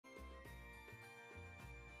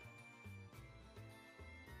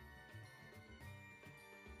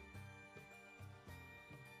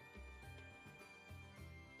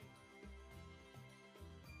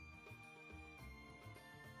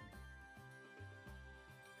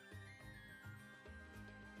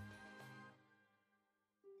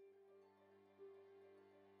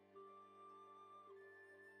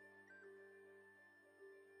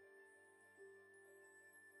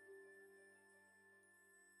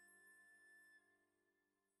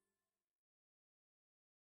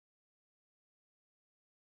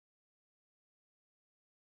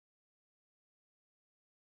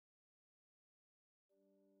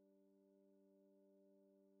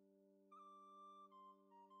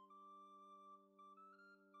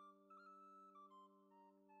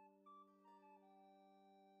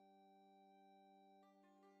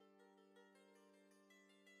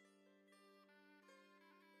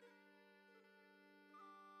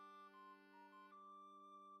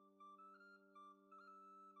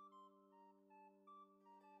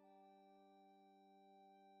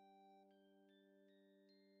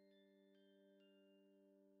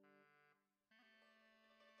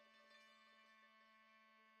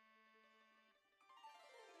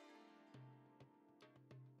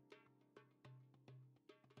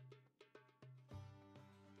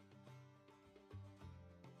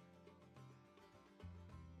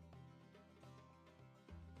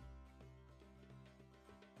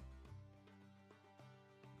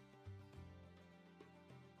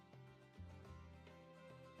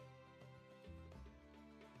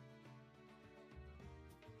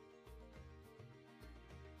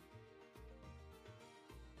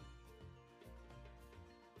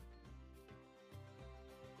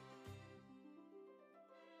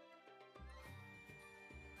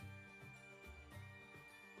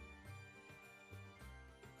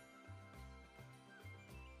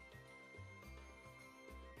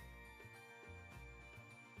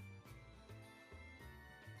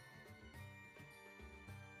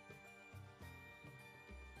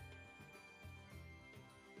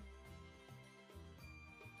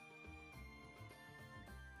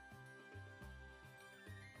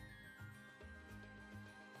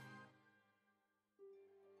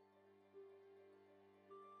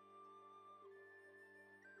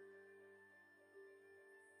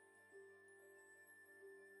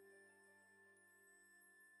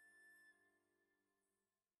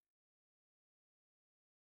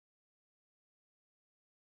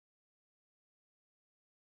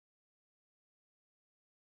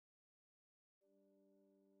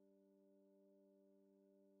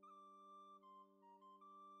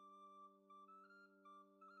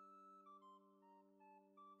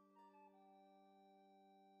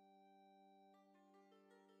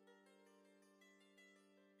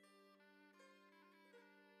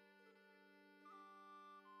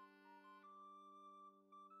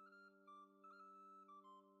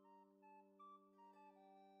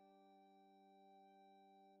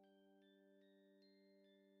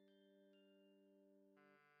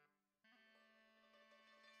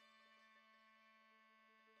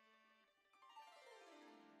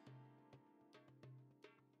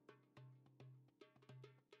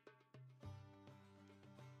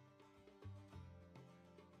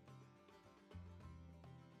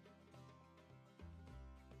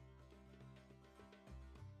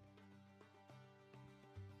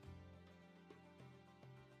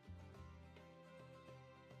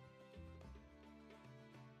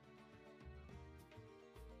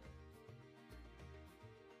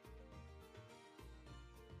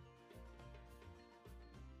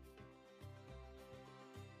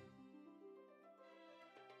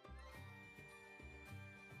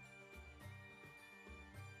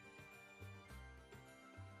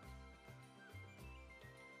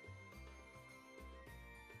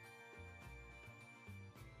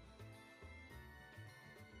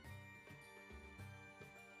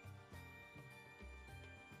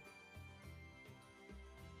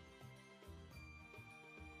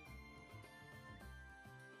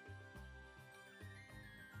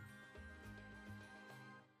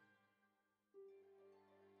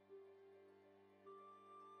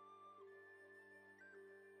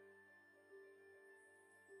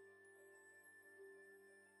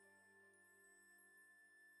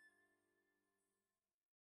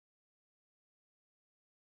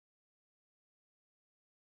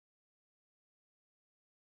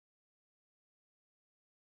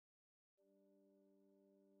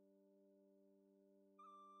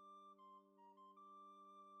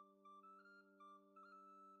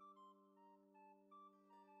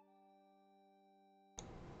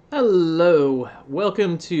Hello,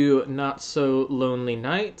 welcome to Not So Lonely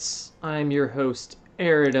Nights. I'm your host,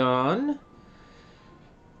 Eridon.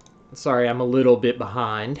 Sorry, I'm a little bit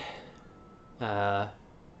behind. Uh,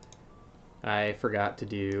 I forgot to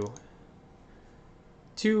do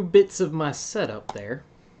 2 bits of my setup there.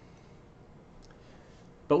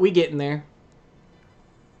 But we getting there.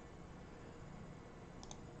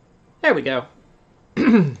 There we go.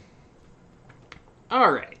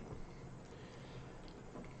 Alright.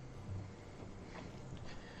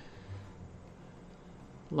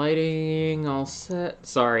 Lighting all set.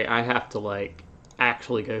 Sorry, I have to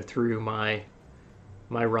actually go through my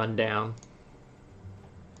rundown.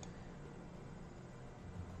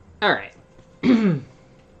 All right. Yeah,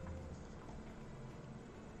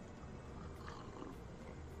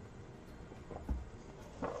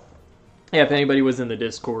 if anybody was in the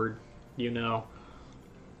Discord,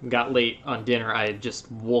 got late on dinner, I had just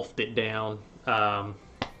wolfed it down.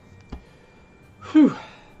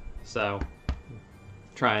 So,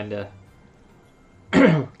 trying to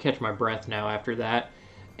catch my breath now after that.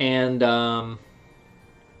 And,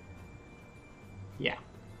 yeah.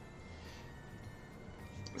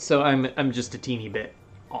 So I'm just a teeny bit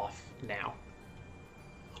off now.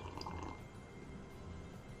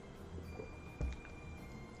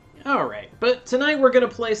 Alright, but tonight we're going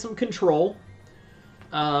to play some Control,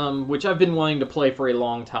 which I've been wanting to play for a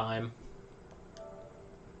long time.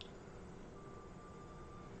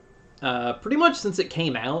 Pretty much since it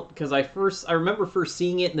came out, because I remember first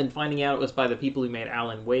seeing it and then finding out it was by the people who made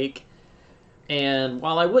Alan Wake. And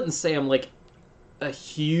while I wouldn't say I'm a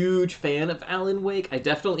huge fan of Alan Wake, I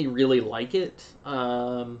definitely really like it.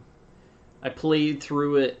 I played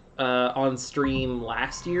through it on stream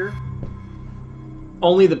last year.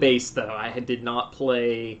 Only the base, though. I did not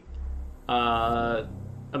play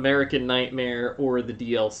American Nightmare or the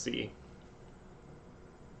DLC.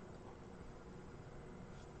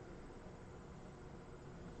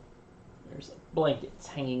 There's blankets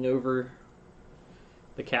hanging over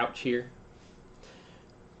the couch here.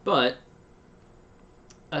 But,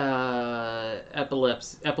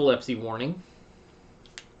 epilepsy warning.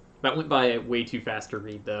 That went by way too fast to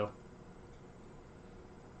read, though.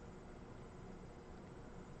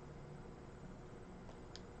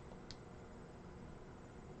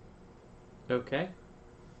 Okay.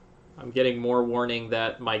 I'm getting more warning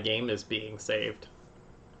that my game is being saved.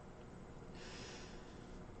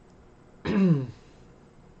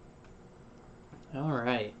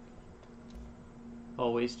 Alright.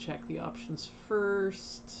 Always check the options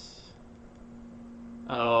first.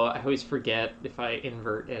 Oh, I always forget if I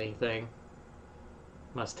invert anything.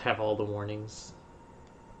 Must have all the warnings.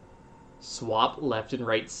 Swap left and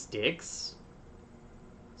right sticks?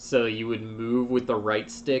 So you would move with the right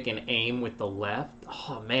stick and aim with the left?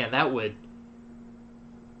 Oh man, that would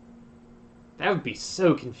be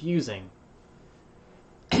so confusing.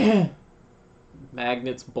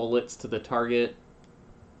 Magnets bullets to the target.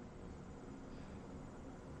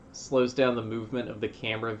 Slows down the movement of the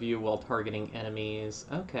camera view while targeting enemies.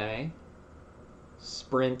 Okay.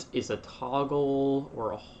 Sprint is a toggle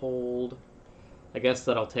or a hold. I guess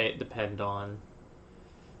that'll depend on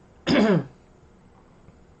I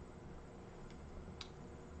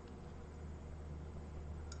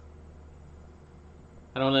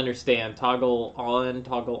don't understand. Toggle on,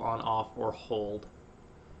 off, or hold.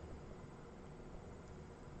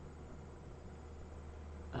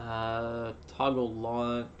 Toggle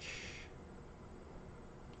launch.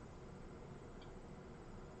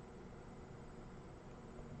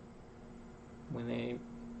 When they...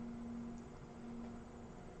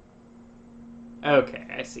 Okay,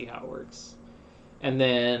 I see how it works. And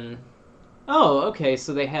then... Oh, okay,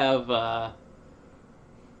 so they have a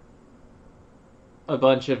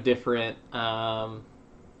bunch of different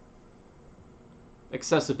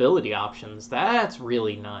accessibility options. That's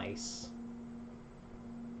really nice.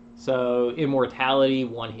 So, immortality,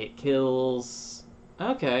 one-hit kills.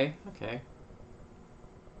 Okay.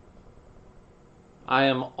 I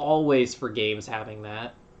am always for games having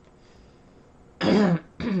that.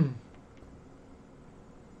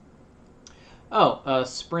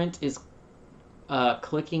 Sprint is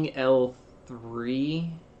clicking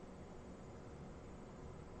L3.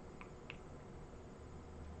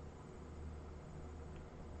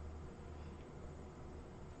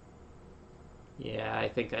 Yeah, I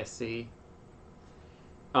think I see.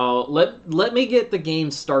 Oh, let me get the game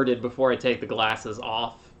started before I take the glasses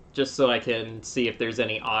off, just so I can see if there's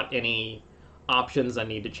any options I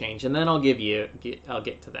need to change, and then I'll get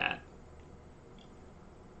to that.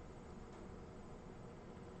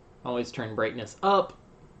 Always turn brightness up.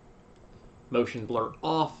 motion blur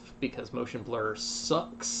off because motion blur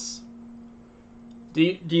sucks. Do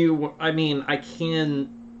you I mean, I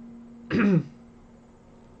can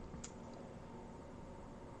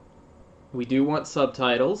we do want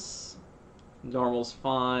subtitles. Normal's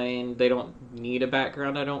fine. They don't need a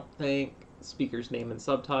background, I don't think. Speaker's name and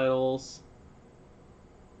subtitles.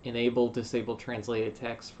 Enable, disable translated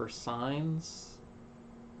text for signs.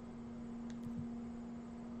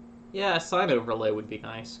 Yeah, a sign overlay would be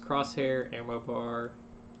nice. Crosshair, ammo bar.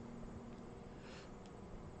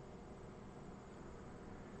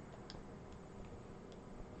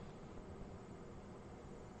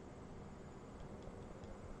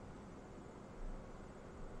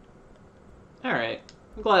 Alright.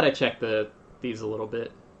 I'm glad I checked these a little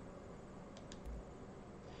bit.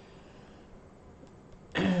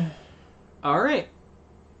 Alright.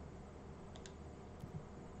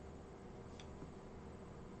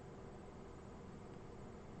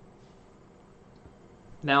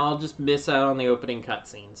 Now I'll just miss out on the opening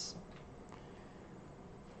cutscenes.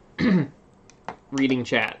 Reading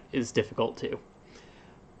chat is difficult too.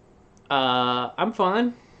 I'm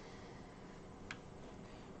fine.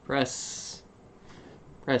 Press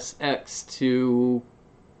X to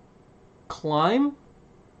climb.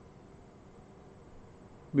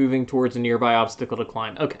 Moving towards a nearby obstacle to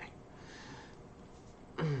climb. Okay.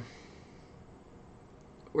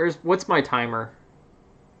 What's my timer?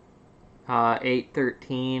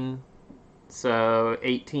 8:13. So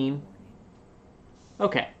 18.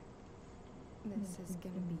 Okay. This is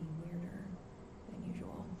gonna be weirder than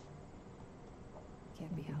usual.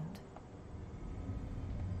 Can't be helped.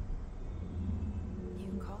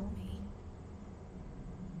 You called me.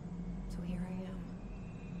 So here I am.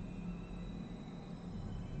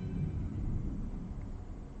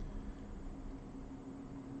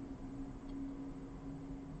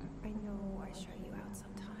 I know I shut you out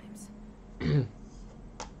sometimes.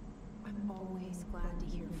 I'm always glad to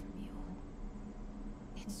hear from you.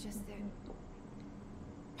 It's just that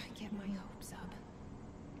I get my hopes up.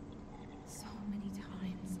 So many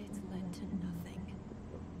times it's led to nothing.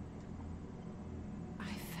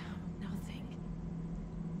 I found nothing.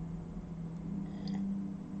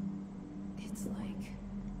 It's like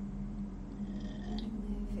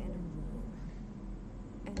we live in a room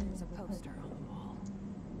and there's a poster on the wall.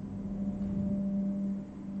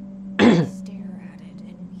 We stare at it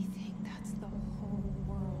and we think that's the whole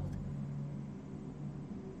world.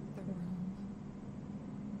 The room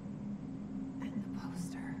and the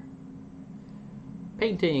poster.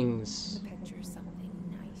 Paintings. The picture's something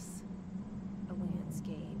nice. A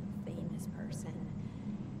landscape, a famous person.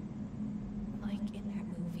 Like in that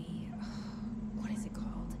movie. What is it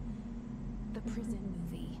called? The prison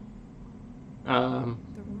movie.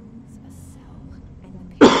 The room's a cell, and the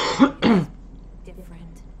picture is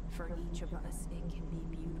different for each of us. It can be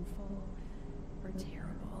beautiful or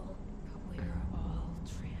terrible, but we're all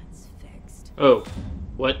transfixed. Oh,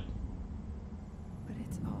 what? But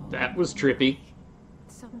it's all That was trippy.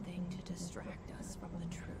 something to distract us from the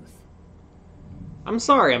truth. I'm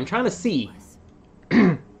sorry, I'm trying to see. We're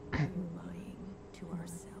lying to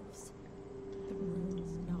ourselves. The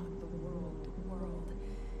room's not the world. The world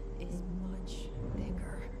is much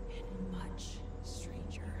bigger and much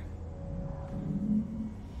stranger.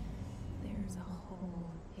 There's a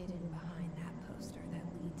hole hidden behind that poster that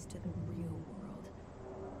leads to the real world.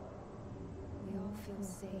 We all feel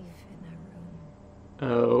safe in that room.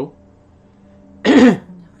 Oh.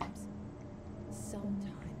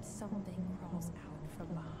 Sometimes something crawls out from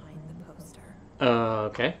behind the poster.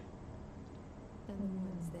 Okay. Then the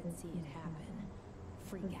ones that see it happen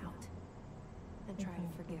freak out and try to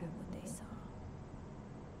forget what they saw.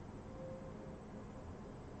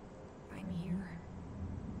 I'm here.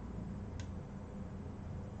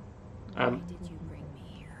 Why did you bring me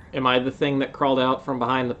here? Am I the thing that crawled out from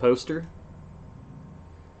behind the poster?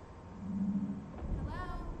 Hello?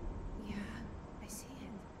 Yeah, I see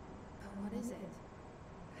it. But what is it?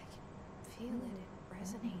 I can feel it. It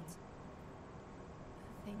resonates.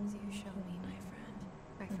 The things you show me, my friend,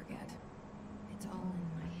 I forget. It's all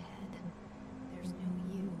in my head. There's no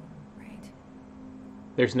you, right?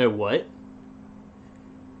 There's no what?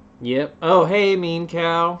 Yep. Oh, hey, mean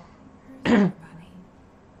cow. Where's everybody?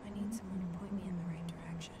 I need someone to point me in the right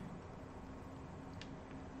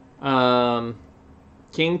direction.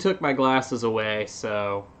 King took my glasses away,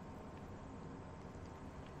 so...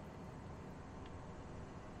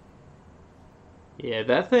 Yeah,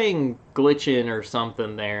 that thing glitching or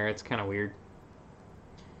something there. It's kind of weird.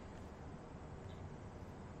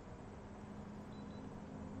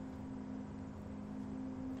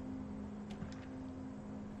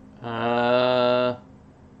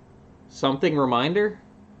 Something reminder?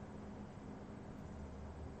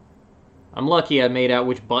 I'm lucky I made out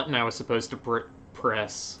which button I was supposed to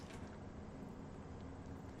press.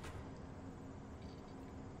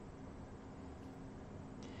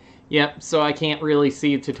 Yep, so I can't really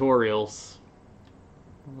see tutorials.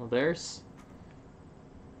 Well, there's...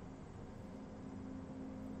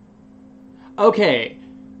 Okay,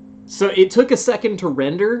 so it took a second to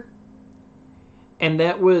render, and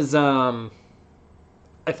that was,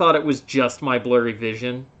 I thought it was just my blurry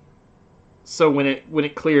vision. So when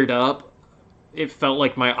it cleared up, it felt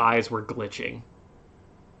like my eyes were glitching.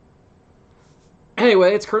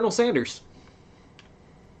 Anyway, it's Colonel Sanders.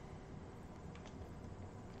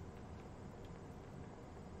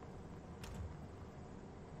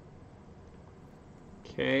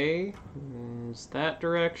 Okay, there's that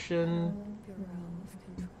direction. Bureau of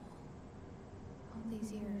Control. All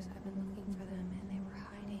these years I've been looking for them and they were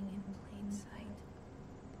hiding in plain sight.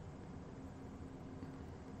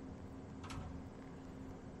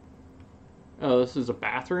 Oh, this is a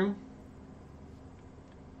bathroom?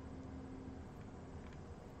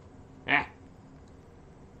 Ah.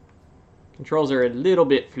 Controls are a little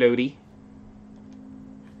bit floaty.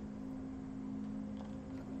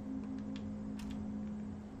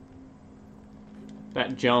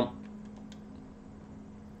 That jump.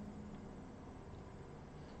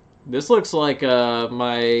 This looks like one of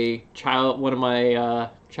my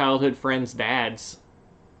childhood friends' dads.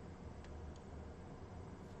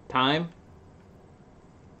 Time?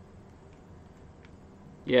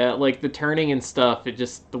 Yeah, like the turning and stuff, it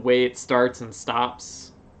just, the way it starts and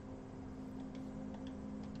stops.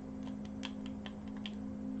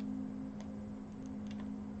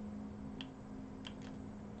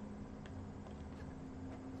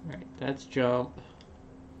 Alright, that's jump.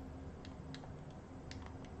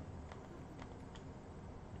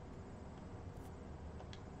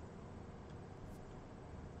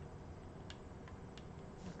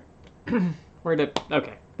 Where did...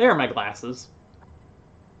 Okay, there are my glasses.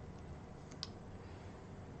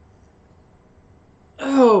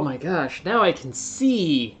 Oh my gosh, now I can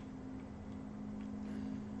see.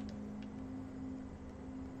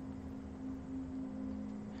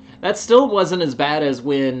 That still wasn't as bad as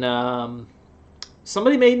when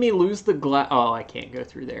somebody made me lose the glass. Oh, I can't go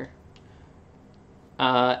through there.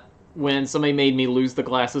 When somebody made me lose the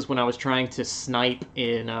glasses when I was trying to snipe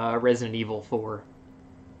in Resident Evil 4.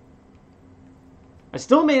 I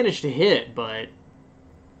still managed to hit, but...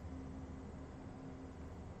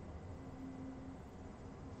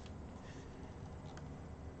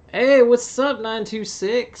 Hey, what's up,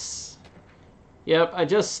 926? Yep, I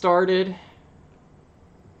just started.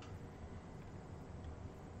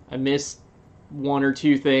 I missed one or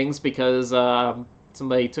two things because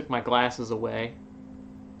somebody took my glasses away.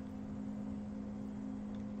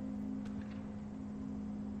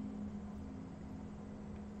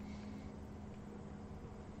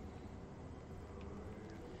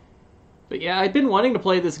 But yeah, I've been wanting to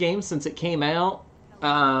play this game since it came out.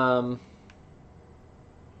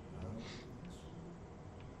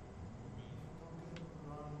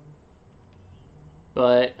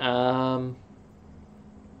 But I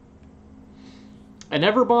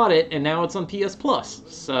never bought it, and now it's on PS Plus,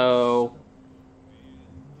 so...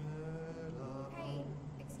 Hey,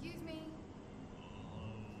 excuse me.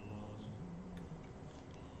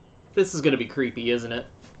 This is gonna be creepy, isn't it?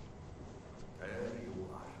 There you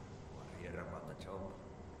are. Want to hear about the job?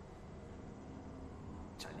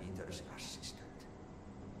 Janitor's assistant.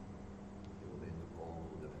 You need to go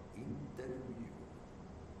to the interview.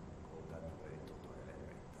 Go that way to the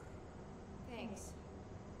elevator. Thanks.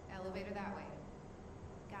 Elevator that way.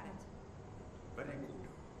 Got it. Very good.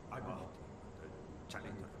 I'm out. The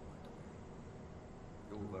janitor, by the way.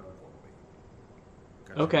 You work for me.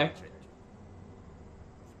 Can I Okay. change you?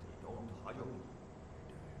 If they don't hire you,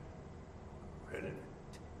 they're relevant.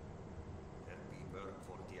 There'll be work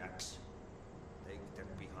for the axe. Take them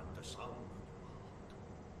behind the sound.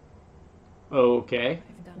 Okay.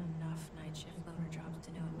 I've done enough night shift loner jobs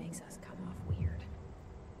to know it makes us come off weird.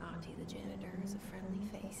 Auntie the janitor is a friendly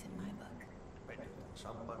face in my book. Better than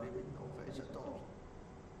somebody with no face at all.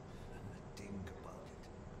 Think about it.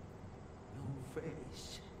 No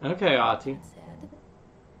face. Okay, Ati. That said,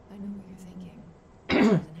 I know what you're thinking. There's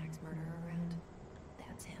an axe murderer around.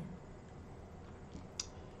 That's him.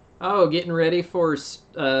 Oh, getting ready for...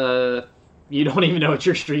 you don't even know what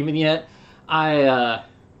you're streaming yet? I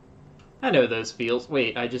know those feels.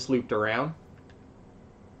 Wait, I just looped around?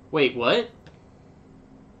 Wait, what?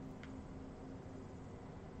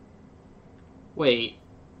 Wait.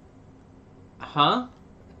 Huh?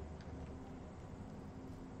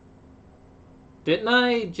 Didn't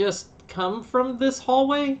I just come from this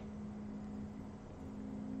hallway?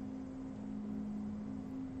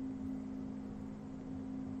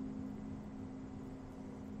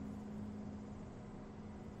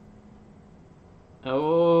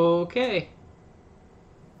 Okay.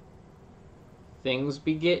 Things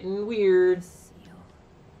be getting weird. The seal.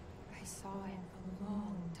 I saw it a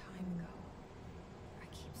long time ago. I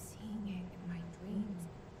keep seeing it in my dreams.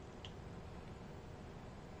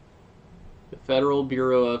 The Federal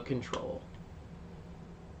Bureau of Control.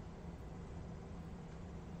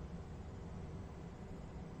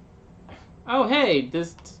 Oh, hey,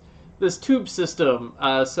 this tube system.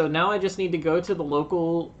 So now I just need to go to the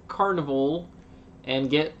local carnival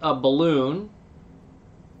and get a balloon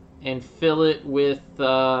and fill it with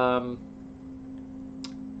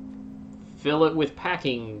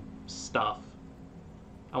packing stuff.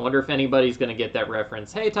 I wonder if anybody's gonna get that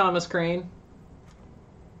reference. Hey, Thomas Crane.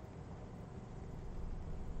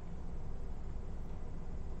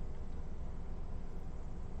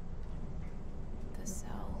 The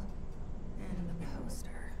cell and the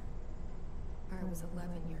poster. I was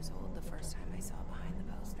 11 years old the first time I saw behind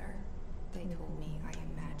the poster. They told me I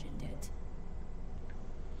imagined it.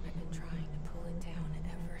 I've been trying to pull it down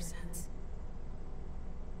ever since.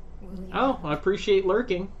 Oh, I appreciate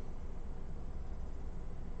lurking.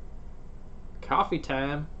 Coffee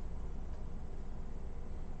time.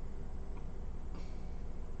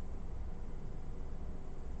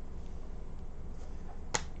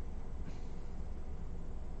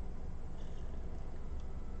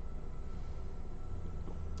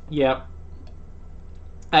 Yep.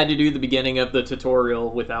 I had to do the beginning of the tutorial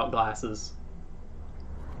without glasses.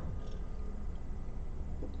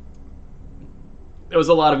 It was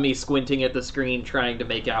a lot of me squinting at the screen trying to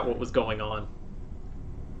make out what was going on.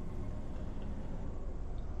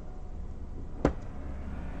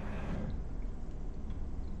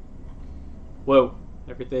 Whoa.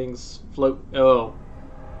 Everything's float. Oh.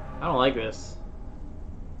 I don't like this.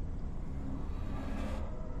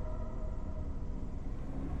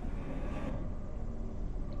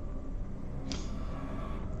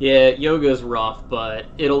 Yeah, yoga's rough, but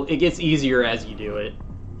it gets easier as you do it.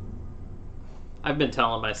 I've been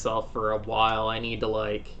telling myself for a while I need to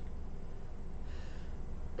like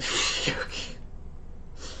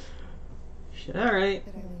Alright.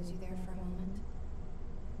 Did I lose you there for a moment?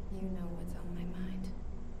 You know what's on my mind.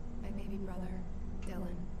 My baby brother,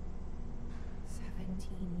 Dylan.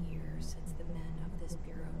 17 years since the men of this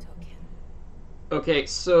bureau took him. Okay,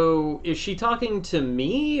 so is she talking to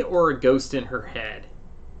me or a ghost in her head?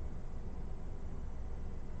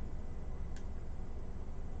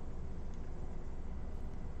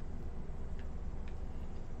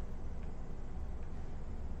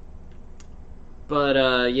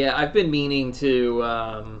 But, yeah, I've been meaning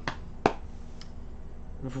to,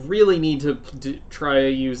 really need to try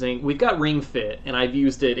using... We've got Ring Fit, and I've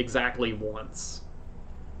used it exactly once.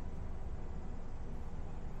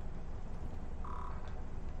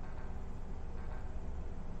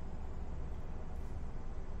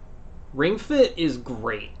 Ring Fit is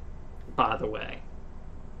great, by the way.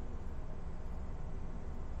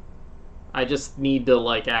 I just need to,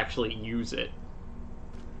 like, actually use it.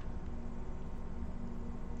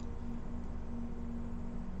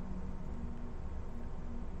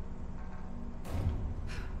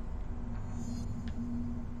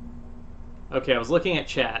 Okay, I was looking at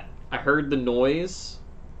chat. I heard the noise.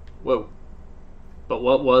 Whoa. But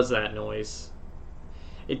what was that noise?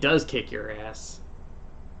 It does kick your ass.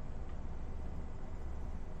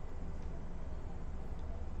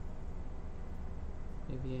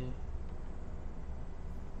 Maybe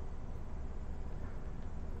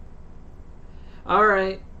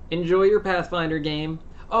Alright. Enjoy your Pathfinder game.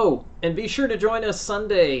 Oh, and be sure to join us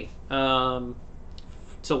Sunday to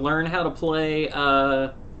learn how to play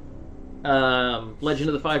Legend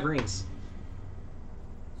of the Five Rings.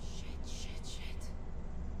 Shit.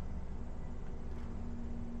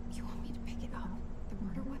 You want me to pick it up? The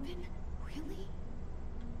murder weapon? Really?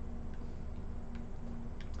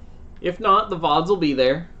 If not, the VODs will be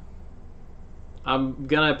there. I'm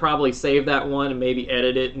gonna probably save that one and maybe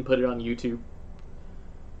edit it and put it on YouTube.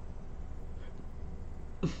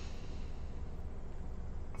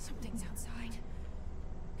 Something's outside.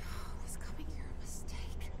 Was coming here a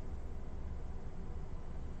mistake?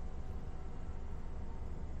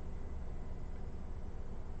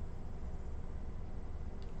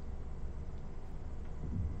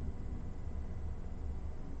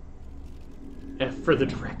 F for the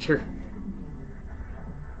director.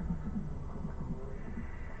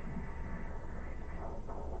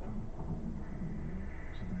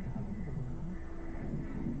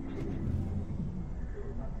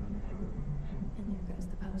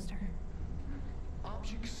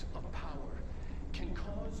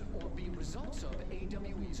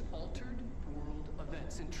 is altered world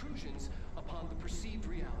events, intrusions upon the perceived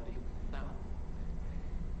reality. Now,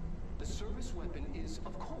 the service weapon is,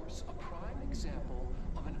 of course, a prime example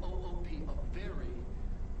of an OOP, a very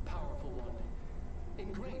powerful one.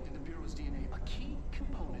 Ingrained in the Bureau's DNA, a key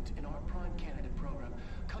component in our prime candidate program.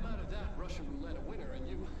 Come out of that Russian roulette a winner and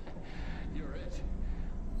you're it.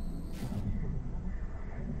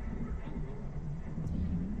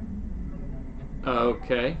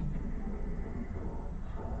 Okay.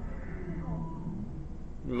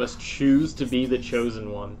 You must choose to be the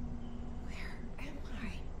chosen one. Where am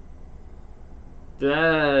I?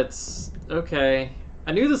 That's... okay.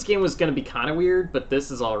 I knew this game was going to be kind of weird, but this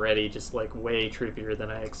is already just, like, way trippier than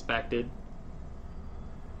I expected.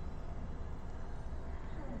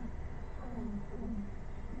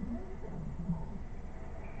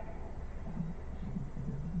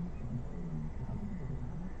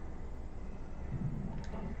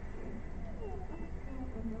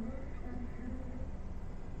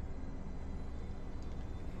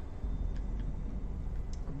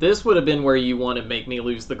 This would have been where you want to make me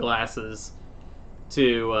lose the glasses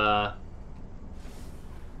to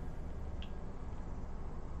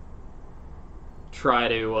try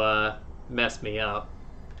to mess me up.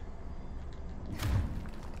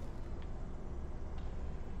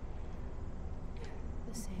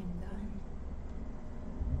 The same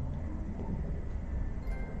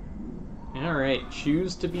gun. Alright,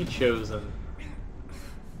 choose to be chosen.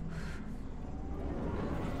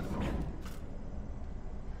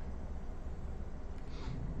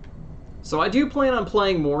 So I do plan on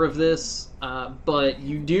playing more of this, but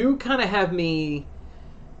you do kind of have you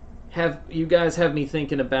guys have me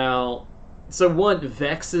thinking about, so one,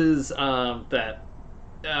 Vex's, that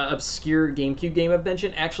obscure GameCube game I've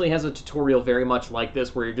mentioned, actually has a tutorial very much like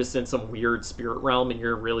this, where you're just in some weird spirit realm and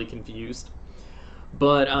you're really confused.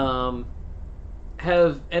 But,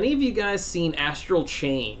 have any of you guys seen Astral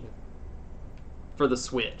Chain for the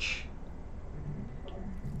Switch?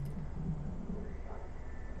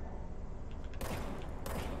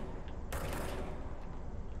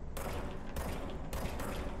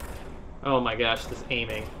 Oh my gosh, this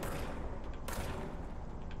aiming.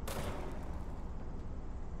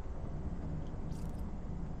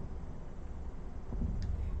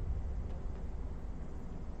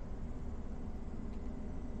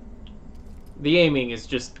 The aiming is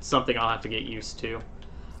just something I'll have to get used to.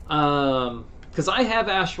 Because I have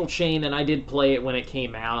Astral Chain and I did play it when it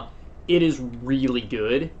came out. It is really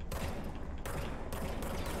good.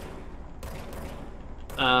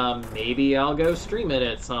 Maybe I'll go stream it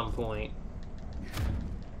at some point.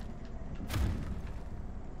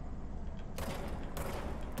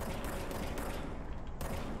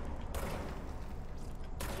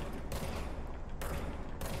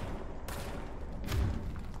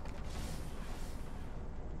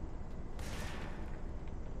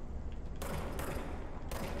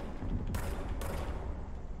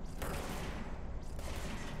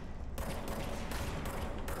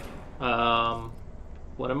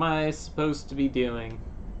 What am I supposed to be doing?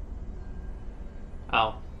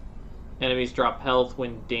 Oh. Enemies drop health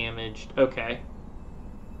when damaged. Okay.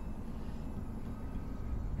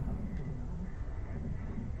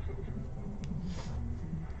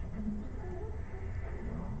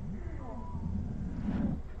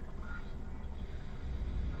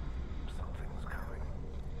 Something's coming.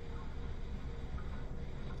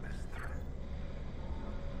 This threat.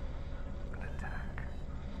 An attack.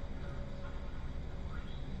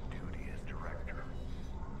 Duty as director.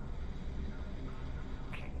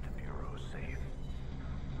 Keep the Bureau safe.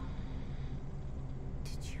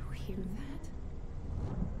 Did you hear that?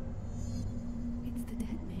 It's the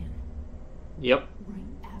dead man. Yep.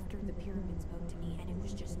 Right after the pyramid spoke to me, and it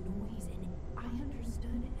was just noise, and I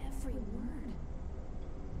understood every word.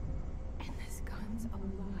 And this gun's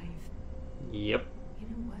alive. Yep. You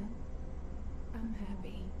know what? I'm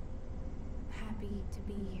happy. Happy to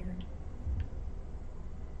be here.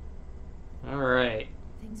 Alright.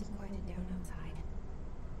 Things have quieted down outside.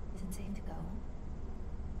 Is it safe to go?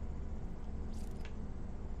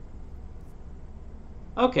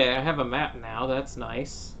 Okay, I have a map now. That's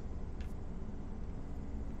nice.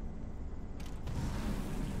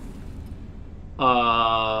 You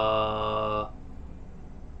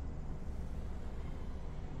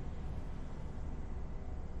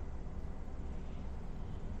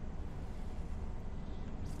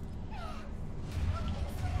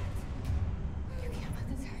can't let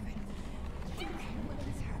this happen. You can't let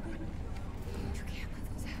this happen. You can't let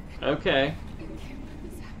this happen. Okay. You can't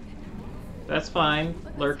let this happen. That's fine.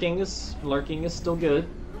 Lurking is still good.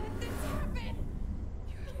 Let this happen.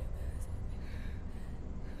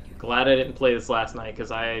 You Glad I didn't play this last night,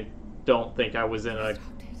 because I don't think I was in a...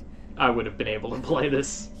 Stopped it. I would have been able to play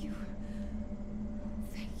this. You.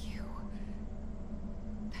 Thank you.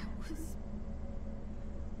 That was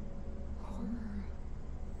horror.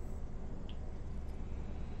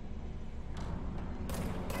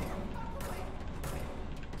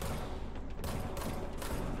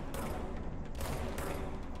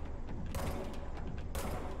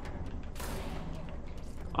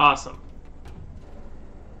 Awesome.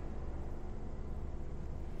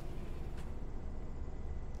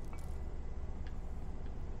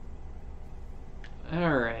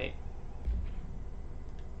 Alright.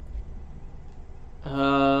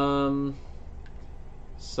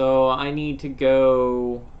 So I need to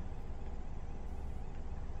go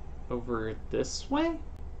over this way?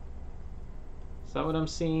 Is that what I'm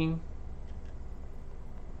seeing?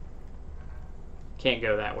 Can't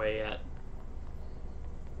go that way yet.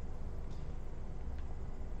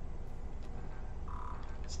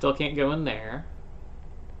 Still can't go in there.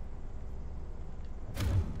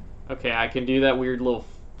 Okay, I can do that weird little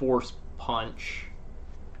force punch.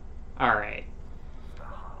 Alright.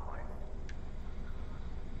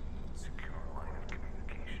 Secure line of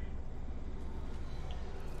communication.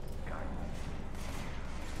 Guidance.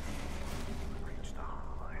 Reach the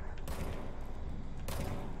hotline. The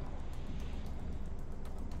line.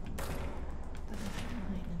 The dead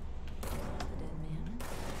man.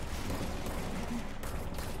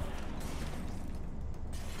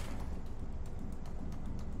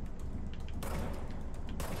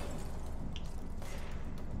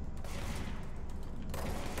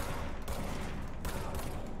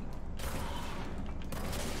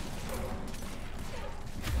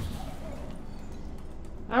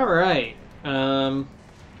 Alright.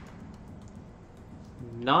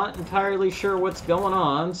 Not entirely sure what's going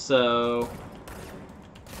on, so...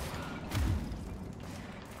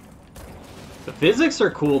 The physics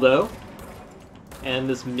are cool, though. And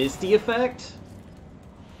this misty effect...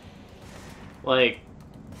 Like,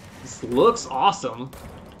 this looks awesome.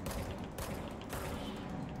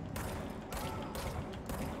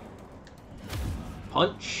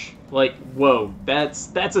 Punch. Like, whoa,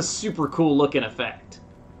 that's a super cool looking effect.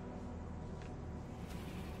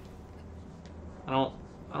 I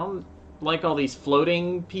don't like all these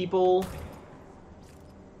floating people.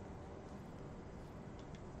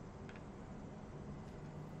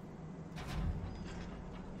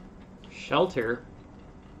 Shelter.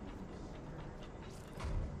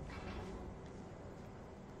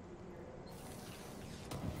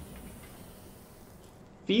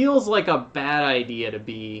 Feels like a bad idea to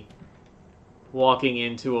be walking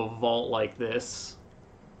into a vault like this.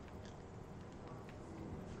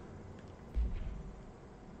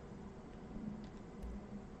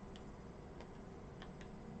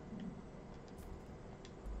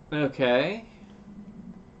 Okay.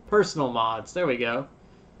 Personal mods. There we go.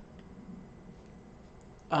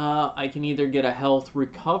 I can either get a health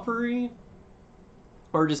recovery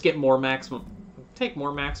or just get more maximum... Take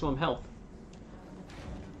more maximum health.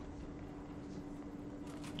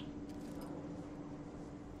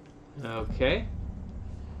 Okay.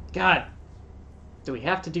 God. Do we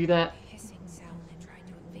have to do that? The hissing sound that tried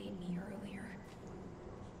to invade me earlier.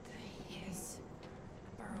 The hiss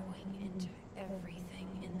burrowing into everything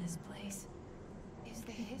in this place. Is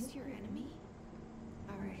the hiss your enemy?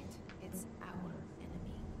 Alright, it's our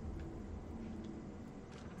enemy.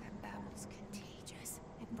 That babble's contagious.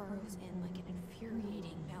 It burrows in like an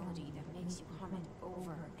infuriating melody that makes you hum it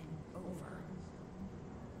over and over.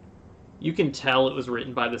 You can tell it was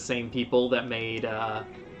written by the same people that made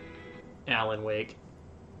Alan Wake.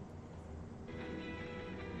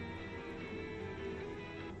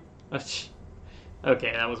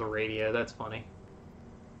 Okay, that was a radio. That's funny.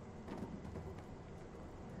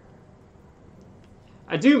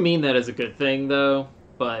 I do mean that as a good thing, though,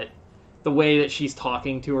 but the way that she's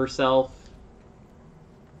talking to herself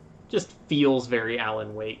just feels very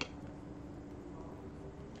Alan Wake.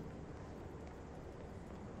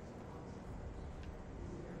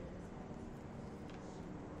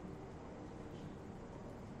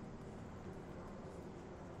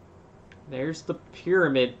 There's the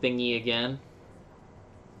pyramid thingy again.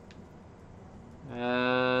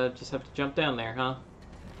 Just have to jump down there, huh?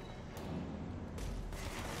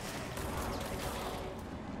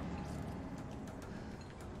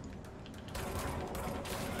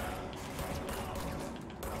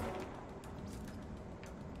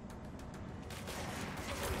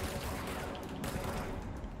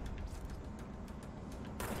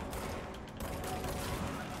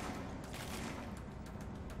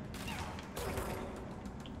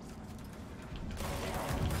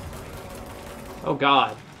 Oh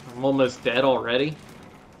god. I'm almost dead already.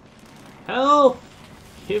 Health!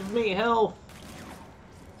 Give me health!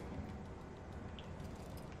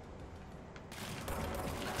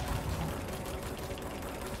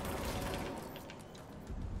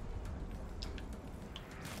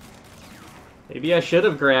 Maybe I should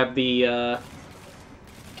have grabbed the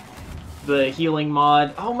healing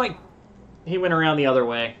mod. Oh my... He went around the other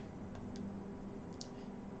way.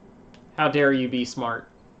 How dare you be smart.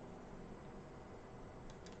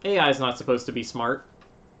 AI's not supposed to be smart.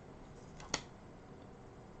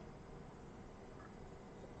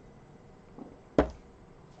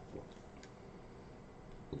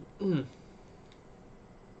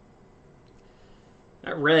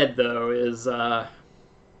 That red, though, is a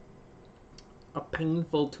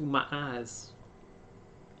painful to my eyes.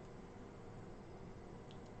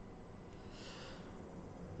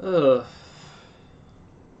 Ugh.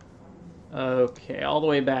 Okay, all the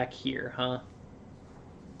way back here, huh?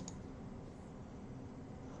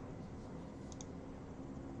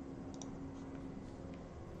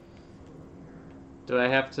 Do I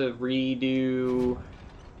have to redo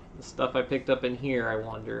the stuff I picked up in here, I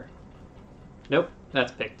wonder? Nope,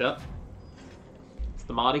 that's picked up. Is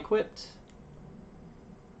the mod equipped?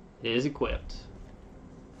 It is equipped.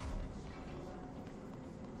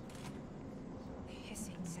 The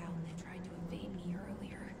hissing sound that tried to invade me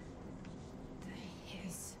earlier. The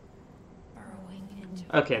hiss burrowing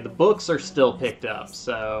into... Okay, the books are still picked up,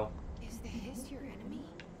 so... Is the hiss your enemy?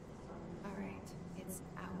 Alright, it's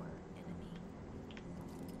our enemy.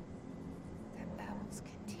 That babble's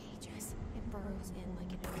contagious. It burrows in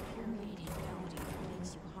like an infuriating melody that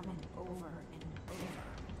makes you hum it over and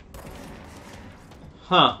over.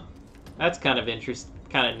 Huh. That's kind of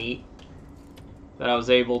kind of neat. That I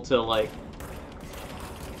was able to, like,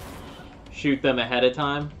 shoot them ahead of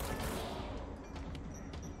time.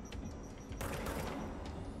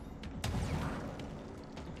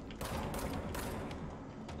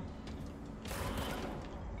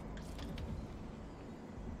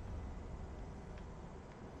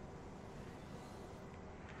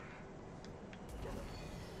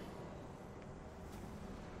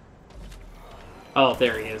 Oh,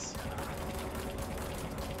 there he is.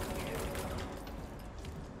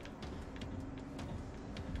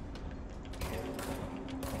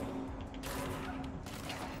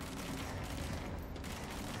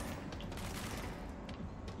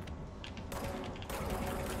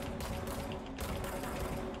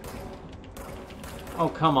 Oh,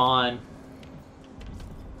 come on.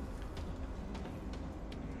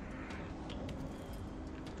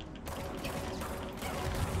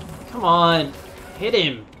 Come on. Hit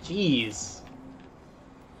him. Jeez.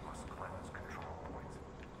 Must cleanse control points.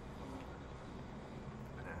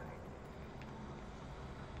 An enemy.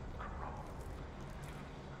 Corrupt.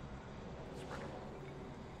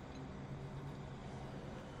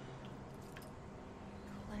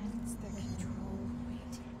 Cleanse the control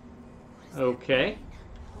point. What is Okay. that?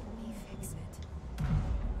 Help me fix it.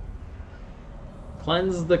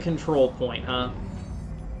 Cleanse the control point, huh?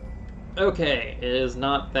 Okay, it is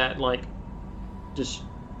not that, like, just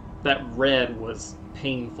that red was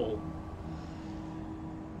painful.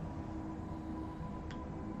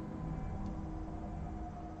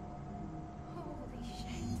 Holy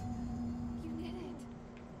shit. You did it.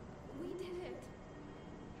 We did it.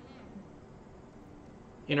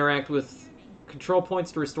 Interact with control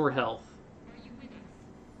points to restore health.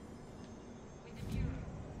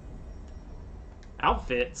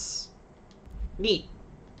 Outfits? Neat.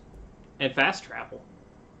 And fast travel.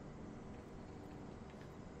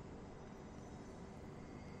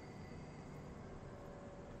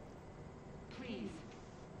 Please.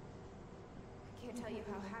 I can't tell you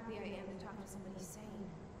how happy I am to talk to somebody sane.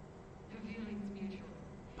 The feeling's mutual.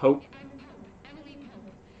 Pope. I'm Pope, Emily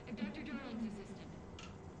Pope, Dr. Darling's assistant.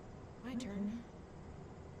 My turn.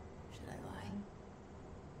 Should I lie?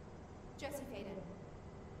 Jesse Faden.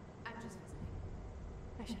 I'm just visiting.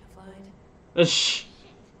 I should have lied. Shh. Shit!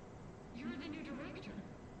 You're the new director.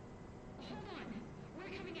 Hold on.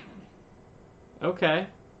 We're coming out. Okay.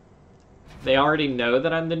 They already know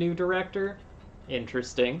that I'm the new director?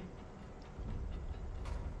 Interesting.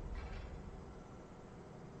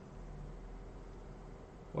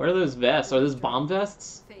 What are those vests? Are those bomb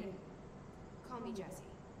vests? Faden. Call me Jesse.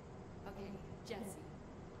 Okay, Jesse.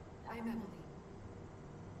 I'm Emily.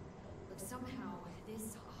 Look, somehow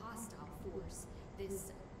this hostile force,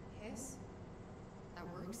 this hiss, that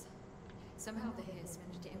works. Somehow the hiss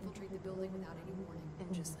managed to infiltrate the building without any warning.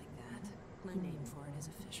 And just like that, my name for it is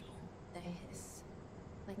official. The hiss.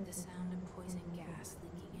 Like the sound of poison gas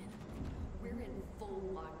leaking in. We're in full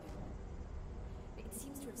lockdown. It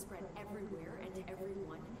seems to have spread everywhere and to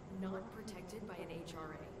everyone not protected by an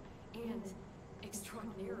HRA, and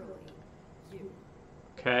extraordinarily, you.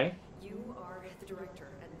 Okay. You are the director,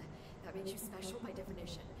 and that makes you special by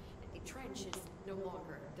definition. Trench is no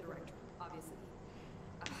longer the director, obviously.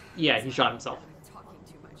 Yeah, he sorry, shot himself. I'm talking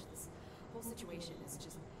too much. This whole situation is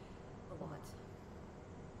just a lot.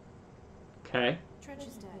 Okay. Trench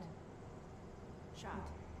is dead. Shot.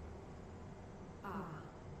 Ah,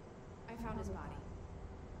 I found his body.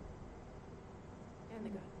 And the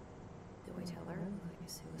gun. do I tell her like a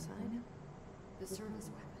suicide? The service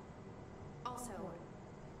weapon. Also,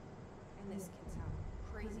 and this can sound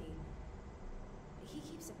crazy, he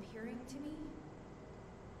keeps appearing to me.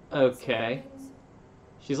 Okay. saying things.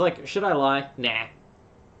 She's like, should I lie? Nah.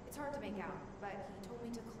 It's hard to make out, but he told me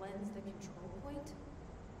to cleanse the control point.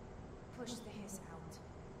 Push the hiss out.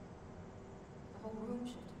 The whole room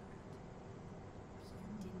shifted around.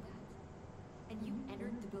 You did that? And you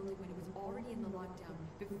entered the building when it was already in the lockdown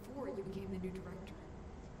before you became the new director.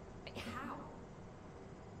 How?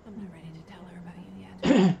 I'm not ready to tell her about you yet.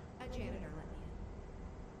 A janitor let me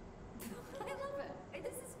in. I love it.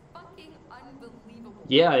 This is fucking unbelievable.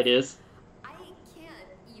 Yeah, it is. I can't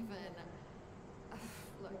even.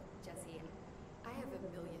 Look, Jesse, I have a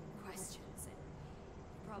million questions, and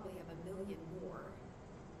you probably have a million more.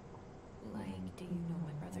 Like, do you know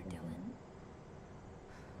my brother Dylan?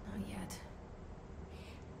 Not yet.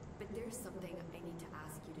 But there's something I need to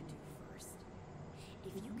ask you to do first.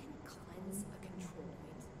 If you can cleanse a control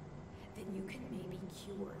point, then you can maybe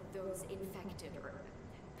cure those infected or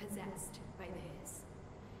possessed by the hiss.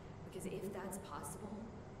 Because if that's possible,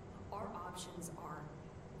 our options are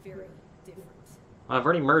very different. I've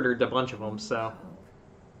already murdered a bunch of them, so.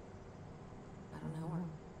 I don't know her,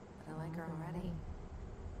 but I like her already.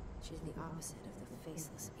 She's the opposite of the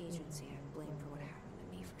faceless agency I've blamed for what happened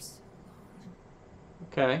to me for so long.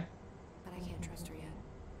 Okay. But I can't trust her yet.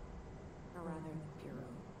 Or rather, the bureau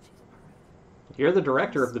she's a part of. You're the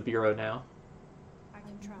director of the Bureau now. I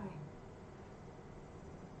can try.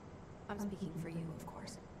 I'm speaking for you, of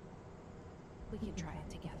course. We can try it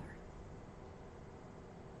together.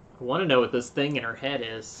 I want to know what this thing in her head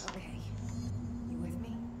is. Okay. You with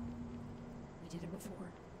me? We did it before.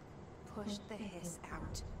 Push the hiss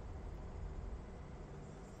out.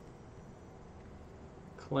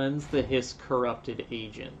 Cleanse the hiss corrupted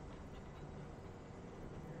agent.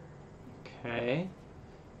 Okay.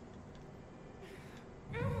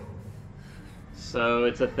 So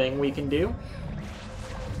it's a thing we can do?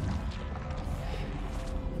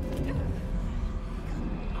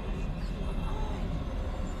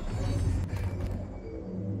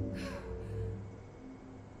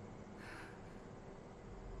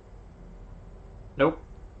 Nope.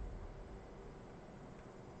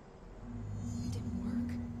 It didn't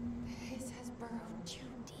work. The hiss has burrowed too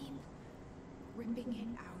deep. Ripping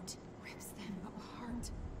it out rips them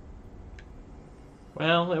apart.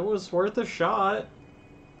 Well, it was worth a shot.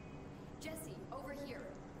 Jesse, over here.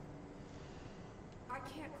 I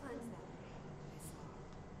can't cleanse them. I saw.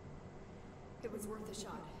 It was worth a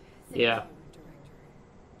shot. Yeah. Thank you,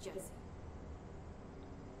 Director Jesse.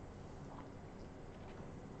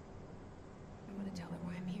 I'm gonna tell her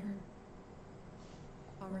why I'm here.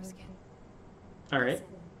 I'll risk it. Alright. Listen,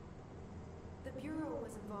 the Bureau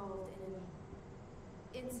was involved in an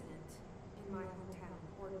incident in my hometown,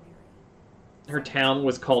 Ordinary. Her town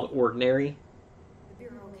was called Ordinary. The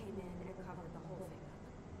Bureau came in and covered the whole thing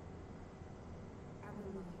up. I've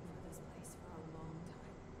been looking for this place for a long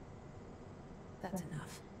time. That's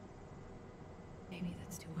enough. Maybe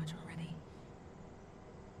that's too much already.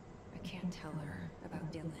 I can't tell her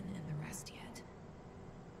about Dylan and the rest yet.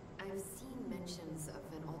 I've seen mentions of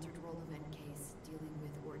an altered world event case dealing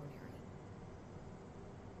with Ordinary.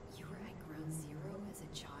 You were at Ground Zero as a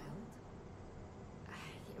child?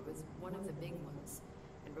 It was one of the big ones,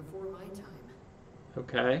 and before my time,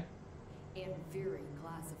 Okay. and very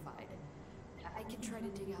classified. I can try to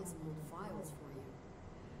dig out some old files for you.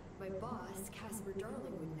 My boss, Casper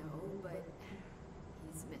Darling, would know, but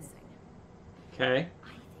he's missing. Okay. I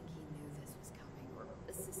think he knew this was coming, or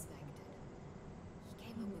suspected. He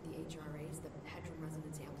came up with the HRAs, the Hadron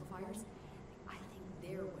Resonance Amplifiers. I think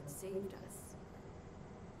they're what saved us.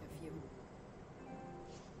 A few.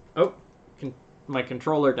 Oh, my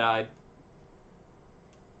controller died.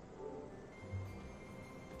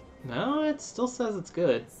 No, it still says it's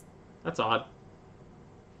good. That's odd.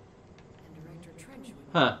 And Director Trench would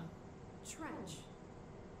Huh. know. Trench,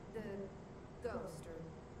 the ghost or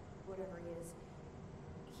whatever he is,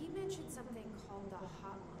 he mentioned something called the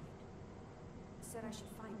hotline. Said I should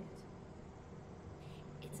find it.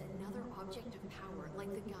 It's another object of power,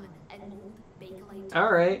 like the gun, an old Bakelite.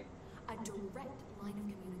 Alright. A direct line of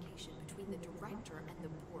communication between the director and the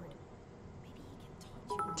board. Maybe he can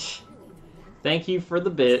talk to you more clearly through that. Thank you for the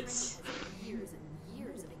bits. Trent has years and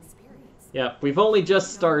years of experience. Yep, we've only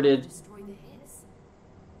just started. Destroy the hiss.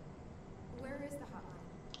 Where is the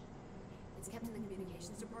hotline? It's kept in the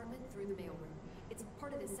communications department through the mailroom. It's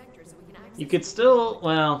part of this sector, so we can access You could it. still,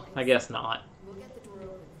 well, I guess not. We'll get the door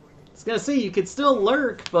open for you. I was gonna say, you could still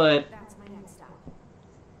lurk, but That's my next stop.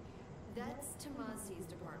 That's Tomasi's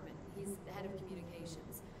department. He's the head of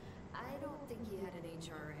communications. I don't think he had an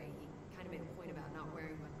HRA. He kind of made a point about not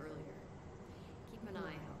wearing one earlier. Keep an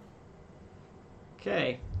eye out.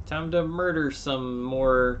 okay, time to murder some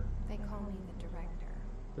more. They call me the director.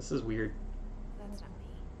 This is weird. That's not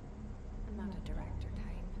me. I'm not a director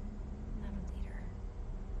type. Not a leader.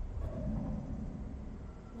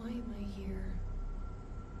 Why am I here?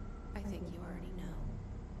 I think you already know.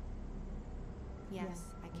 Yes,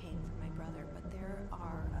 I came for my brother, but there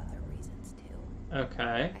are other reasons too.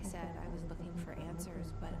 Okay. I said I was looking for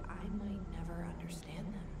answers, but I might never understand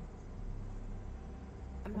them.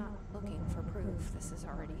 I'm not looking for proof. This is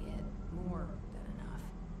already it. More than enough.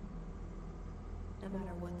 No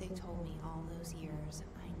matter what they told me all those years,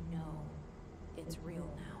 I know it's real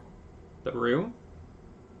now. The room?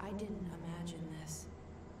 I didn't imagine this.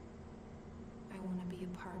 I want to be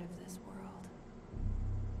a part of this world.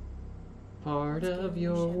 Part What's of giving me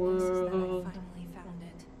your shivers is that world. I finally found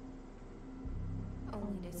it.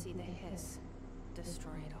 Only to see the hiss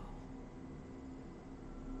destroy it all.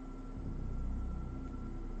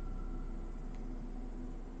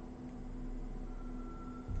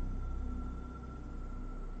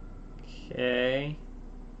 Okay.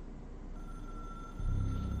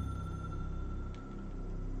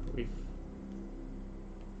 We've...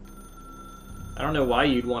 I don't know why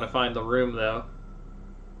you'd want to find the room, though.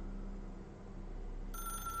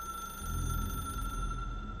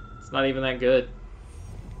 It's not even that good.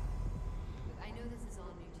 I know this is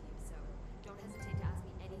all new to you, so don't hesitate to ask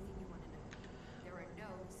me anything you want to know. There are no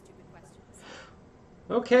stupid questions.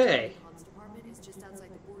 Okay. The comms department is just outside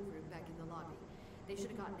the boardroom back in the lobby. They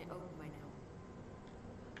should have gotten it open by now.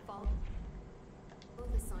 Follow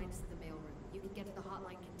the signs to the mailroom. You can get to the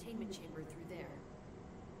hotline containment chamber through there.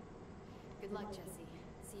 Good luck, Jesse.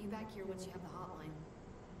 See you back here once you have the hotline.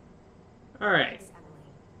 Alright. Thanks, Emily.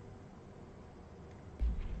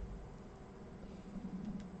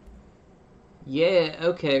 Yeah,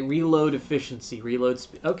 okay. Reload efficiency. Reload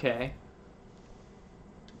speed. Okay.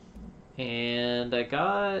 And I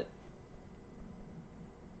got...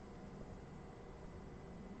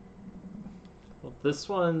 Well, this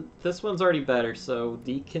one's already better, so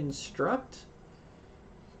deconstruct?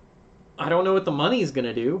 I don't know what the money's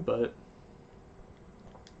gonna do, but...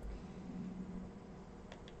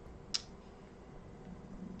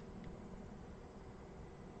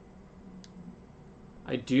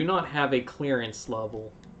 I do not have a clearance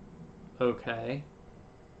level. Okay.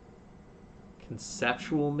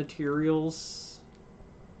 Conceptual materials.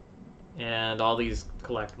 And all these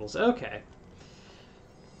collectibles. Okay.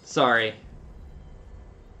 Sorry.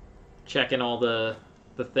 Checking all the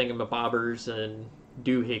thingamabobbers and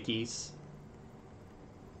doohickeys.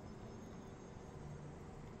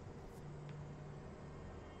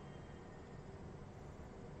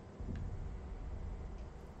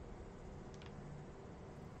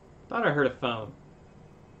 Thought I heard a phone.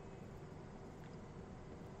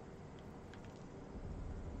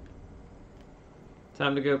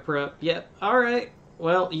 Time to go prep. Yep. All right.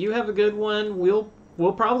 Well, you have a good one.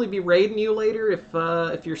 We'll probably be raiding you later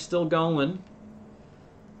if you're still going.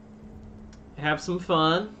 Have some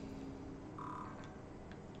fun.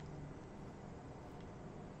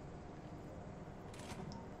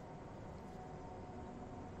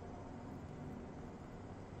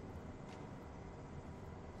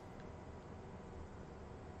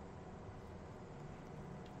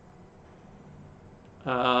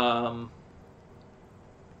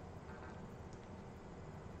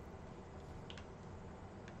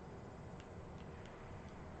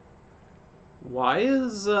 Why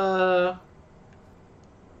is, well,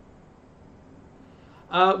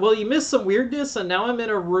 you missed some weirdness, and now I'm in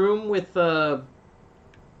a room with, there's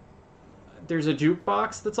a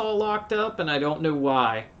jukebox that's all locked up, and I don't know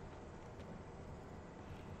why.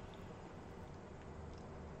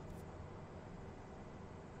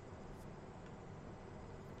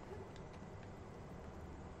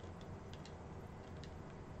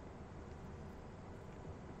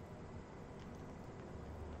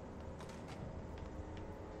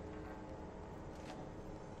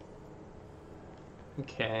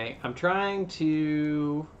 Okay, I'm trying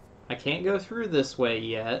to... I can't go through this way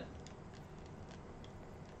yet.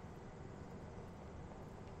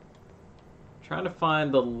 trying to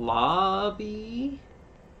find the lobby.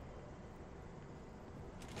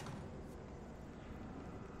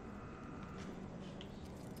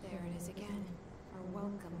 There it is again. Our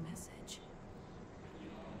welcome message.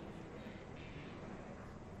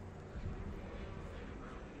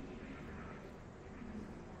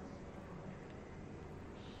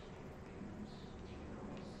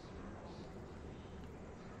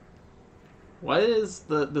 What is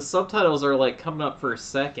the subtitles are like coming up for a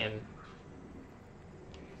second.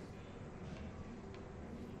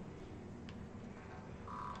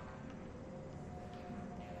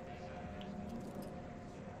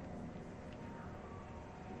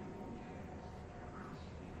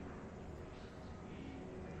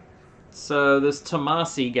 So this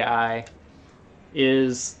Tomasi guy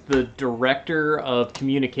is the director of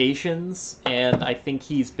communications, and I think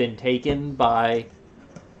he's been taken by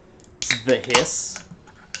the Hiss.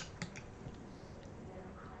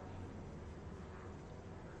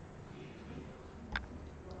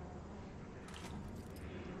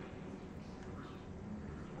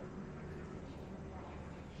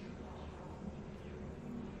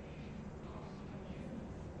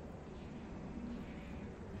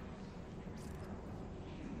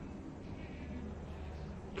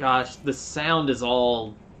 Gosh, the sound is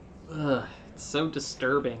all... Ugh, it's so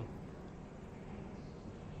disturbing.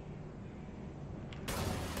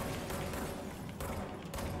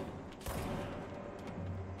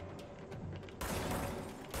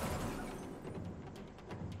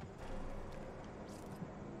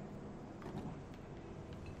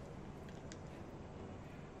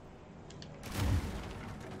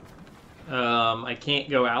 I can't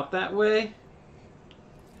go out that way.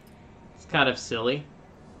 It's kind of silly.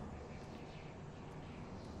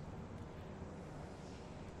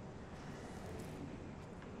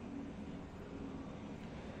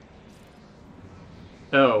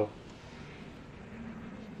 Oh.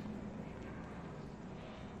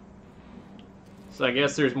 So I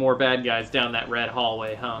guess there's more bad guys down that red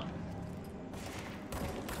hallway, huh?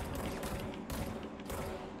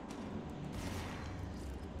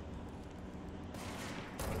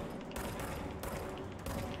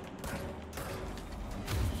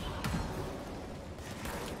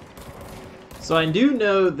 So I do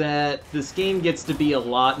know that this game gets to be a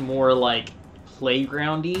lot more, like,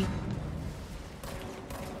 playgroundy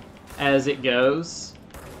as it goes.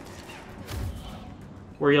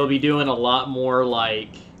 Where you'll be doing a lot more,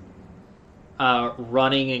 like,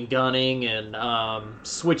 running and gunning and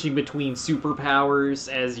switching between superpowers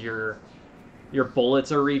as your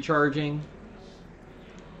bullets are recharging.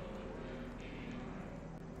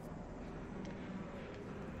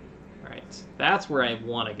 Alright, that's where I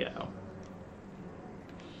want to go.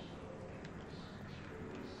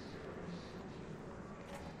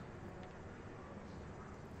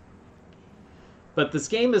 But this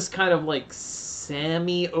game is kind of like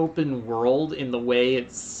semi-open world in the way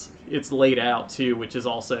it's laid out too, which is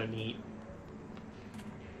also neat.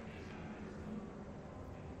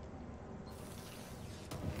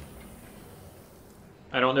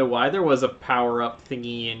 I don't know why there was a power-up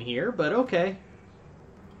thingy in here, but okay.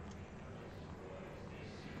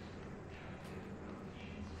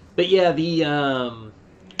 But yeah, the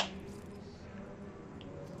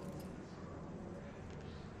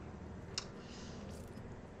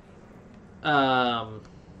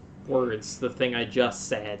words, the thing I just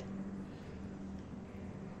said.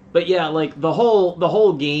 But yeah, like the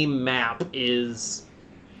whole game map is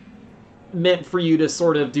meant for you to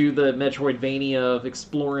sort of do the Metroidvania of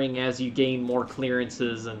exploring as you gain more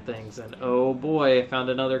clearances and things. And oh boy, I found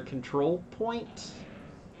another control point.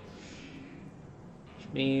 Which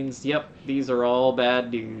means, yep, these are all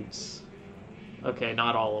bad dudes. Okay,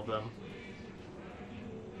 not all of them.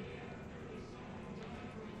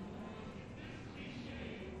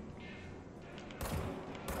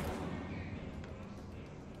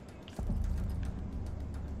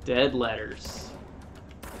 Dead letters.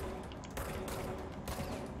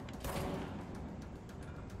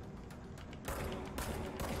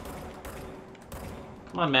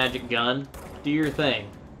 Come on, magic gun. Do your thing.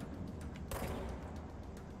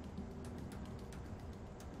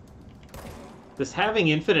 This having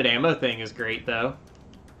infinite ammo thing is great, though.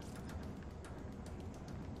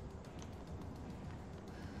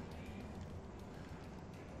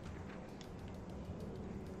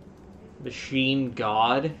 Machine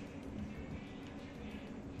God.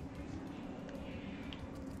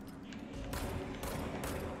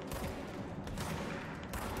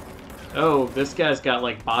 Oh, this guy's got,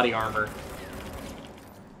 like, body armor.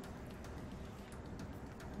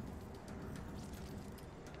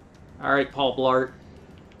 Alright, Paul Blart.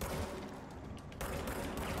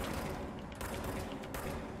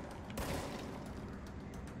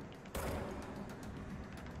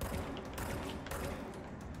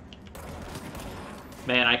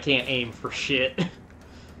 Man, I can't aim for shit.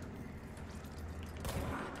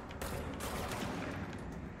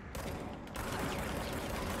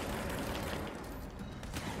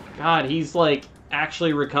 God, he's like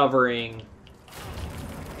actually recovering.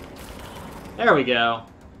 There we go.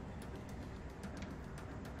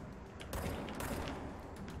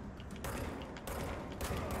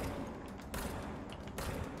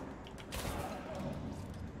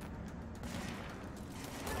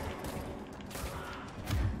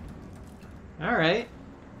 Alright.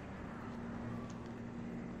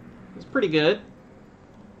 It's pretty good.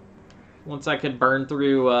 Once I could burn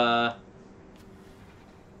through,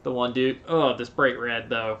 the one dude. Oh, this bright red,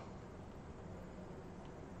 though.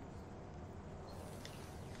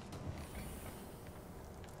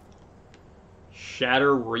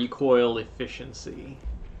 Shatter recoil efficiency.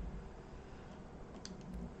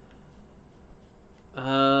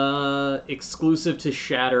 Exclusive to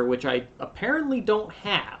Shatter, which I apparently don't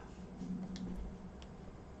have.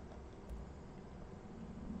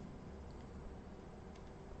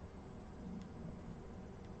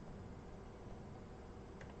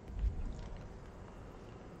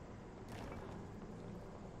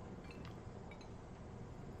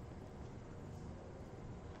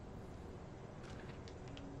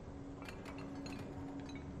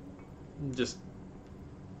 Just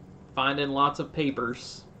finding lots of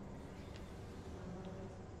papers.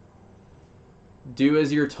 Do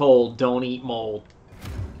as you're told, don't eat mold.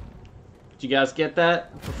 Did you guys get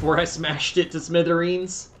that before I smashed it to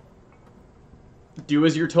smithereens? Do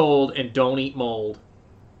as you're told and don't eat mold.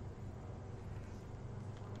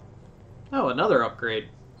 Oh, another upgrade.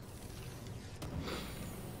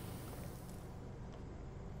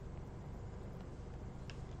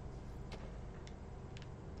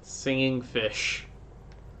 Singing fish.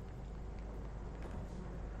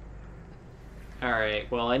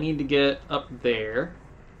 Alright, well, I need to get up there.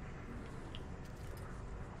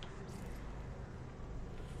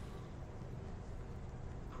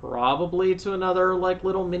 Probably to another, like,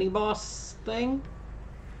 little mini-boss thing?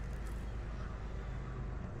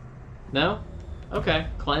 No? Okay.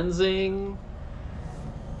 Cleansing.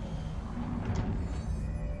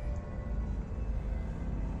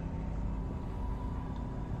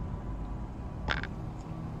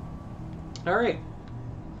 Alright.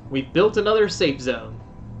 We've built another safe zone.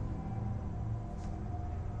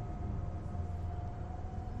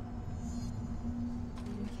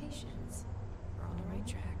 Communications. We're on the right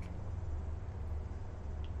track.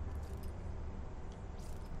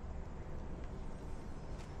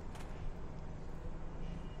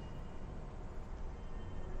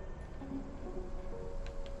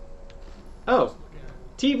 Oh.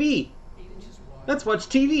 TV. Let's watch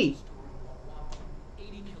TV.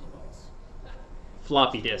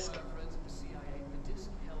 Floppy disk. Friends of the CIA, the disk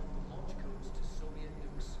held the launch codes to Soviet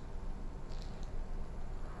nukes.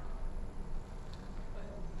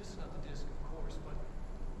 This is not the disk, of course, but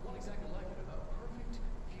one exactly like it. A perfect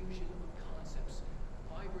fusion of concepts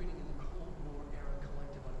vibrating in the Cold War era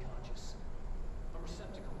collective unconscious. A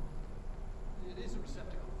receptacle. It is a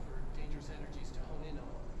receptacle for dangerous energies to hone in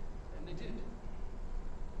on. And they did.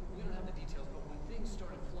 We don't have the details, but when things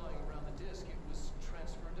started flying around the disk, it was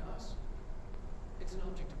transferred to us. It's an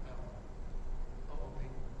object of power. OOP.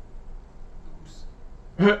 Oops.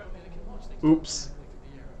 I mean, it can launch things Oops. automatically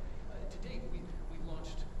through the air. To date, we've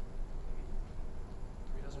launched maybe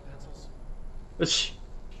 3 dozen pencils.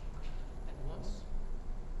 And once,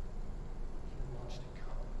 even launched a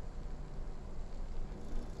cup.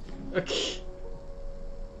 Okay.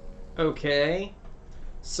 Okay.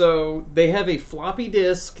 So they have a floppy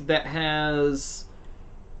disk that has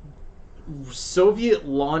Soviet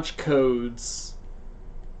launch codes,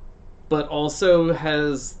 but also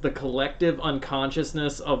has the collective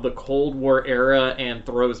unconsciousness of the Cold War era and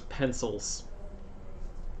throws pencils.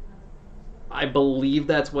 I believe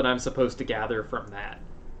that's what I'm supposed to gather from that.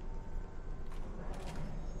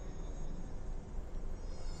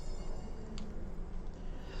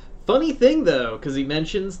 Funny thing, though, because he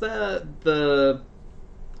mentions that the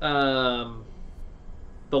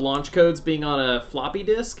launch codes being on a floppy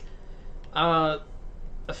disk. A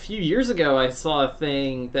few years ago, I saw a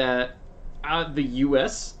thing that the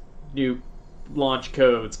U.S. new launch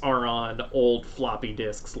codes are on old floppy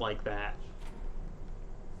disks like that.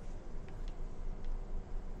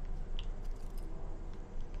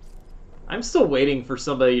 I'm still waiting for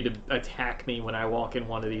somebody to attack me when I walk in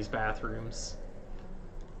one of these bathrooms.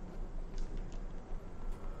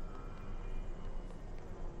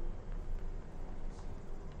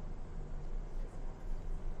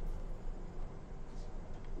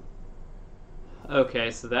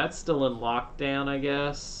 Okay, so that's still in lockdown, I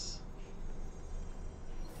guess.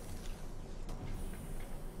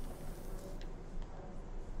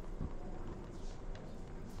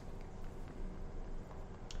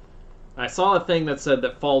 I saw a thing that said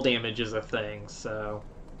that fall damage is a thing, so...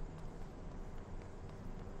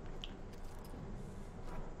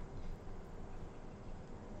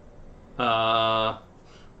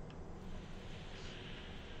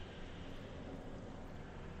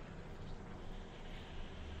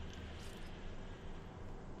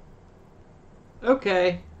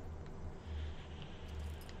 Okay.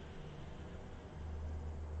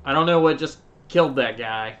 I don't know what just killed that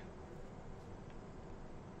guy.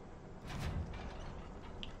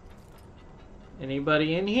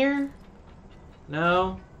 Anybody in here?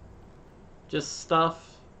 No? Just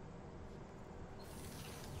stuff?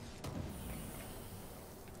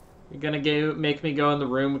 You're gonna make me go in the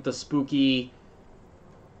room with the spooky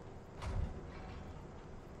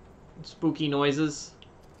noises?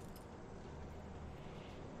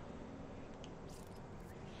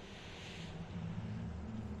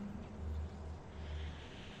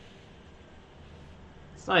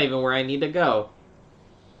 It's not even where I need to go,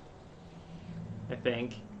 I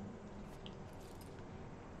think.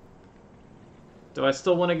 Do I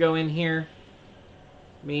still want to go in here?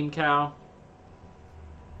 Meme cow?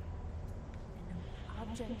 An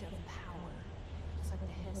object of power. Looks like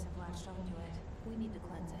the hiss have latched onto it. We need to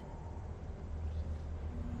cleanse it.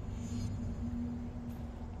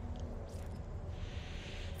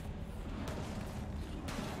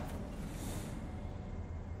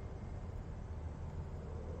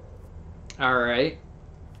 Alright.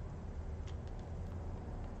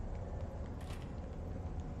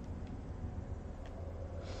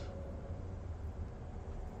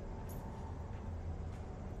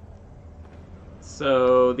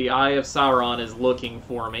 So the Eye of Sauron is looking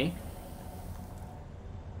for me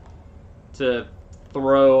to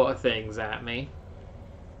throw things at me.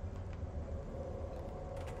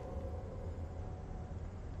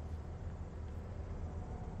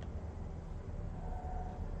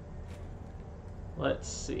 Let's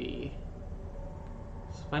see.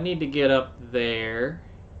 So if I need to get up there...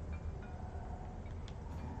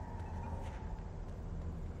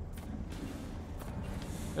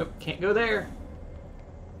 Oh, can't go there.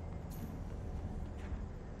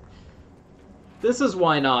 This is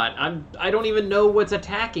why not. I don't even know what's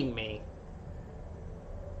attacking me.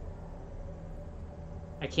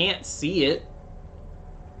 I can't see it.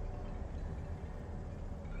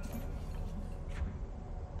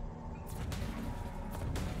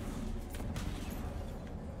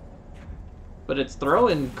 But it's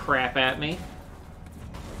throwing crap at me.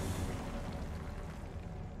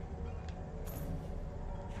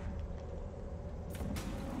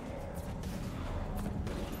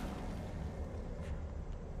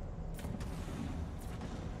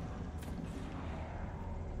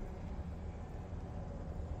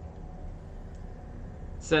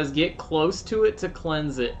 Says get close to it to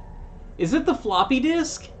cleanse it. Is it the floppy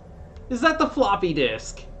disk? Is that the floppy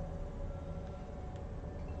disk?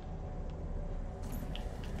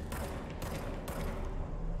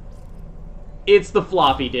 It's the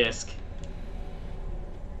floppy disk.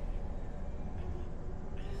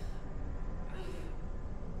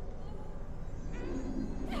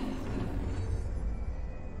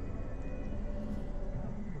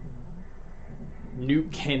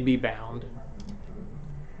 Nuke can be bound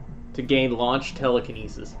to gain launch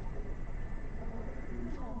telekinesis.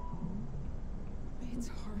 It's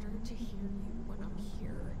harder to hear you when I'm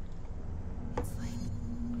here. It's like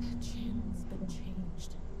the channel's been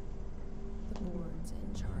changed. The board's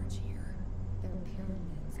in charge here. Their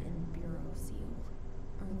pyramids in Bureau Seal.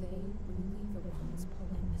 Are they really the ones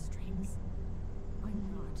pulling the strings? I'm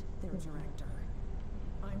not their director.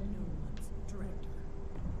 I'm no one's director.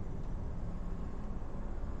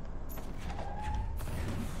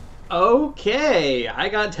 Okay, I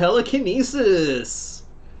got telekinesis.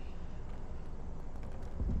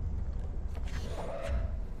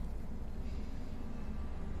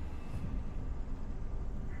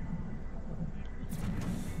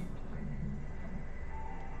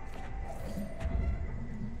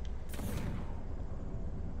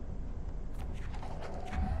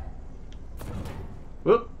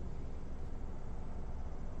 Whoop.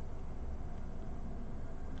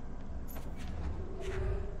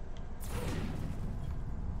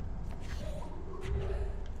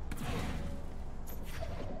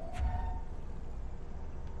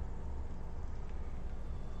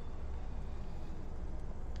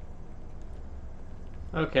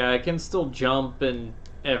 Okay, I can still jump and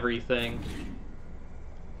everything.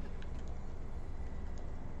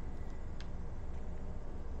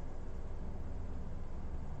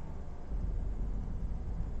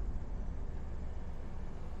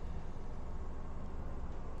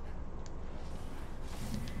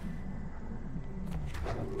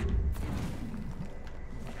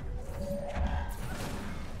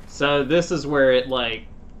 So this is where it, like,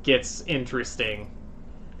 gets interesting.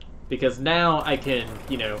 Because now I can,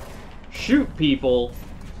 you know, shoot people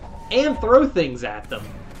and throw things at them.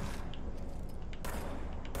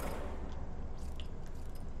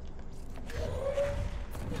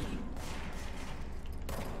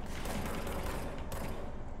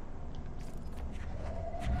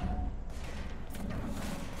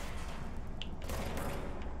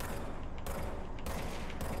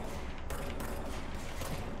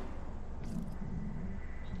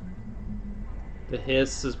 The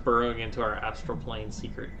hiss is burrowing into our astral plane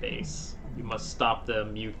secret base. You must stop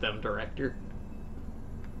them, mute them, Director.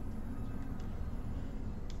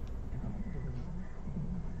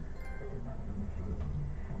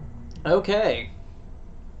 Okay.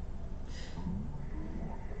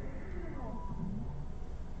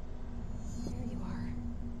 There you are.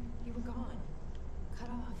 You were gone. Cut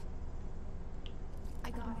off. I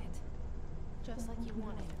got it. Just like you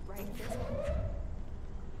wanted, right? This one.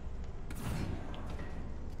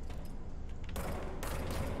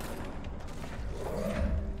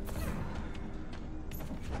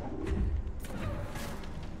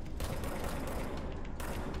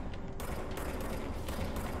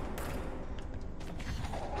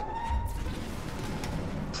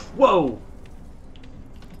 Whoa!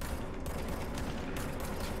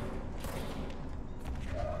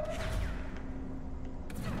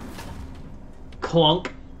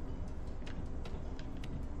 Clunk.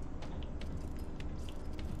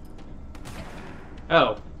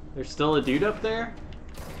 Oh, there's still a dude up there?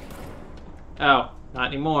 Oh, not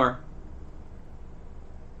anymore.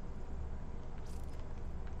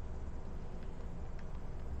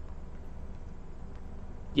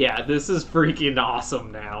 Yeah, this is freaking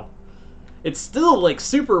awesome now. It's still, like,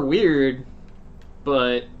 super weird,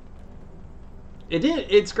 but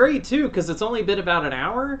it's great, too, because it's only been about an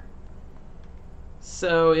hour.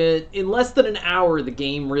 So, in less than an hour, the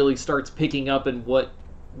game really starts picking up in what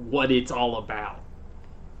it's all about.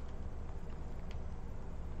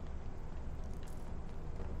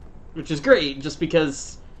 Which is great, just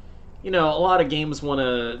because, you know, a lot of games want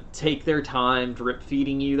to take their time drip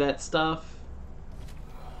feeding you that stuff.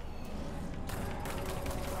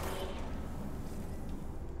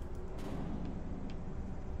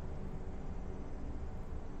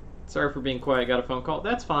 Sorry for being quiet, got a phone call.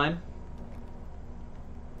 That's fine.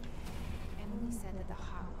 Emily said that the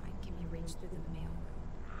hotline can be reached through the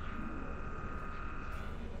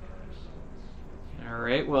mailroom.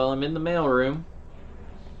 Alright, well, I'm in the mailroom.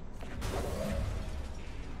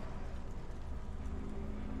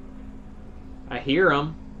 I hear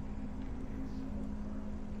them.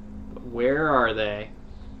 But where are they?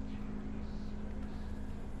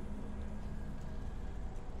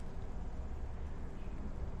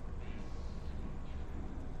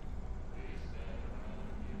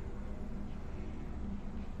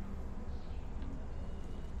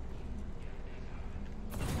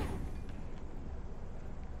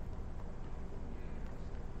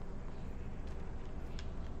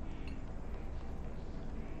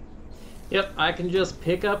 Yep, I can just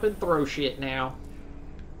pick up and throw shit now.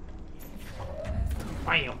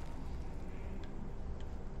 Bam.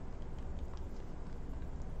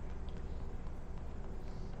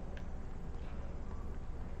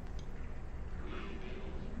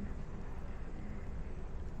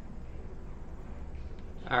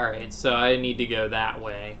 Alright, so I need to go that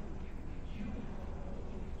way.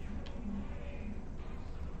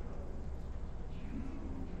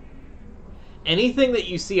 Anything that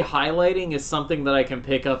you see highlighting is something that I can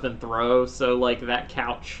pick up and throw, so, like, that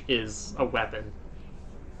couch is a weapon.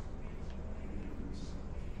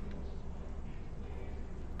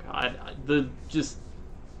 God,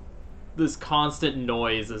 this constant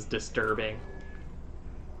noise is disturbing.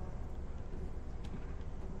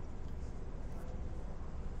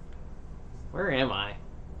 Where am I?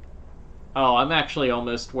 Oh, I'm actually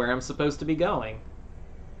almost where I'm supposed to be going.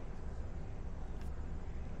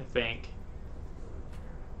 I think.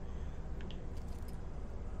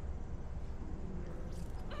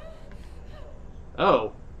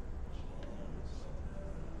 Oh.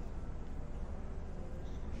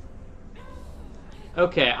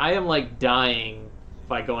 Okay, I am, like, dying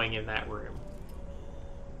by going in that room.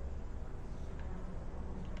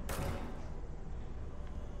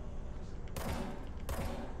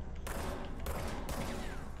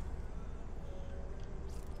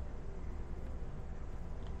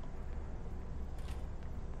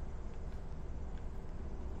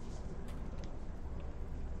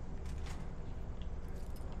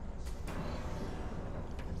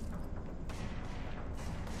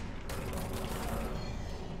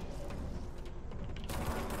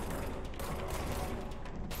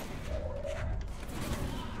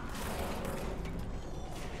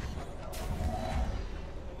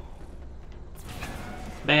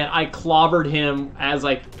 Man, I clobbered him as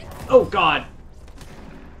I... Oh, God!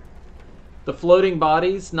 The floating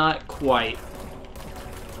bodies? Not quite.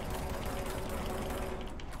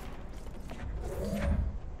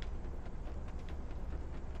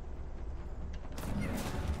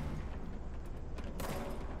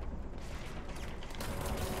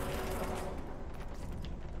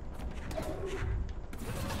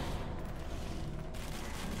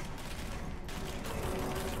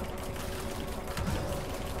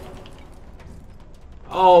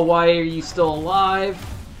 Oh, why are you still alive?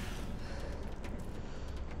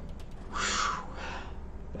 Whew.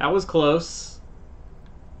 That was close.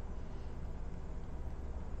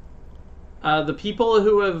 The people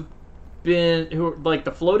who have been... like,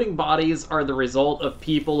 the floating bodies are the result of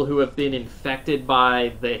people who have been infected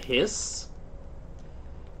by the hiss.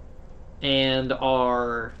 And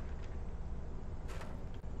are...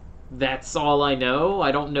 That's all I know.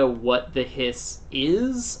 I don't know what the hiss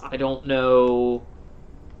is. I don't know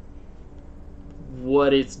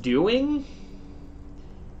what it's doing.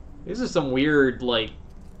 This is some weird, like...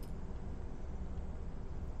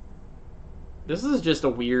 This is just a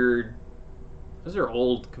weird... Those are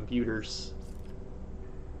old computers.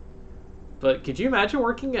 But could you imagine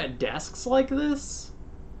working at desks like this?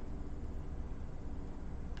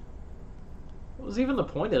 What was even the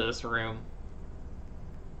point of this room?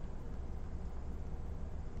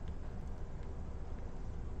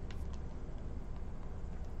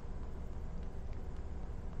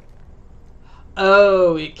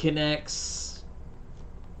 Oh, it connects...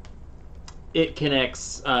 It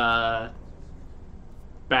connects,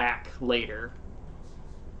 back later.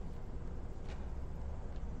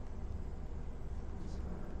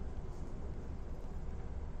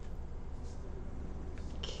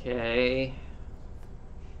 Okay.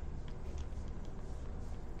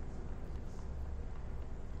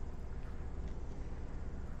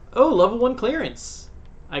 Oh, level 1 clearance.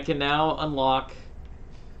 I can now unlock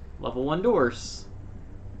level 1 doors.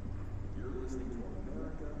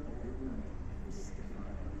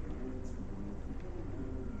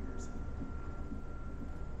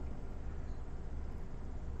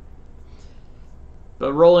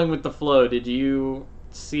 But rolling with the flow, did you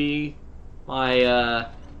see my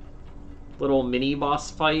little mini boss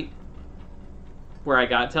fight where I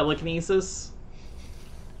got telekinesis?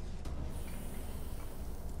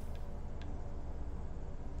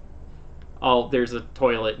 Oh, there's a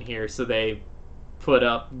toilet in here, so they put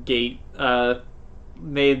up gate,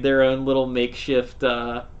 made their own little makeshift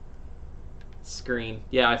screen.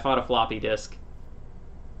 Yeah, I fought a floppy disk.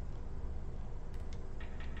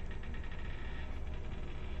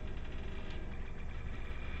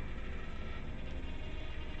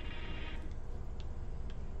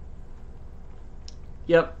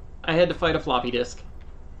 Yep, I had to fight a floppy disk.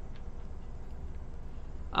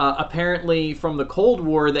 Apparently from the Cold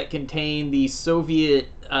War that contained the Soviet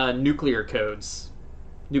nuclear codes.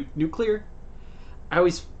 Nuclear? I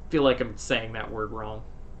always feel like I'm saying that word wrong.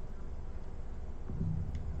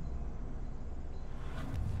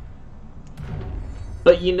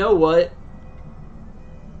 But you know what?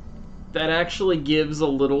 That actually gives a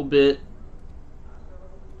little bit...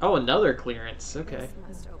 Oh, another clearance. Okay. This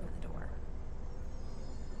must open the door.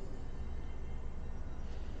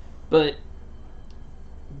 But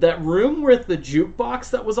that room with the jukebox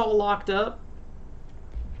that was all locked up,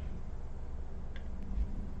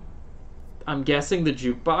 I'm guessing the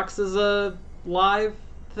jukebox is a live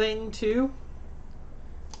thing too?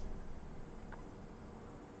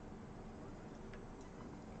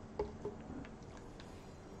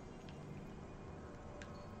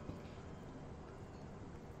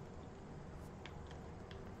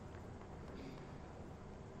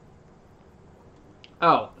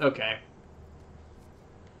 Oh, okay.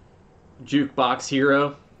 Jukebox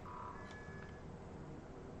hero.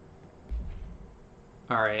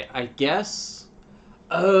 Alright, I guess...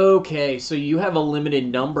 Okay, so you have a limited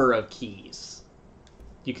number of keys.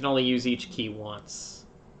 You can only use each key once.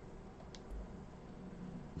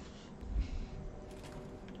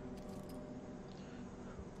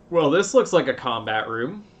 Well, this looks like a combat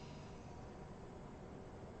room.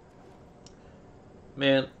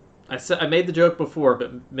 Man, I made the joke before,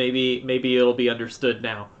 but maybe it'll be understood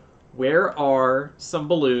now. Where are some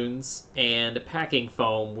balloons and packing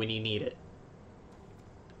foam when you need it?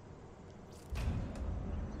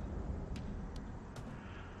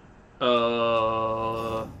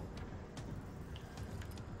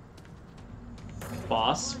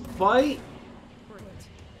 Boss fight?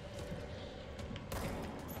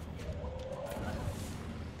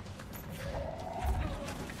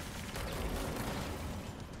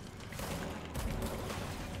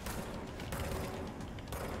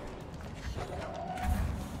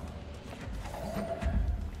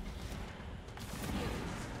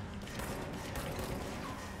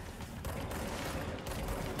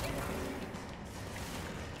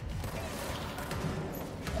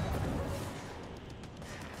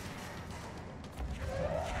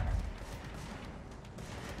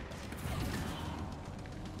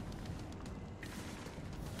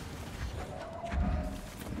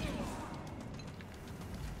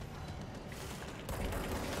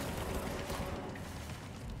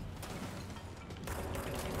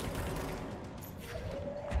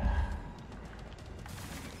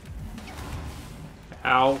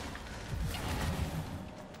 Ow.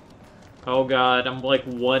 Oh god, I'm like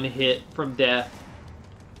one hit from death.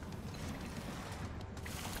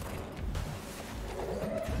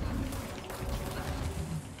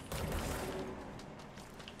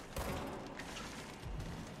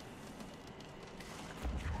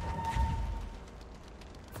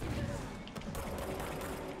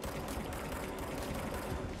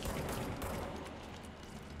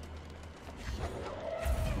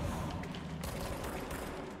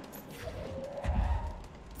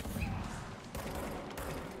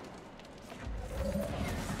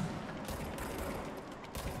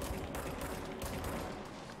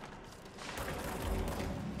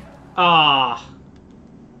 Ah.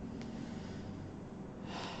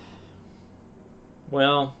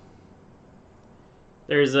 Well,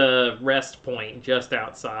 there's a rest point just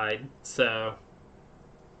outside, so...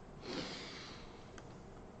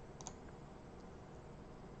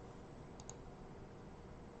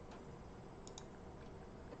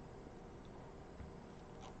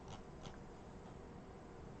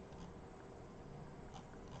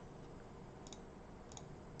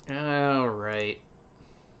 Alright.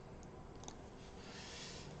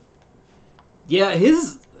 Yeah,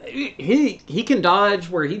 he can dodge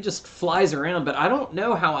where he just flies around, but I don't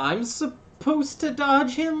know how I'm supposed to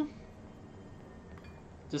dodge him.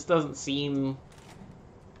 Just doesn't seem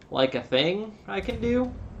like a thing I can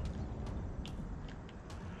do.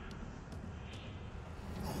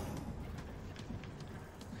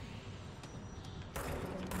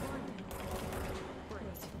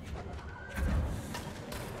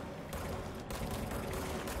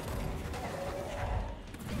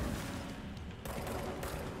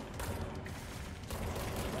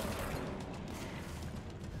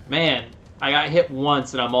 Man, I got hit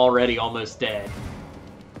once and I'm already almost dead.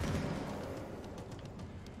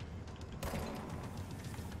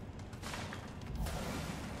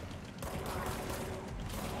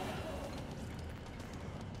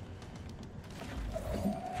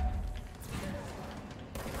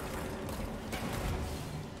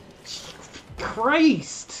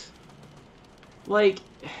 Christ! Like...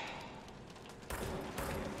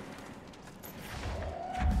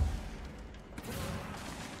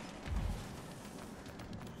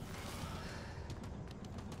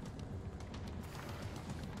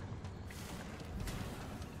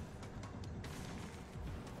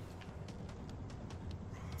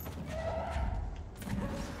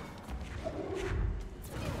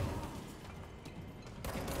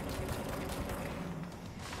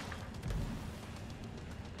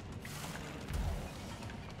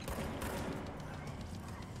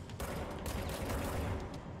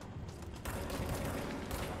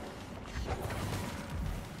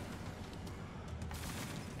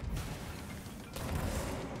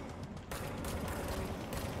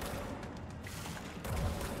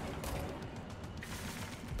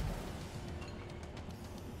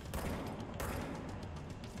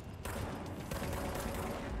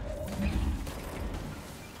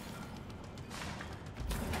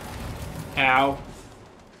 Ow.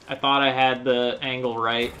 I thought I had the angle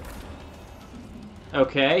right.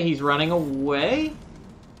 Okay, he's running away?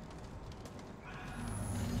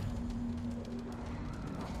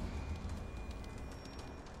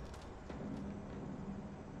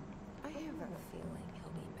 I have a feeling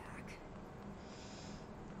he'll be back.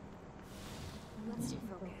 Let's stay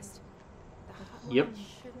focused. The hotline Yep.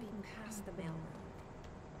 should be past the mailroom.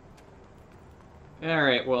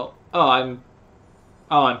 Alright, well...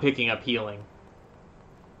 Oh, I'm picking up healing.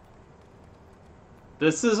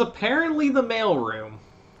 This is apparently the mailroom.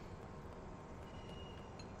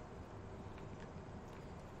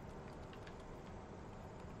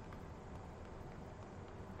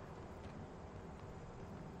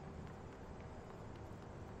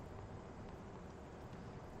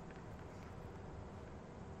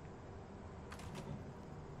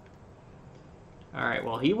 Alright,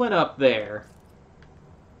 well, he went up there.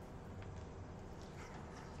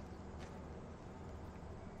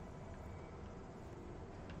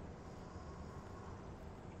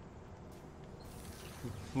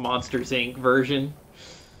 Monsters, Inc. version.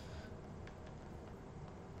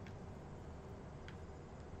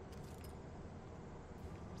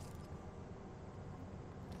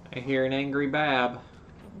 I hear an angry Bab.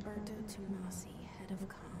 Alberto Tomasi, head of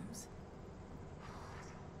comms.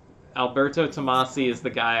 Alberto Tomasi is the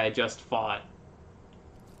guy I just fought.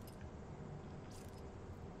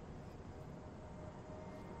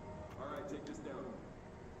 Alright, take this down.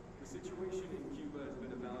 The situation in Cuba has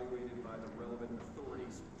been evaluated by the relevant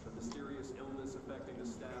authorities. The mysterious illness affecting the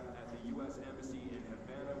staff at the U.S. Embassy in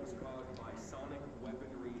Havana was caused by sonic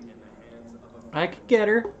weaponry in the hands of a... I could get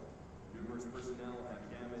her. Numerous personnel have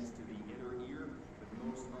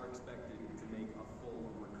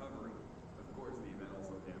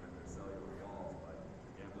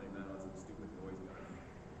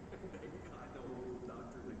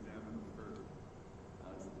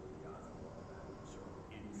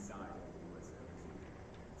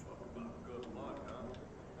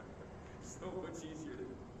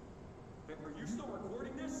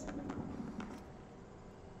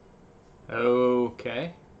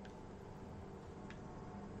Okay.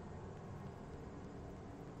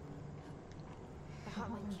 The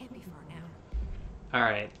hotline can't be far now.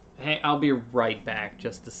 Alright. Hey, I'll be right back.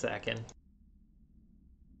 Just a second.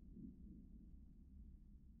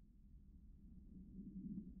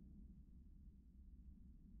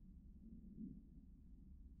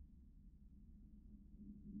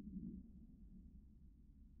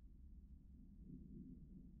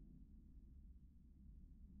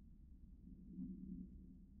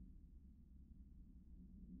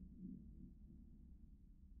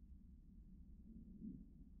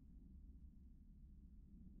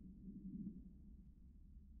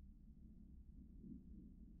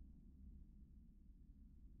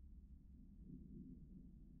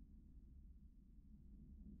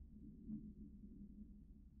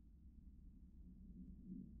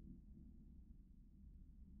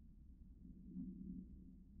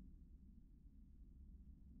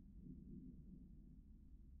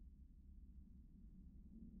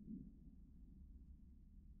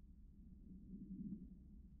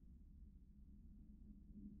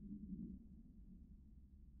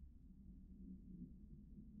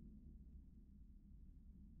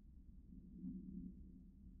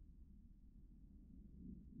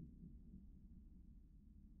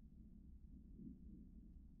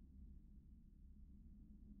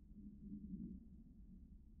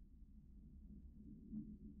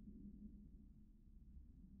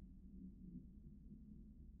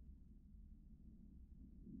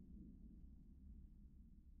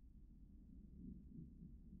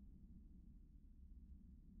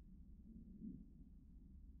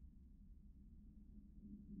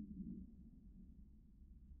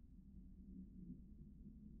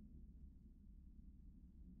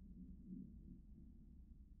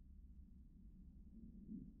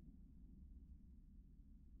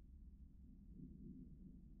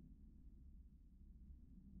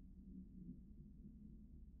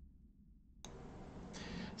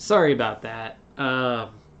 Sorry about that.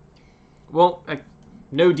 Well,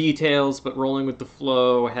 no details, but rolling with the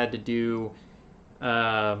flow. I had to do.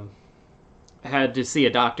 Had to see a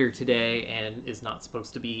doctor today, and is not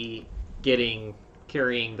supposed to be carrying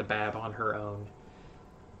the Bab on her own,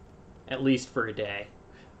 at least for a day.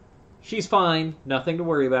 She's fine, nothing to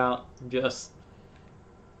worry about. Just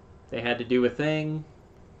they had to do a thing,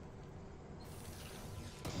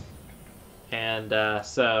 and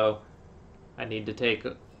so I need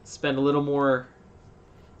to spend a little more.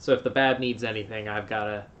 So if the Bab needs anything, I've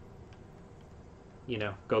gotta,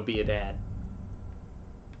 go be a dad.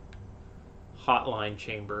 Hotline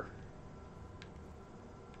chamber.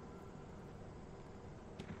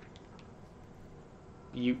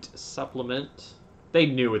 Butte supplement. They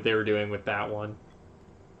knew what they were doing with that one.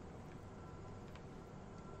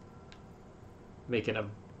 Making a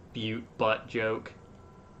Butte butt joke.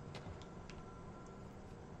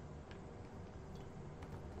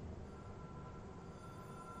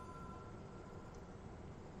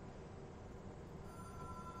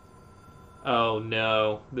 Oh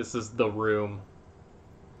no, this is the room.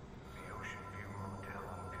 The Ocean View Motel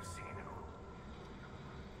and Casino.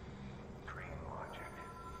 Dream logic.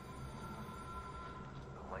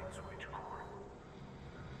 The light switch cord.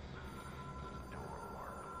 Door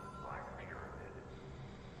mark. Black pyramid.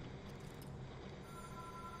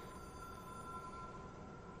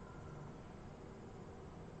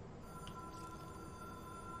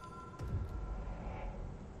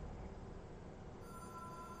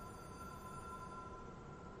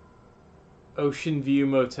 Ocean View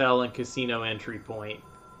Motel and Casino entry point.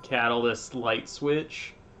 Catalyst light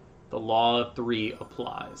switch. The law of 3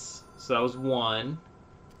 applies. So that was 1.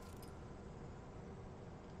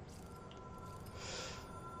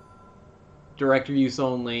 Director use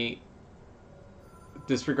only.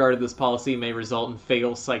 Disregard of this policy may result in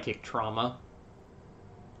fatal psychic trauma.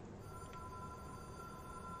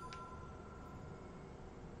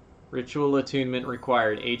 Ritual attunement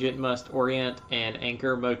required. Agent must orient and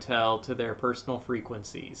anchor motel to their personal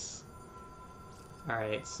frequencies.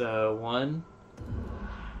 Alright, so 1,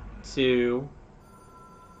 2,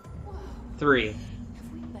 3. Have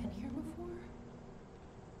we been here before?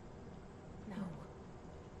 No.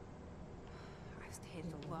 I've stayed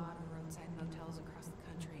at a lot of roadside motels across the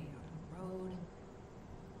country, on the road,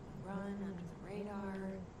 run under the radar.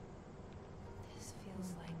 This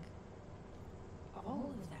feels like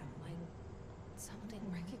all of them, like something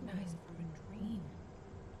recognized from a dream.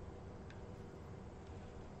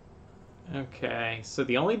 Okay, so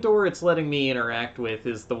the only door it's letting me interact with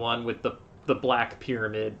is the one with the black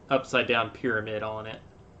pyramid, upside down pyramid on it.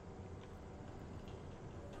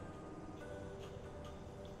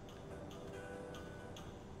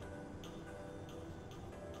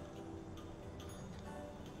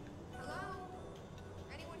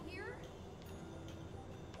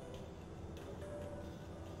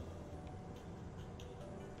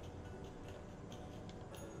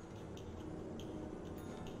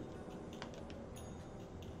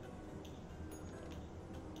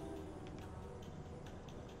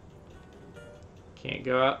 Can't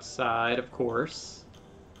go outside, of course.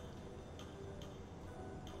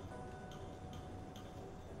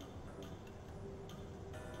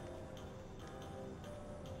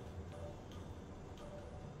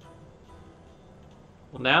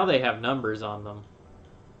 Well, now they have numbers on them.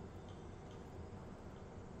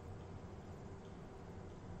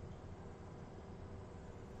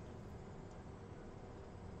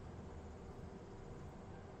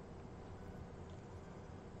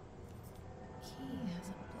 Key has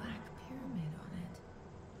a black pyramid on it.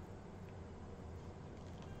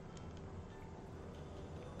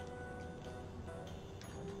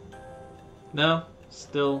 No,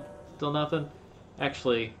 still nothing.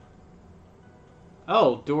 Actually,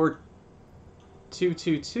 oh, door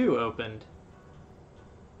 222 opened.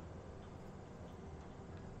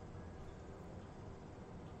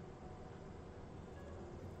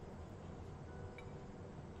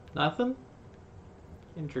 Nothing?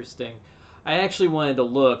 Interesting. I actually wanted to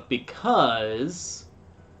look because...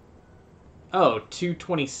 Oh,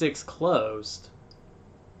 226 closed.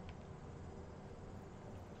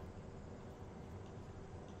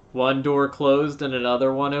 One door closed and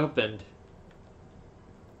another one opened.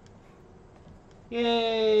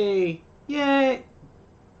 Yay! Yay!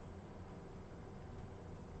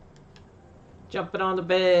 Jumping on the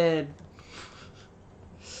bed.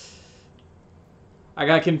 I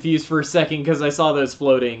got confused for a second because I saw those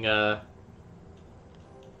floating, Uh-oh.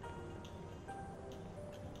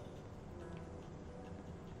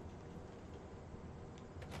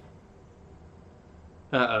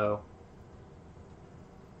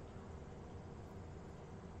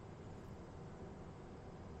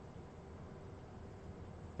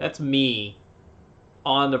 That's me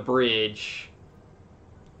on the bridge.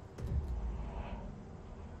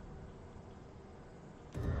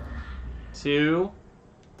 Two,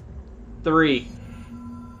 three.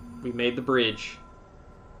 We made the bridge.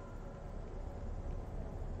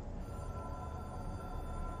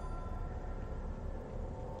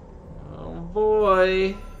 Oh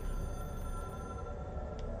boy.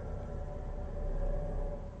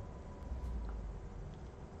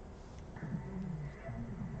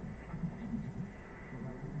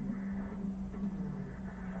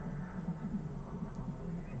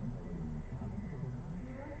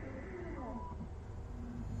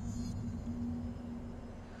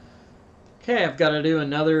 Okay, I've got to do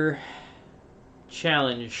another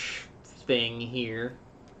challenge thing here.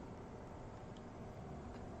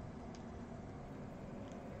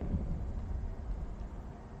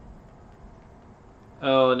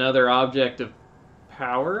 Oh, another object of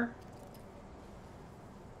power?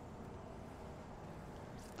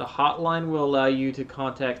 The hotline will allow you to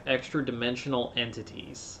contact extra-dimensional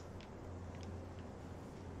entities.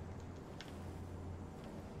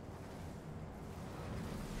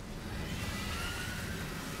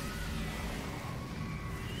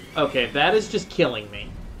 Okay, that is just killing me.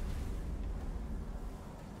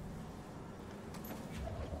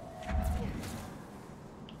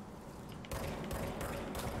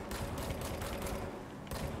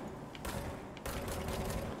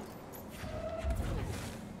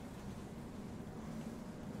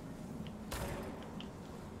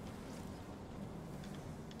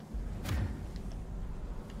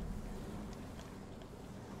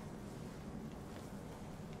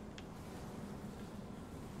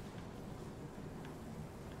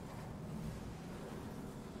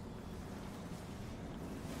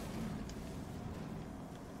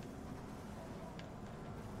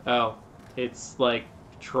 Oh, it's like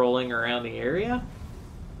trolling around the area?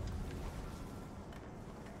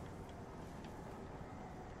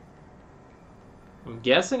 I'm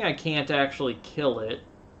guessing I can't actually kill it.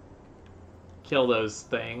 Kill those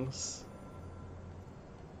things.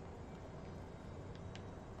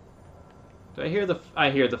 Do I hear the... I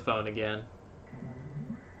hear the phone again.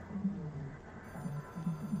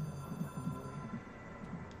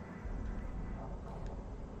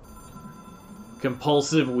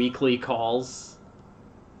 Compulsive weekly calls.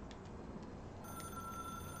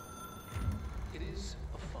 It is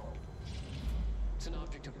a phone. It's an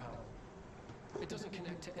object of power. It doesn't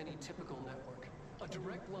connect to any typical network. A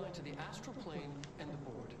direct line to the astral plane and the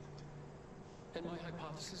board. And my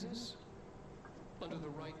hypothesis is, under the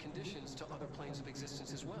right conditions, to other planes of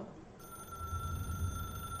existence as well.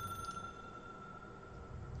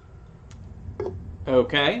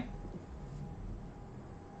 Okay.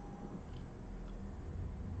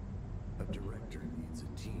 A director needs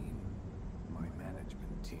a team. My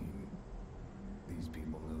management team. These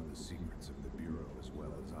people know the secrets of the Bureau as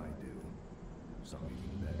well as I do. Some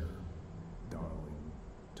even better. Darling,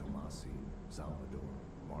 Tomasi, Salvador,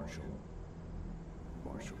 Marshall.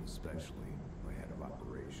 Marshall especially. my head of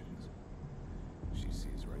operations. She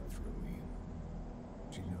sees right through me.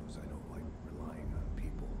 She knows I don't like relying on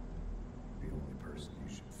people. The only person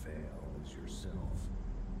you should fail is yourself.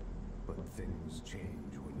 But things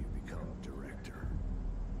change when you become director.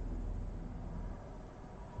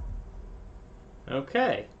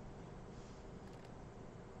 Okay.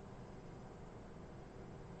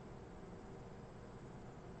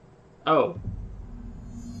 Oh.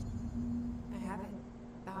 I have it.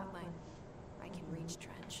 The hotline. I can reach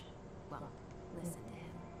Trench. Well, listen to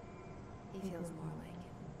him. He feels more like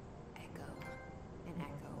an echo. An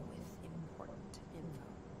echo with important info.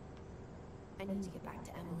 I need to get back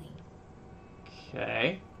to Emily.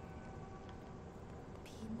 Okay.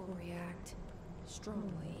 People react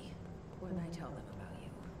strongly when I tell them about you.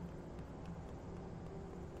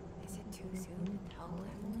 Is it too soon to tell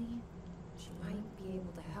Emily? She might be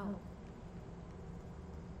able to help.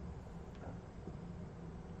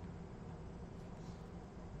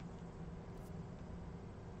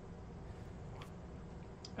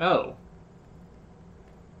 Oh.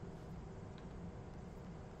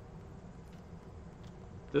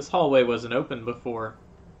 This hallway wasn't open before.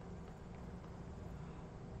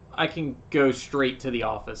 I can go straight to the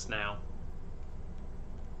office now.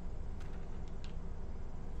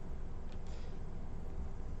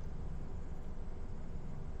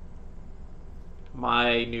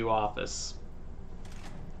 My new office.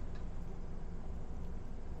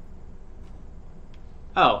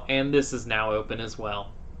 Oh, and this is now open as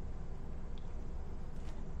well.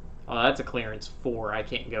 Oh, that's a clearance 4. I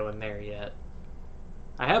can't go in there yet.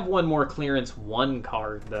 I have one more clearance 1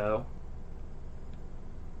 card, though.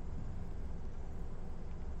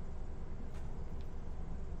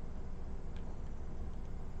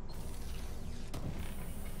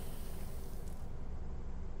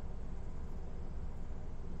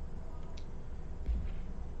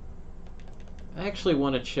 I actually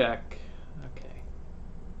want to check. Okay.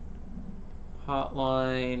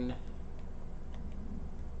 Hotline.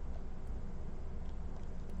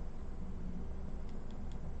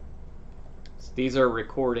 So these are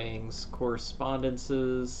recordings,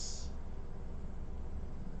 correspondences.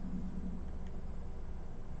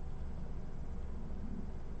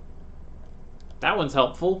 That one's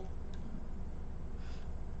helpful.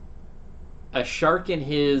 A shark in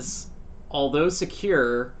his, although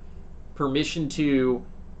secure, permission to,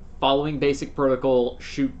 following basic protocol,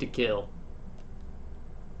 shoot to kill.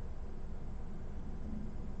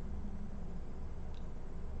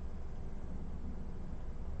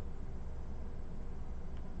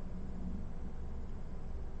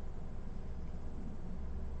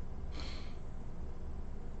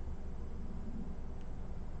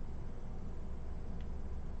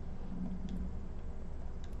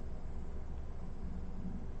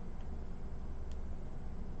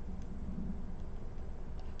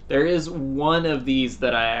 There is one of these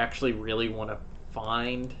that I actually really want to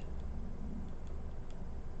find.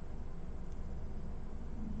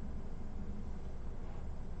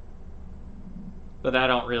 But I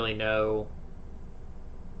don't really know.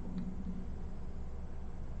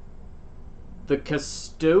 The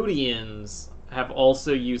custodians have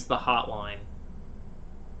also used the hotline.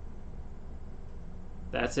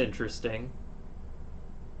 That's interesting.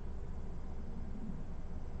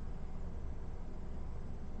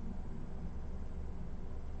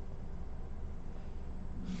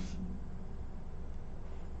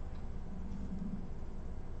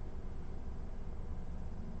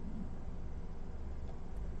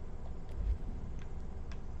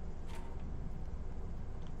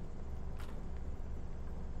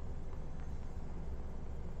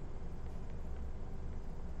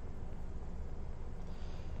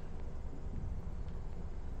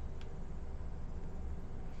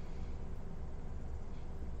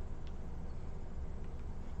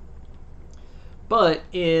 But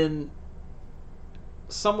in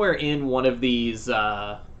somewhere in one of these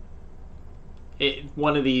like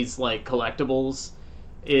collectibles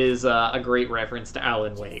is a great reference to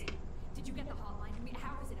Alan Wake. Did you get the hotline? I mean,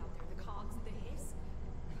 how is it out there? The cogs, the hiss?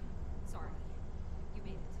 Sorry. You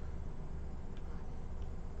made it.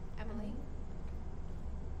 Emily?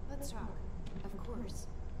 Let's talk. Of course.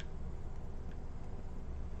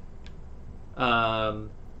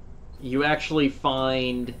 You actually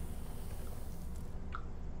find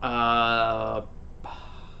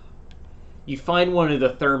you find one of the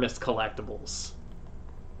Thermos collectibles.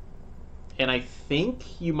 And I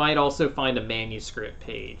think you might also find a manuscript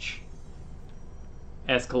page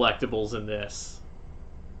as collectibles in this.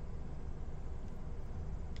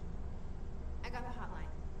 I got the hotline.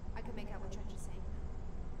 I could make out what Trench is saying.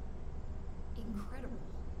 Incredible.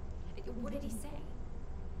 What did he say?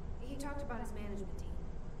 He talked about his management team.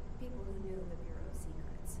 People who knew the Bureau's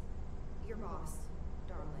secrets. Your boss,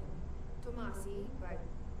 Darling. Tomasi, but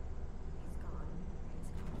he's gone.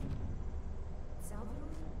 Salvador?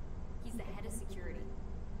 He's the head of security.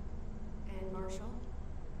 And Marshall?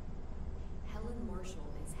 Helen Marshall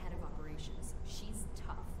is head of operations. She's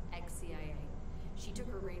tough, ex-CIA. She took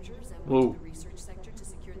her rangers and went to the research sector to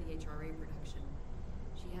secure the HRA production.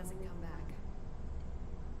 She hasn't come back.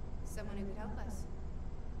 Someone who could help us.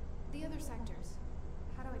 The other sectors.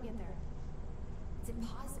 How do I get there? It's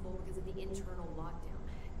impossible because of the internal lockdown.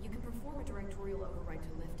 You can perform a directorial override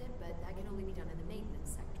to lift it, but that can only be done in the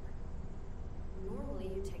maintenance sector. Normally,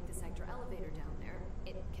 you take the sector elevator down there.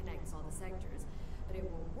 It connects all the sectors, but it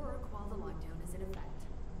won't work while the lockdown is in effect.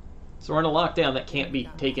 So we're in a lockdown that can't be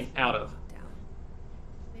taken out of.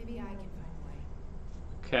 Maybe I can find a way.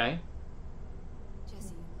 Okay.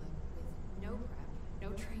 Jesse, look, with no prep, no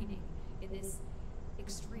training, in this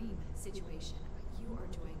extreme situation, you are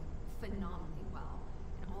doing phenomenally well.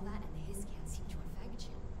 And all that and the hiss can't seem to affect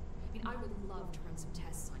you. I mean, I would love to run some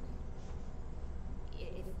tests on you.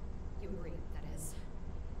 If you agree, that is.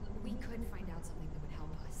 We could find out something that would help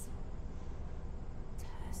us.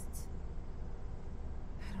 Tests?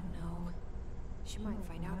 I don't know. She might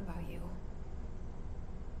find out about you.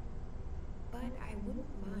 But I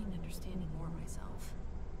wouldn't mind understanding more myself.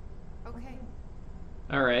 Okay.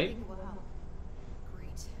 All right. Think it will help.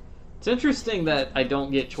 Great. It's interesting that I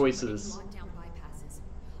don't get choices. Lockdown bypasses.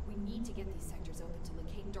 We need to get these sectors open to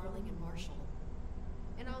locate Darling and Marshall.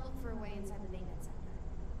 And I'll look for a way inside the maintenance sector.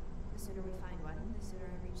 The sooner we find one, the sooner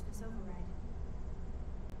I reach this override.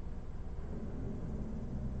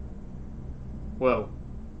 Whoa.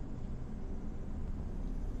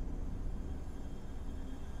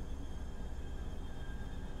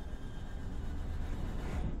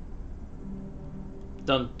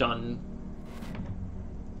 Dun dun.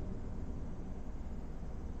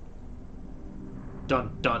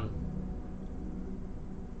 Dun dun.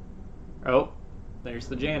 Oh, there's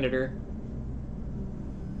the janitor.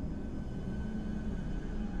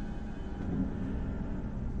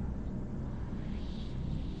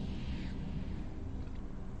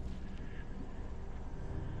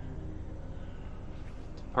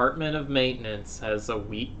 Department of Maintenance has a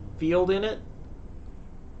wheat field in it.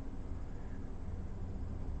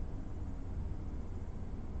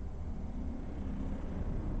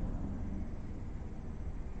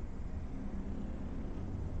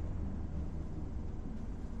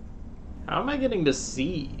 How am I getting to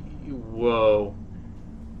see? Whoa.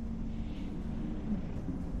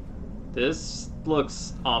 This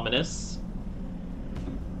looks ominous.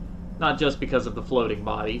 Not just because of the floating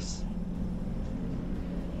bodies.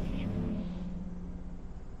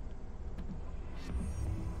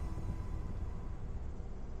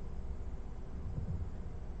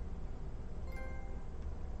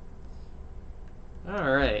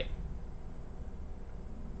 Alright.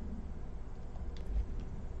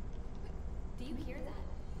 Do you hear that?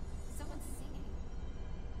 Someone's singing.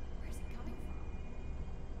 Where's it coming from?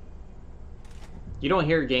 You don't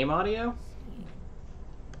hear game audio?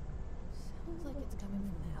 Sounds like it's coming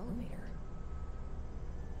from the elevator.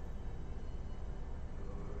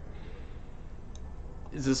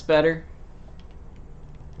 Is this better?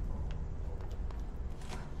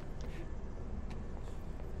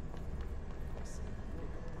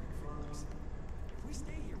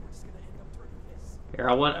 Here,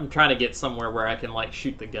 I'm trying to get somewhere where I can, like,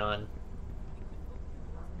 shoot the gun.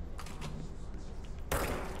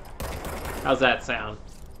 How's that sound?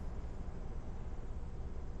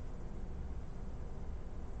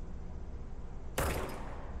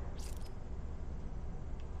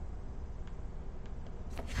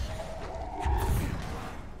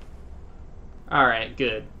 Alright,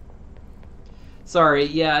 good. Sorry,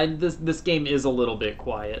 yeah, this game is a little bit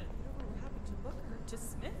quiet. Whatever happened to Booker, to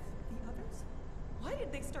Smith, the others? Why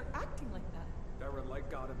did they start acting like that? That red light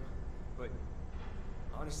got him, but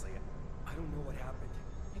honestly, I don't know what happened.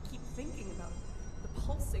 I keep thinking about the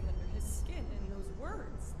pulsing under his skin and those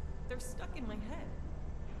words. They're stuck in my head.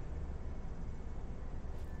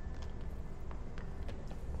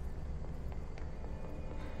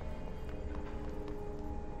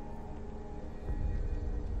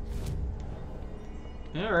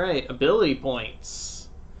 Alright, ability points.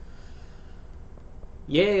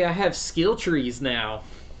 Yay, I have skill trees now.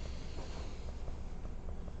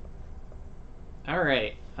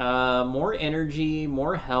 Alright, more energy,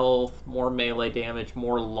 more health, more melee damage,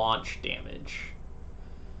 more launch damage.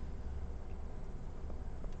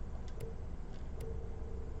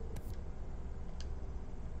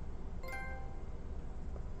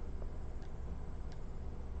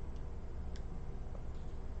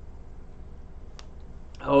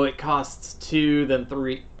 Oh, it costs 2, then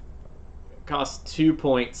 3. It costs 2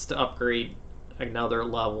 points to upgrade another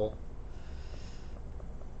level.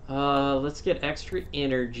 Let's get extra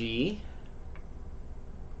energy.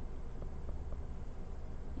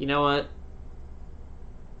 You know what?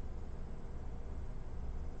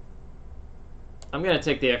 I'm gonna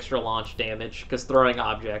take the extra launch damage, because throwing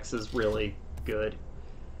objects is really good.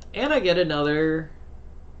 And I get another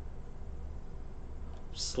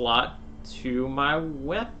slot to my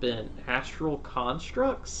weapon. Astral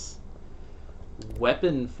Constructs?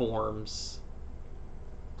 Weapon forms.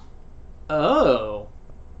 Oh.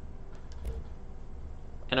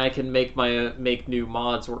 And I can make new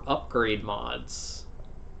mods or upgrade mods.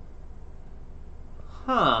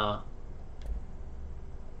 Huh.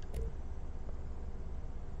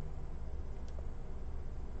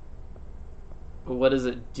 What does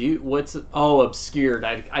it do? What's it? Oh, obscured.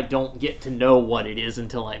 I don't get to know what it is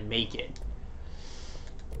until I make it.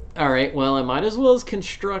 Alright, well, I might as well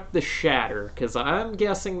construct the Shatter, because I'm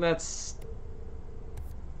guessing that's...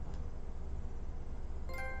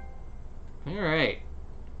 Alright.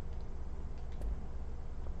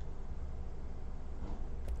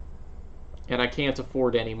 And I can't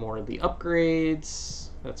afford any more of the upgrades.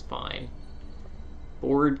 That's fine.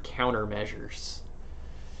 Board countermeasures.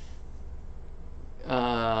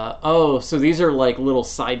 Oh, so these are like little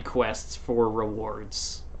side quests for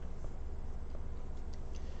rewards.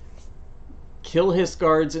 Kill Hiss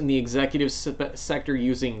guards in the executive sector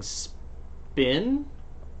using spin.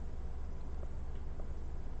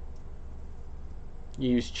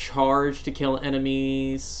 Use charge to kill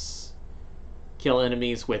enemies. Kill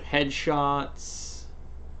enemies with headshots.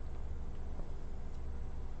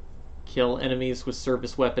 Kill enemies with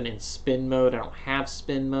service weapon in spin mode. I don't have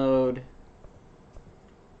spin mode.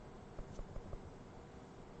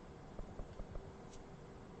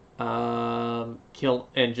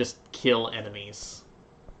 Just kill enemies.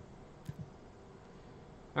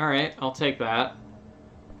 Alright, I'll take that.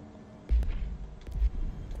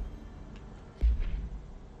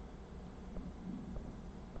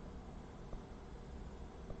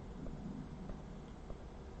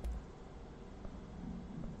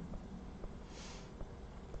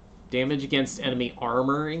 Damage against enemy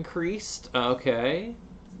armor increased. Okay.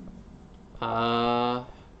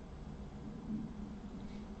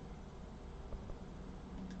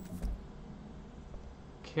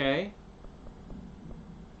 Okay.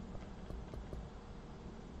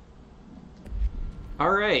 All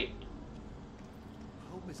right.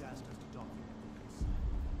 Hope has asked us to document this.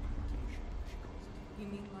 She calls it. You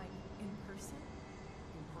mean like in person?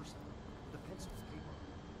 In person. The pencil and paper.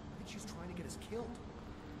 I think she's trying to get us killed.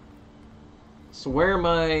 So where am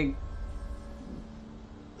I?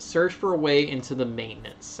 Search for a way into the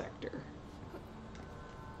maintenance sector.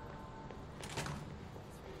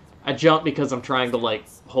 I jump because I'm trying to like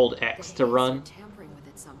hold X to run. Tampering with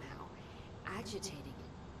it somehow, agitating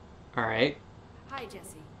it. All right. Hi,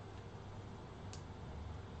 Jesse.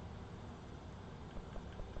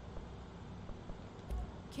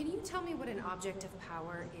 Can you tell me what an object of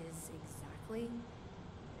power is exactly?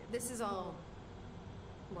 This is all,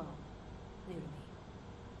 well, new to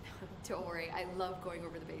me. Don't worry, I love going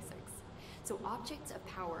over the basics. So objects of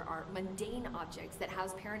power are mundane objects that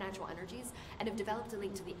house paranatural energies and have developed a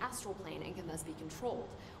link to the astral plane and can thus be controlled,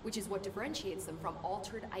 which is what differentiates them from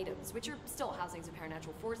altered items, which are still housings of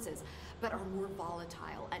paranatural forces, but are more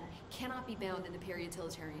volatile and cannot be bound in the pure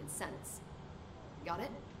utilitarian sense. Got it?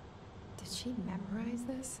 Did she memorize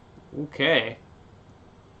this? Okay.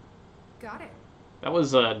 Got it. That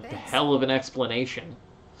was a Thanks. hell of an explanation.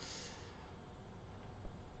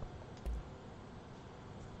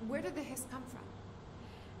 Where did the hiss come from?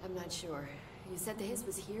 I'm not sure. You said the hiss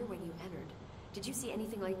was here when you entered. Did you see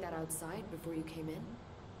anything like that outside before you came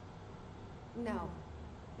in? No.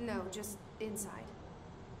 No, just inside.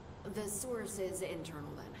 The source is internal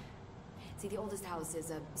then. See, the oldest house is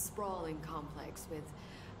a sprawling complex with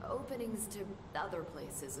openings to other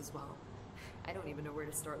places as well. I don't even know where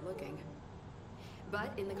to start looking.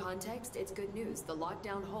 But in the context, it's good news. The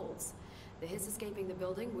lockdown holds. The hiss escaping the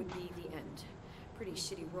building would be the end. Pretty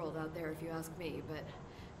shitty world out there if you ask me, but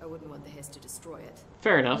I wouldn't want the hiss to destroy it.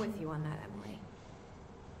 Fair enough. I'm with you on that, Emily.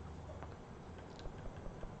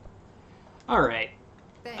 All right.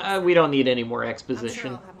 Thanks. We don't need any more I'm sure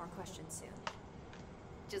exposition. I'll have more questions soon.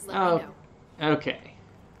 Just let me know. Okay.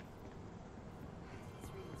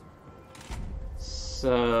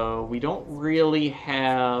 So we don't really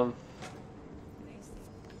have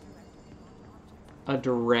a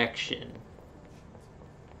direction.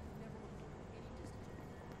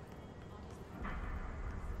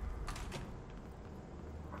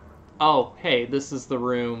 Oh, hey, this is the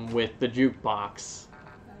room with the jukebox.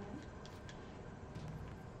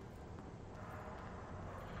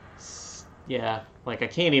 Yeah, like I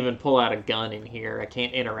can't even pull out a gun in here. I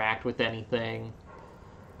can't interact with anything.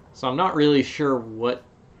 So I'm not really sure what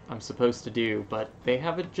I'm supposed to do, but they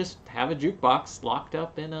just have a jukebox locked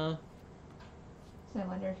up in a... So I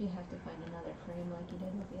wonder if you have to find another frame like you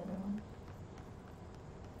did with the other one.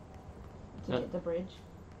 To get the bridge?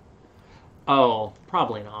 Oh,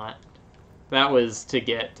 probably not. That was to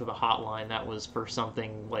get to the hotline. That was for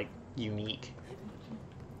something, like, unique.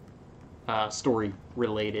 Story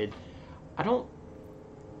related. I don't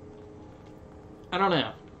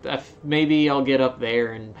know. Maybe I'll get up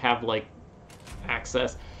there and have, like,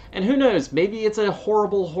 access. And who knows, maybe it's a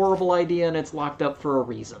horrible, horrible idea and it's locked up for a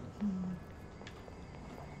reason.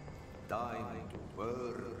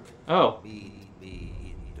 Oh.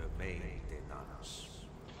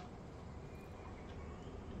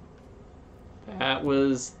 That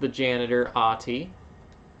was the janitor, Ahti.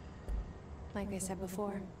 Like I said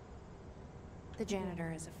before, the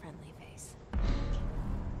janitor is a friendly face.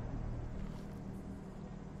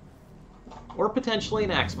 Or potentially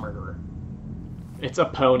an axe murderer. It's a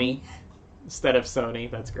pony instead of Sony.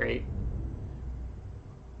 That's great.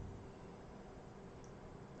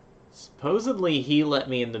 Supposedly he let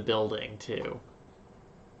me in the building too.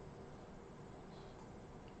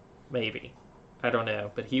 Maybe. I don't know.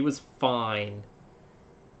 But he was fine.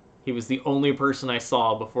 He was the only person I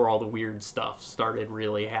saw before all the weird stuff started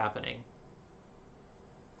really happening.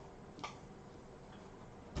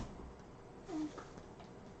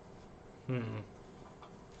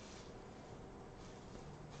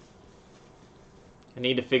 I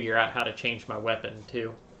need to figure out how to change my weapon,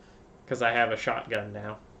 too. Because I have a shotgun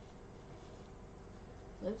now.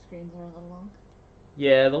 Load screens are a little long.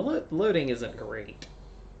 Yeah, the loading isn't great.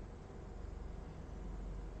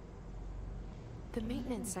 The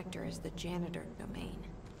maintenance sector is the janitor domain.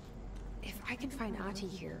 If I can find Ahti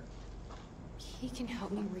here, he can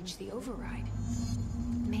help me reach the override.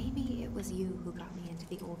 Maybe it was you who got me into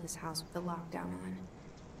the oldest house with the lockdown on.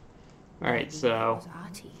 Alright, so... It was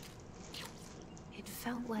Ahti. It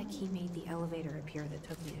felt like he made the elevator appear that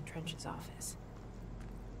took me to Trench's office.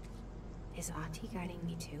 Is Ahti guiding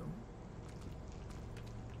me too?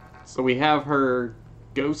 So we have her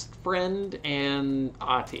ghost friend and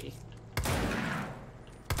Ahti.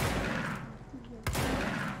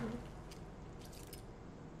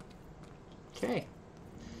 Okay.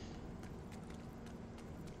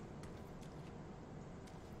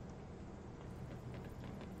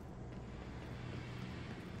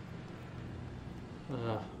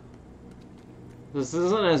 This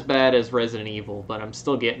isn't as bad as Resident Evil, but I'm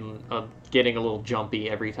still getting a little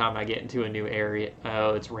jumpy every time I get into a new area.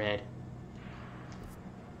 Oh, it's red.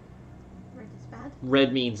 Red is bad?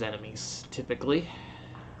 Red means enemies, typically.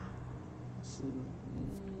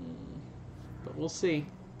 But we'll see.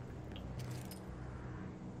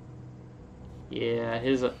 Yeah,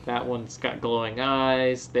 that one's got glowing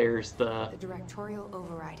eyes. There's The directorial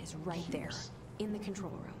override is right there, in the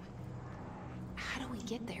control room. How do we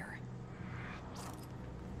get there?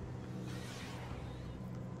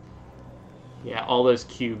 Yeah, all those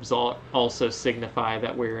cubes also signify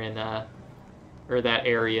that we're in or that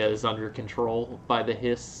area is under control by the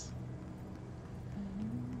hiss.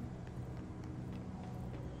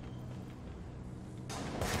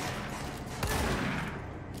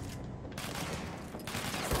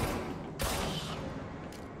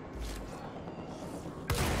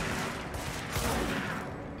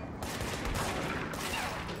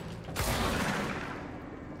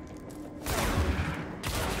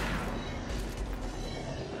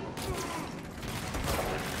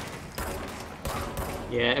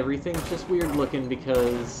 Yeah, everything's just weird looking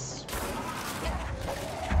because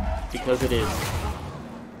it is.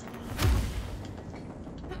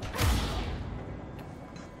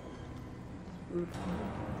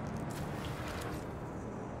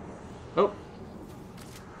 Oh.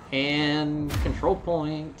 And control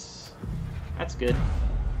point. That's good.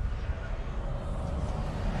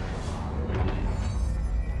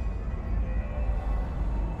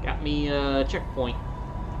 Got me a checkpoint.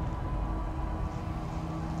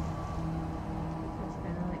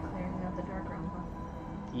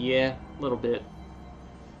 Yeah, a little bit.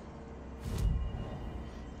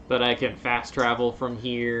 But I can fast travel from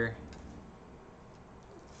here.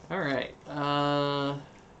 Alright,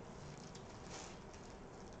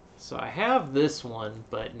 so I have this one,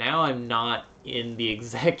 but now I'm not in the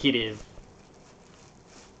executive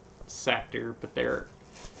sector, but they're...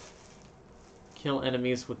 Kill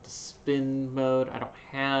enemies with the spin mode. I don't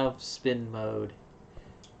have spin mode.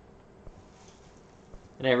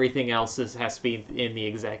 and everything else has to be in the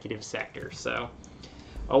executive sector. So,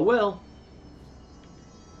 oh well.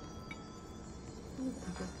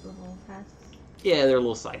 Just little tasks. Yeah, they're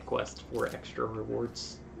little side quests for extra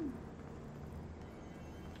rewards.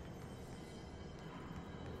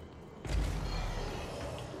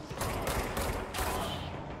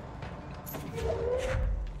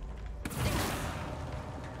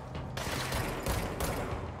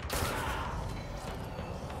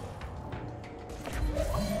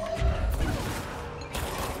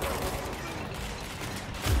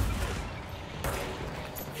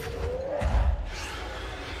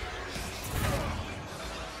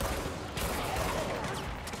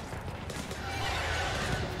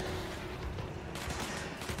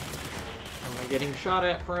 Getting shot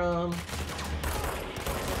at from.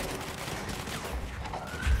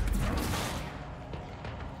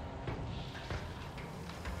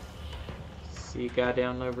 See a guy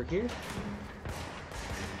down over here.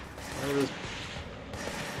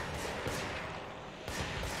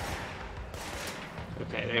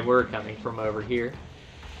 Okay, they were coming from over here,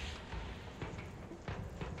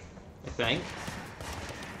 I think.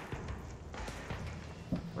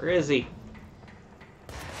 Where is he?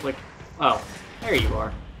 Like, oh. There you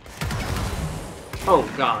are.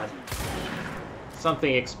 Oh, God.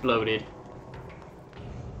 Something exploded.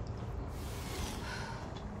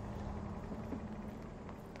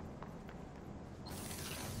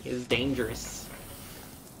 It is dangerous.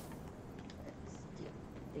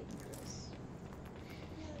 Dangerous.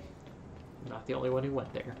 I'm not the only one who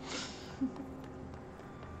went there.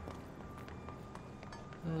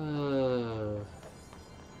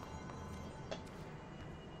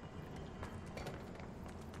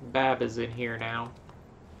 Bab is in here now,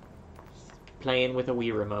 playing with a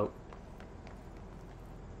Wii remote.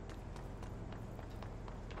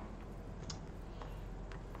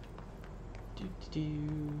 What do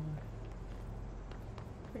you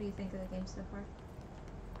think of the game so far?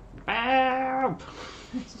 Bab!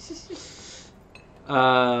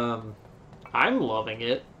 I'm loving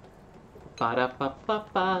it.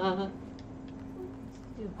 Ba-da-ba-ba-ba.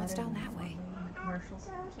 What's down that way? Commercials.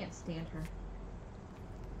 I can't stand her.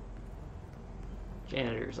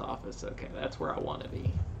 Janitor's office. Okay, that's where I want to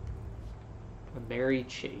be. Mary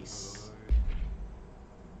Chase.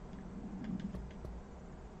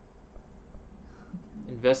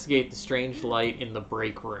 Investigate the strange light in the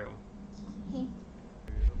break room. Hey.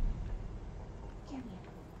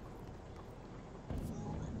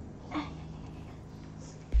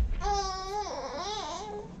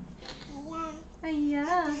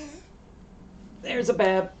 Yeah. There's a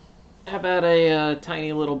Bab. How about a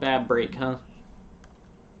tiny little Bab break, huh?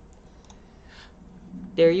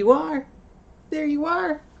 There you are. There you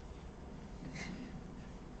are.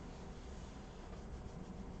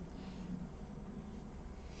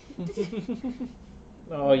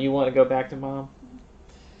 Oh, you want to go back to Mom?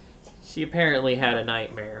 She apparently had a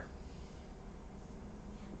nightmare.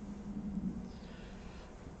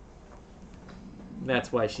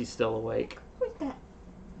 That's why she's still awake. Who's that?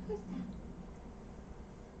 Who's that?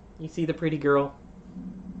 You see the pretty girl?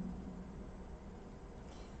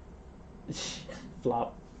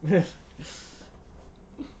 Flop.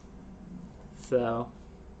 So,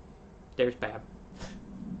 there's Bab.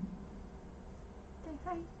 Say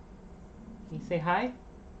hi. Can you say hi?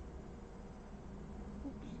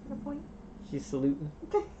 Good boy. She's saluting.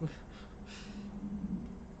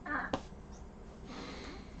 Ah.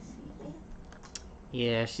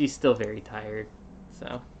 Yeah, she's still very tired,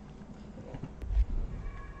 so.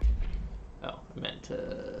 Oh, I meant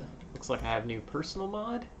to. Looks like I have new personal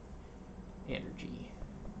mod. Energy.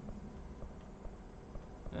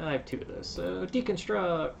 I have 2 of those, so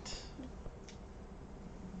deconstruct.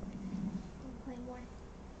 Play more.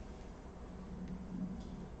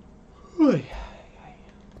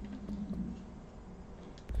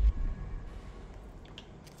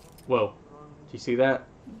 Whoa. Did you see that?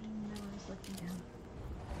 No, I was looking down.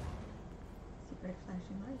 Secret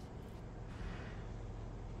flashing light.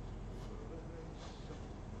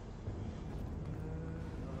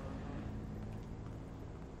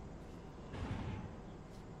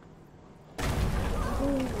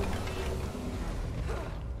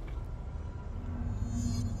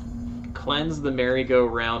 Cleanse the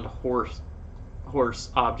merry-go-round horse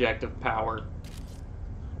object of power.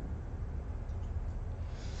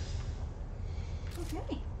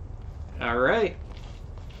 Okay. Alright.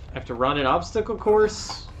 I have to run an obstacle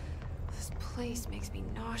course. This place makes me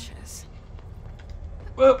nauseous.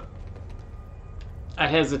 Whoop! I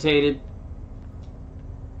hesitated.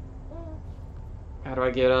 How do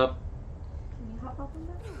I get up? Can you hop up on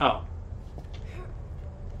that? Oh.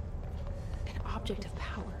 An object of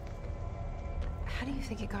power. How do you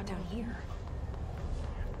think it got down here?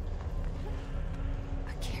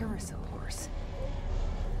 A carousel horse.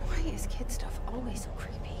 Why is kid stuff always so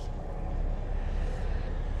creepy?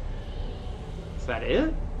 Is that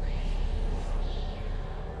it?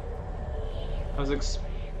 I was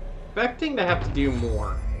expecting to have to do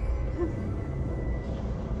more.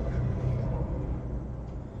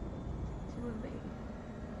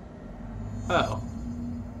 Oh.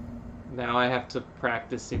 Now I have to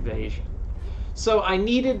practice evasion. So I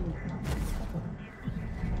needed...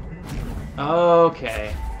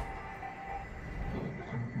 Okay.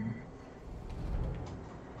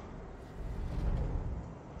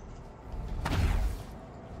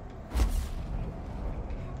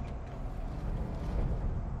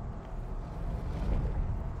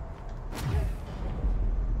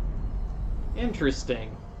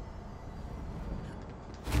 Interesting.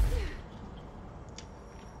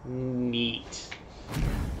 Neat.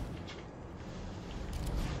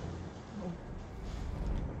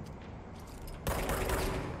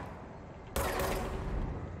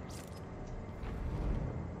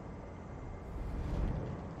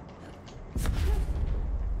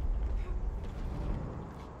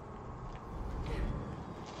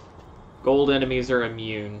 Gold enemies are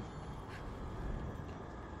immune.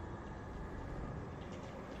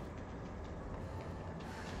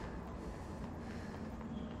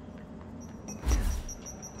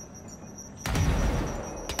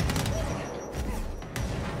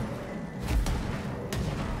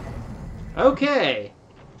 Okay.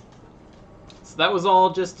 So that was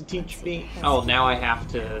all just to teach me. Oh, now I have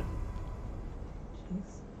to.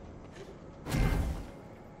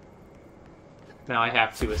 Now I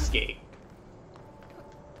have to escape.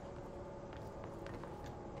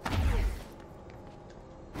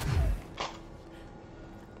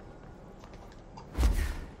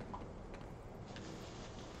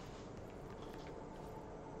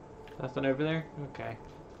 Nothing over there? Okay.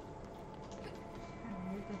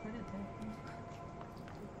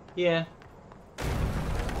 Yeah.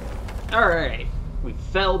 Alright. We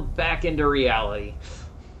fell back into reality.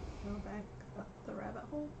 Go back up the rabbit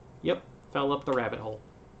hole? Yep. Fell up the rabbit hole.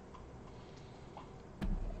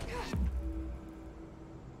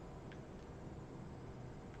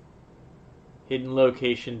 Hidden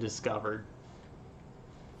location discovered.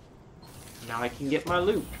 Now I can get my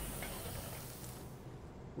loot.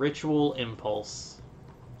 Ritual impulse.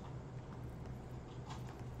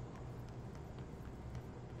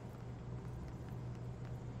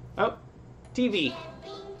 Oh, TV.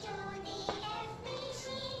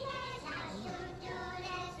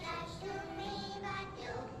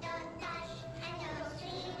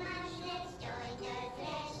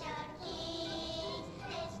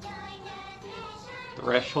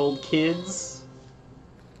 Threshold Kids.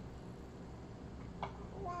 Looks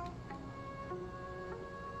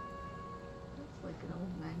like an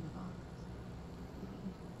old Magnavox.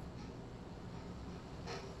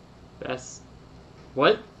 Best.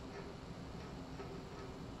 What?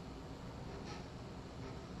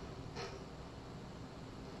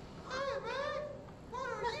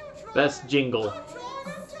 Best jingle.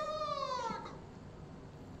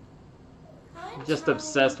 I'm just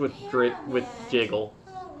obsessed with Jiggle.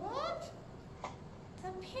 The what? The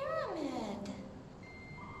pyramid.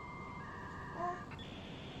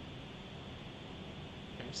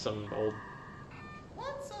 There's some old.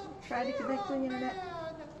 What's a Try to connect to the internet.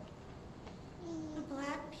 The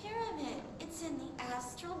Black Pyramid. It's in the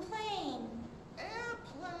astral plane.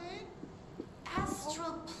 Airplane?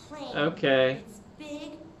 Astral plane. Okay. It's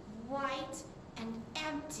big, white, and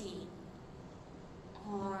empty.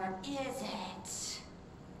 Or is it?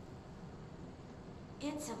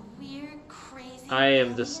 It's a weird, crazy I am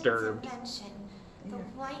alien disturbed. dimension. The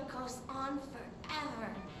white goes on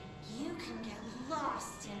forever. You can get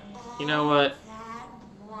lost in all You know what? that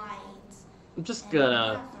white. I'm just and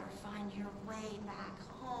gonna. never find your way back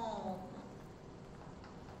home.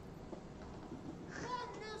 I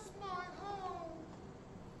miss my home.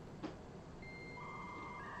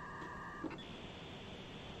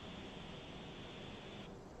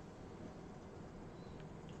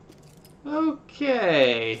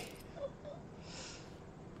 Okay.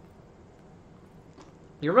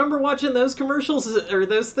 You remember watching those commercials or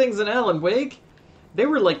those things in Alan Wake? They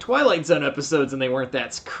were like Twilight Zone episodes and they weren't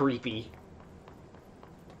that creepy.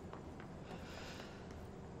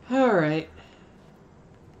 Alright.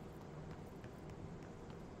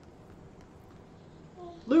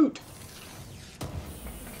 Loot!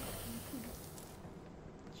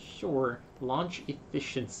 Sure. Launch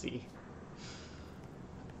efficiency.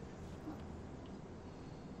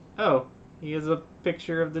 Oh. He has a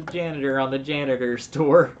picture of the janitor on the janitor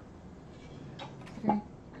store. Very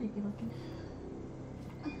creepy looking.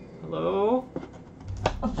 Hello?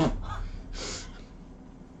 Sorry.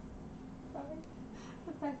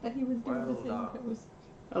 The fact that he was doing the thing that was...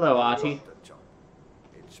 Hello, Ahti. Got the job.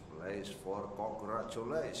 It's place for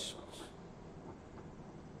congratulations.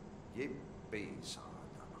 Yippee,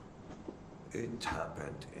 saatana. It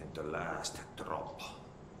happened in the last drop.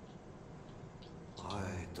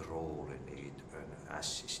 I truly need an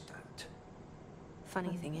assistant.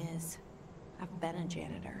 Funny thing is, I've been a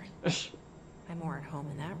janitor. I'm more at home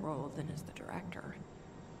in that role than as the director.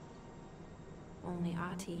 Only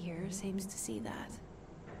Ahti here seems to see that.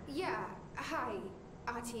 Yeah, hi,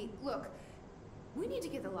 Ahti. Look, we need to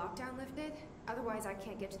get the lockdown lifted, otherwise I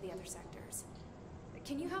can't get to the other sectors.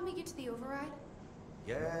 Can you help me get to the override?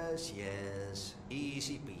 Yes, yes.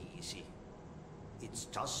 Easy peasy. It's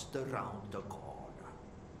just around the corner.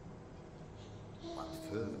 But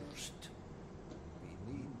first,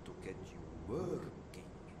 we need to get you working.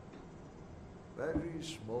 Very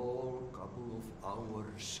small, couple of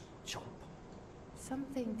hours job.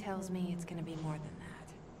 Something tells me it's gonna be more than that.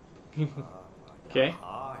 Okay.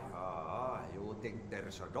 You think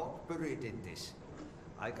there's a dog buried in this?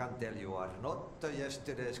 I can tell you are not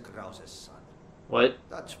yesterday's Krause's son. What?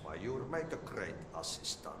 That's why you'll make a great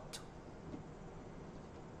assistant.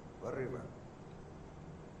 Very well.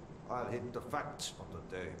 I'll hit the facts on the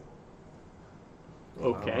table.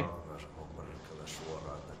 Okay.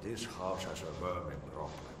 This house has a vermin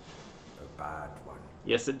problem. A bad one.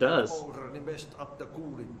 Yes, it does. Already messed up the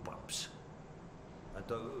cooling pumps. And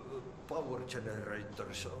the power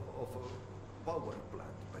generators of a power plant.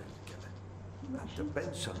 And the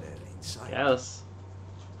pensioner inside. Yes.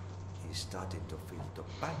 He's starting to feel the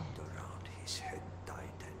band around his head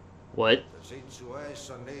tighten. What? The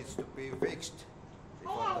situation needs to be fixed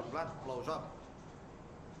before the plant blows up.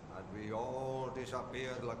 And we all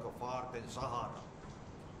disappear like a fart in Sahara.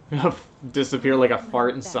 Disappear like a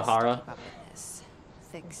fart in Sahara. Keep up with this.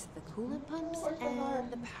 Fix the coolant pumps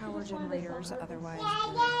and the power generators, otherwise the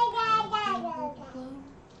power will blow.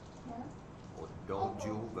 Oh, don't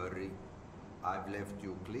you worry. I've left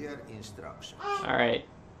you clear instructions. Alright.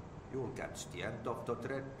 You'll catch the end of the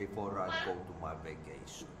thread before I go to my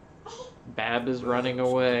vacation. Bab is running Works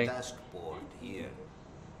on away. The task board here.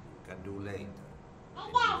 You can do later.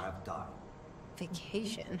 When you have time.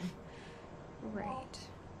 Vacation? Right.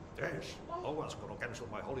 Yes, no one's gonna cancel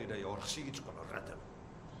my holiday or seat's gonna rattle.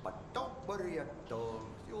 But don't worry at all.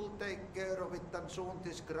 You'll take care of it, and soon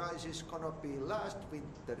this crisis gonna be last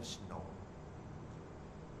winter's snow.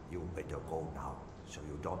 You better go now, so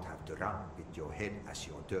you don't have to run with your head as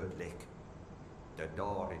your third leg. The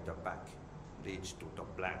door in the back leads to the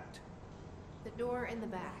plant. The door in the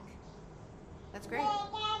back. That's great.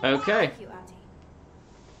 Okay. Thank you, Ahti.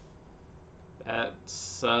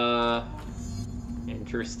 That's,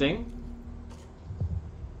 interesting.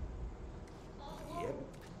 Yep.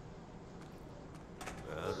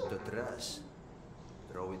 Burn the trash.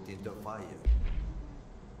 Throw it in the fire.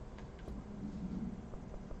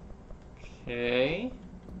 Okay.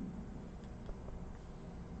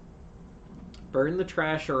 Burn the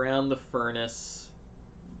trash around the furnace.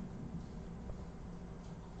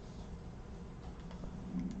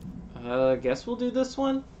 Guess we'll do this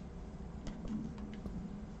one.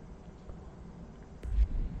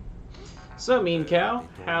 So, Mean Cow,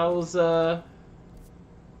 how's, Burn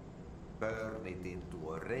it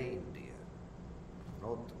into a reindeer,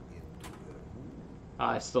 not into a moon.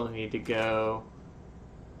 I still need to go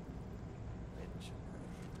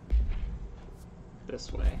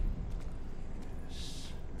this way.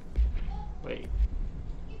 Wait.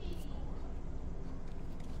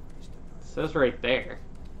 It says right there.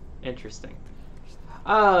 Interesting.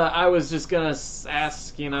 I was just gonna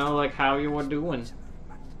ask, you know, like, how you were doing.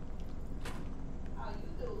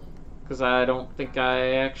 Because I don't think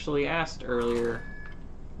I actually asked earlier.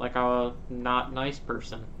 Like a not nice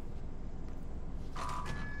person.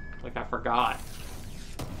 Like I forgot.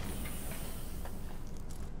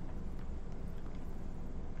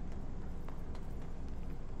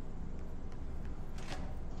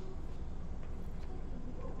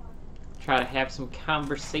 Try to have some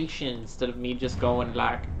conversation instead of me just going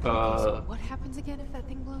like, So what happens again if that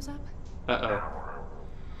thing blows up? uh-oh.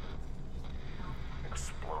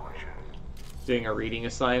 Explosion. Doing a reading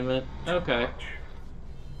assignment? Okay.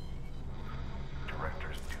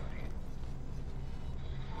 Director's duty.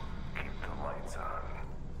 Keep the lights on.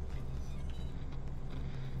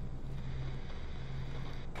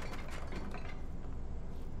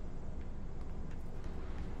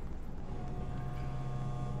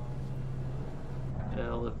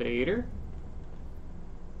 Elevator.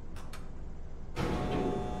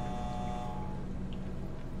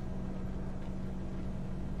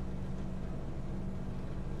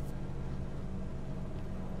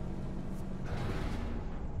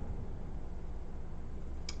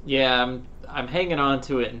 Yeah, I'm hanging on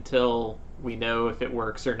to it until we know if it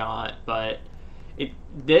works or not, but it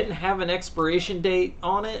didn't have an expiration date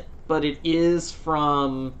on it, but it is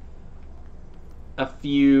from a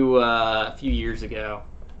few years ago.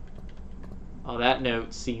 Oh, that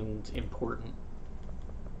note seemed important.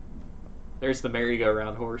 There's the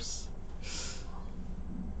merry-go-round horse.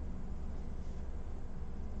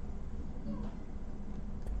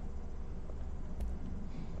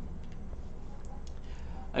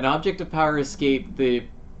 An object of power escaped the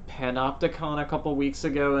Panopticon a couple weeks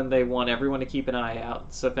ago, and they want everyone to keep an eye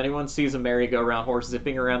out. So if anyone sees a merry-go-round horse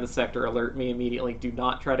zipping around the sector, alert me immediately. Do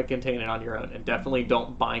not try to contain it on your own, and definitely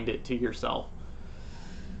don't bind it to yourself.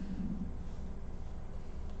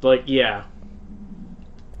 Like, yeah.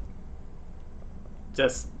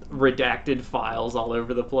 Just redacted files all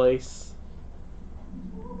over the place.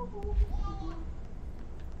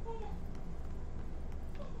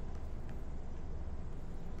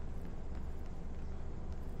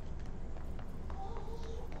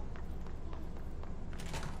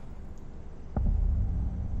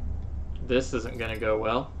 This isn't gonna go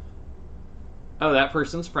well. Oh, that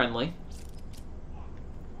person's friendly.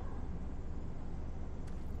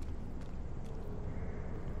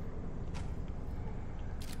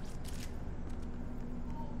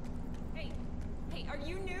 Hey, are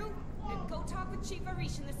you new? Go talk with Chief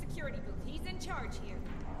Arish in the security booth. He's in charge here.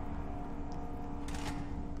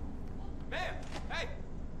 Ma'am! Hey!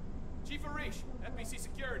 Chief Arish, FBC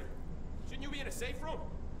Security. Shouldn't you be in a safe room?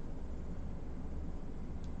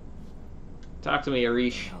 Talk to me,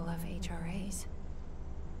 Arish. We all love HRAs.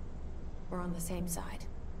 We're on the same side.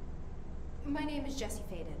 My name is Jesse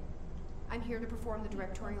Faden. I'm here to perform the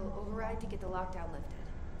directorial override to get the lockdown lifted.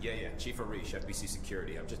 Yeah, Chief Arish, FBC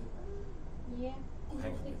Security. I'm just... Yeah.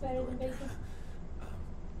 Hang on. Speak better than bacon.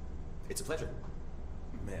 It's a pleasure.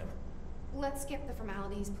 Ma'am. Let's skip the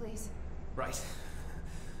formalities, please. Right.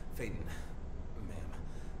 Faden. Ma'am.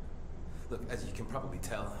 Look, as you can probably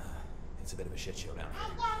tell, it's a bit of a shit show down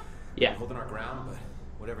here. Yeah. We're holding our ground, but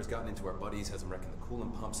whatever's gotten into our buddies has them wrecking the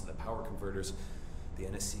coolant pumps and the power converters. The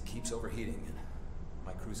NSC keeps overheating, and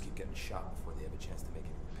my crews keep getting shot before they have a chance to make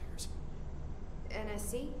any repairs.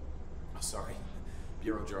 NSC? Oh, sorry.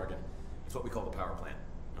 Bureau jargon. It's what we call the power plant.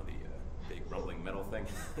 You know, the big rumbling metal thing.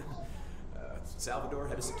 Salvador,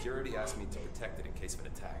 head of security, asked me to protect it in case of an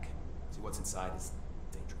attack. See, what's inside is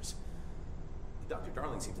dangerous. Dr.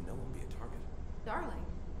 Darling seemed to know we'll be a target. Darling?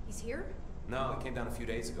 He's here? No, he came down a few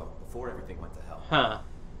days ago, before everything went to hell. Huh.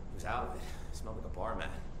 He was out of it. Smelled like a bar mat.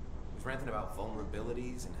 He was ranting about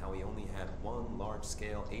vulnerabilities and how he only had one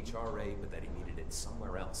large-scale HRA, but that he needed it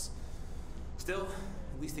somewhere else. Still,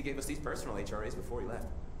 at least he gave us these personal HRAs before he left.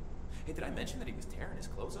 Hey, did I mention that he was tearing his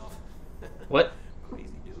clothes off? What?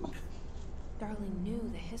 Crazy dude. Darling knew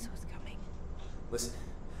the hiss was coming. Listen,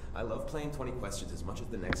 I love playing 20 questions as much as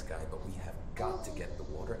the next guy, but we have got to get the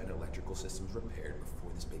water and electrical systems repaired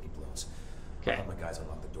before this baby blows. Okay. I'll have my guys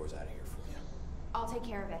unlock the doors out of here for you. I'll take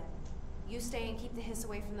care of it. You stay and keep the hiss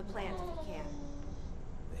away from the plant if you can.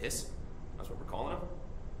 The hiss? That's what we're calling him?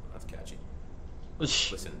 That's catchy.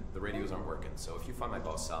 Listen, the radios aren't working, so if you find my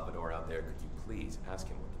boss Salvador out there, could you please ask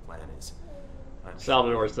him what the plan is?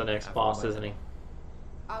 Salvador's the next boss, isn't he?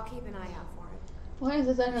 I'll keep an eye out for it. Why is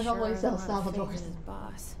the diner Sure, always I El don't have faith in Salvador's? his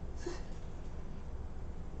boss.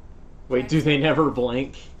 Wait, do they never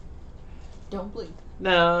blink? Don't blink.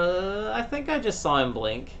 No, I think I just saw him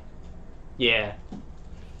blink. Yeah.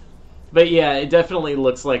 But yeah, it definitely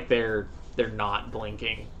looks like they're not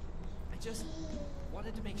blinking. I just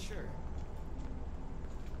wanted to make sure.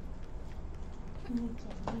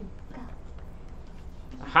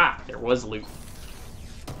 Aha! There was loot.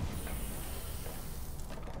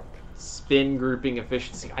 Spin grouping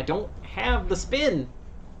efficiency. I don't have the spin!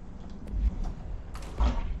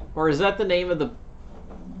 Or is that the name of the...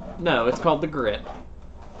 No, it's called the grip.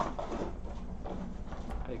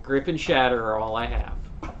 Grip and shatter are all I have.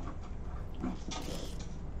 Of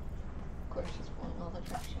course, she's pulling all the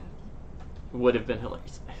trash out. Would have been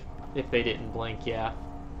hilarious if they didn't blink, yeah.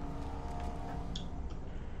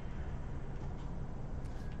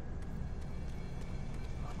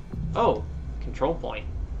 Oh, control point.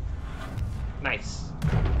 Nice.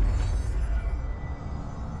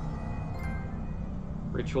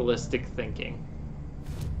 Ritualistic thinking.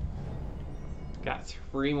 Got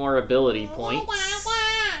 3 more ability points.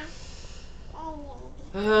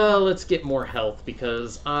 Let's get more health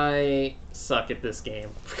because I suck at this game.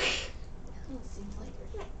 It seems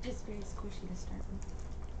like it's very squishy to start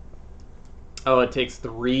with. Oh, it takes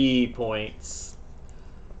 3 points.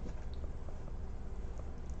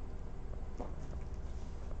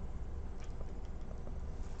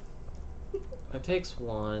 It takes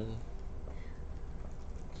 1.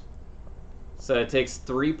 So it takes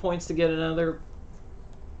 3 points to get another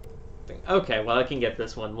thing. Okay, well I can get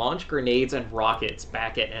this one. Launch grenades and rockets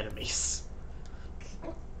back at enemies.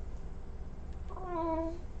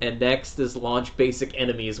 And next is launch basic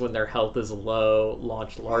enemies when their health is low.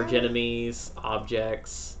 Launch large enemies,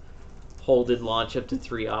 objects. Hold and launch up to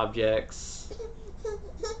 3 objects.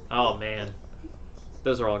 Oh man.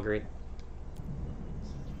 Those are all great.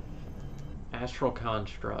 Astral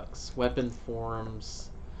constructs. Weapon forms.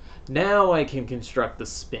 Now I can construct the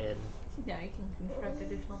spin. Now you can construct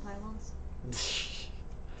additional pylons.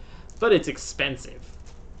 But it's expensive.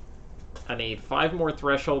 I need 5 more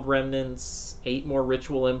threshold remnants, 8 more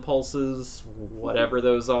ritual impulses, whatever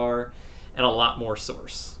those are, and a lot more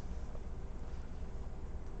source.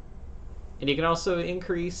 And you can also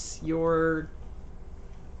increase your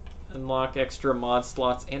unlock extra mod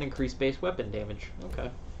slots and increase base weapon damage. Okay.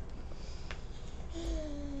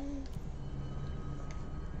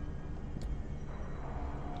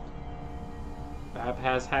 Bab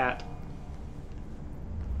has hat.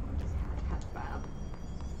 Bab.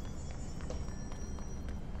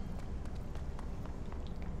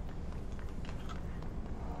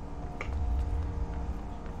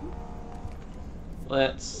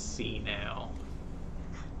 Let's see now.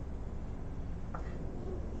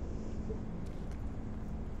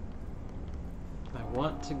 I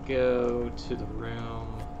want to go to the room.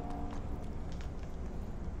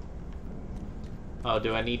 Oh,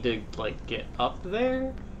 do I need to, like, get up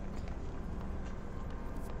there?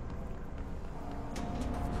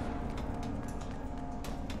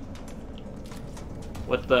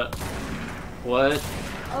 What the... What?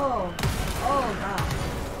 Oh. Oh, God.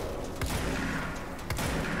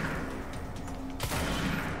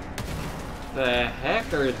 The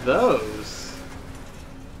heck are those?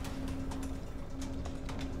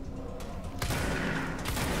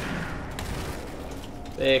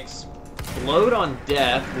 They explode on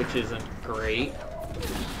death, which isn't great.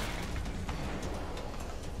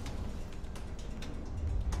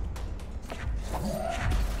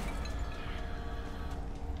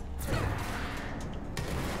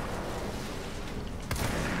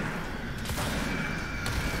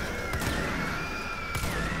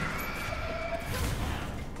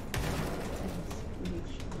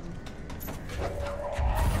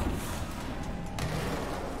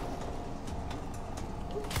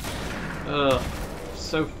 Ugh,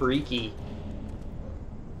 so freaky.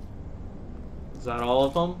 Is that all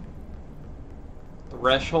of them?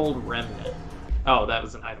 Threshold remnant. Oh, that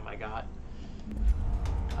was an item I got.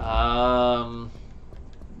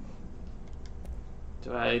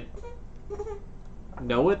 Do I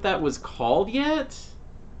know what that was called yet?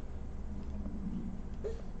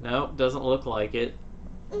 Nope, doesn't look like it.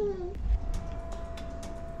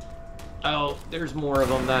 Oh, there's more of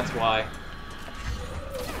them, that's why.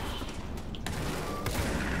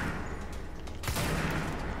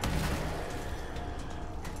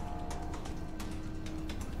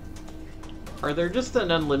 Are there just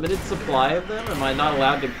an unlimited supply of them? Am I not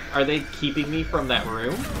allowed to... Are they keeping me from that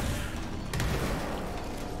room?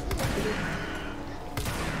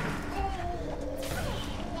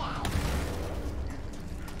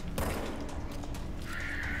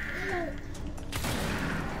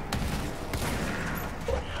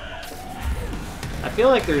 I feel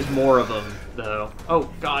like there's more of them, though.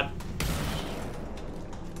 Oh, God.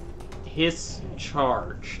 Hiss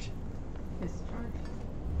charged.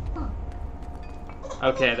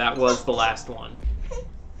 Okay, that was the last one.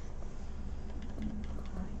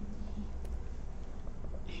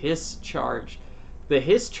 Hiss charged. The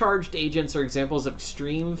hiss charged agents are examples of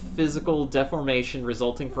extreme physical deformation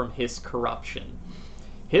resulting from hiss corruption.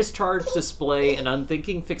 Hiss charged display an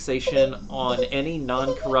unthinking fixation on any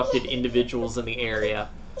non-corrupted individuals in the area.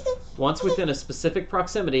 Once within a specific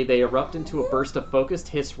proximity, they erupt into a burst of focused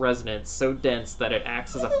hiss resonance so dense that it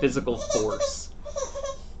acts as a physical force.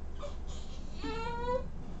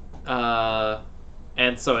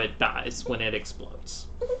 And so it dies when it explodes.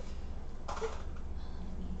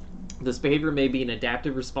 This behavior may be an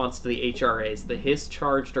adaptive response to the HRAs. The hiss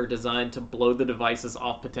charged are designed to blow the devices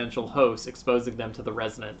off potential hosts, exposing them to the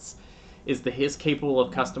resonance. Is the hiss capable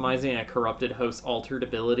of customizing a corrupted host's altered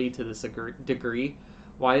ability to this degree?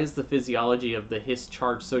 Why is the physiology of the hiss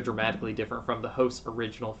charge so dramatically different from the host's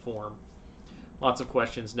original form? Lots of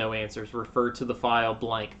questions, no answers. Refer to the file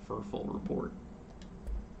blank for a full report.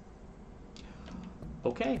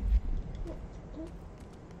 Okay.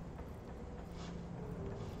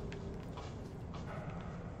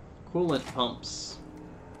 Coolant pumps.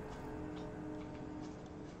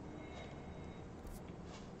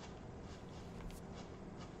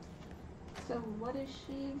 So what is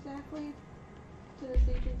she exactly to this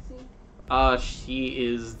agency? She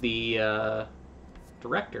is the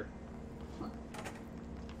director.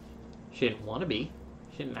 She didn't want to be.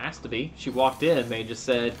 She didn't ask to be. She walked in, they just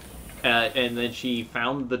said, and then she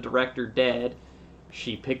found the director dead.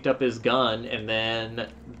 She picked up his gun, and then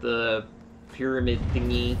the pyramid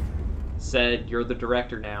thingy said, "You're the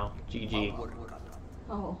director now. GG."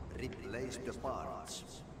 Oh. Replace the parts.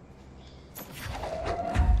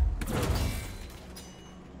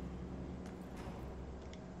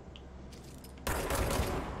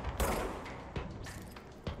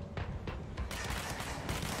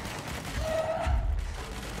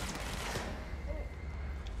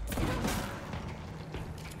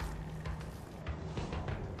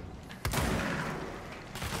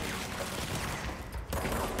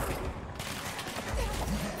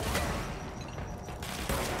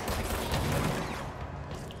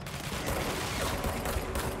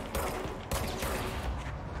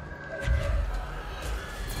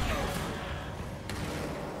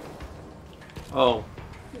 Oh.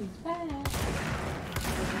 He's back.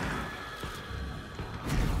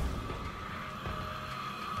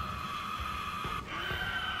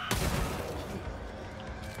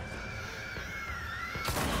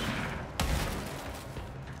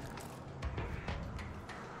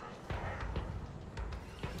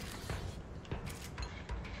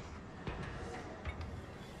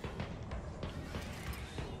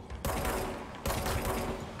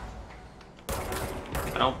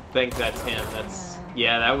 I don't think that's him. That's...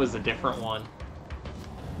 Yeah, that was a different one.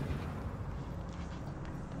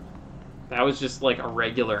 That was just like a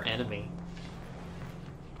regular enemy.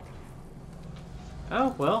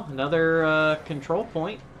 Oh, well, another control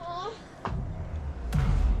point.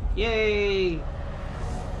 Yay!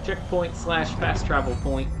 Checkpoint / fast travel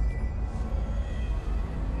point.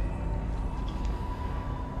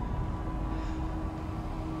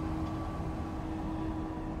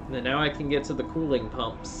 And then now I can get to the cooling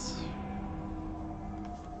pumps.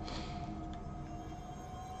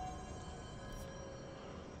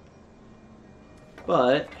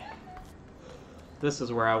 But this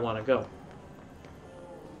is where I want to go.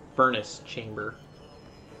 Furnace chamber.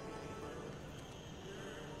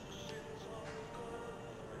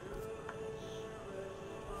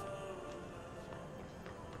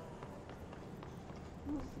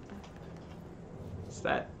 Is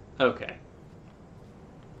that okay?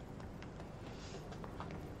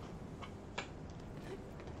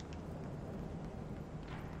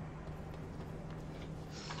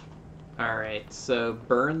 Alright, so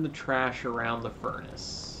burn the trash around the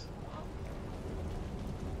furnace.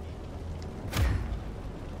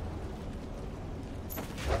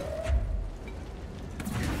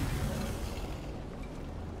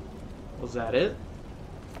 Was that it?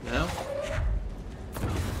 No?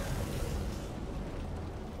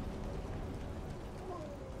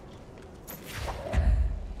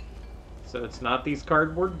 So it's not these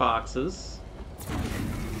cardboard boxes.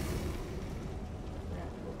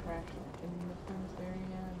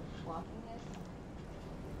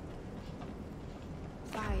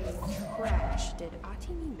 Did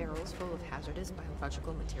Ahti mean barrels full of hazardous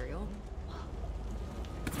biological material?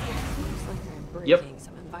 Seems like they're breaking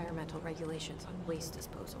some environmental regulations on waste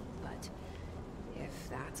disposal, but if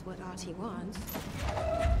that's what Ahti wants,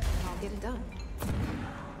 I'll get it done.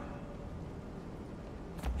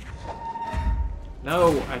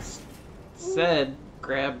 No, I said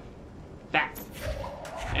grab that.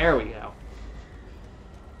 There we go.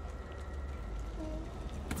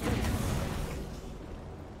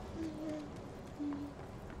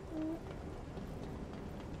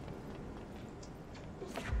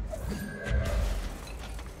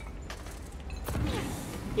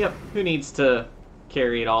 Yep, who needs to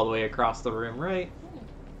carry it all the way across the room, right?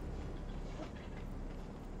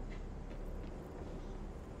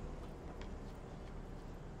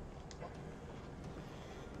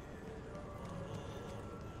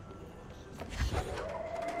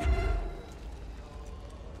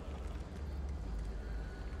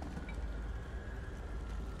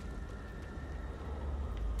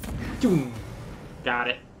 Got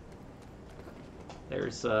it.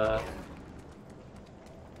 There's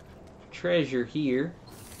treasure here.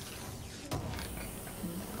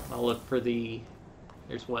 I'll look for the...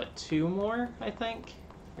 There's what, 2 more, I think?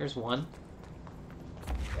 There's 1.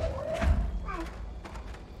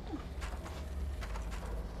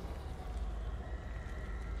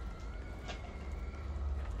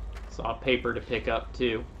 Saw paper to pick up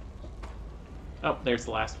too. Oh, there's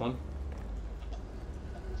the last one.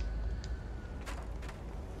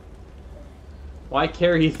 Why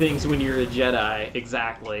carry things when you're a Jedi?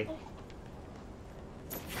 Exactly.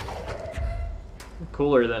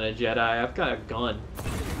 Cooler than a Jedi. I've got a gun.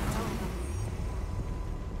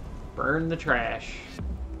 Burn the trash.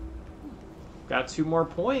 Got 2 more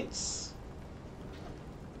points.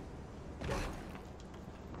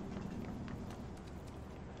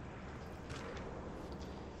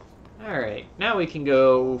 Alright, now we can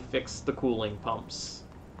go fix the cooling pumps.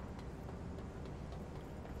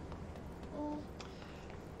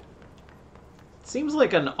 Seems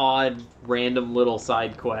like an odd, random little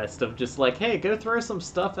side quest of just like, hey, go throw some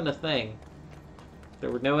stuff in a thing.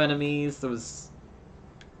 There were no enemies, there was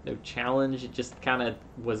no challenge, it just kind of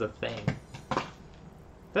was a thing.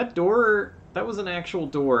 That door, that was an actual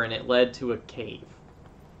door and it led to a cave.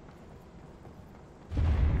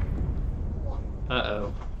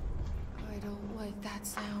 Uh-oh. I don't like that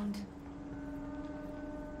sound.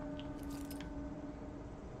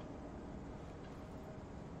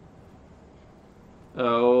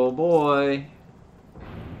 Oh boy.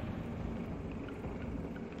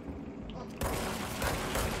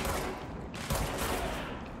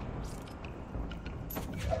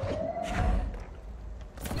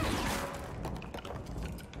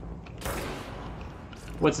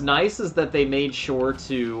 What's nice is that they made sure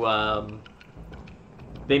to,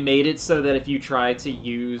 they made it so that if you try to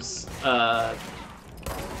use,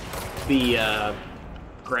 the,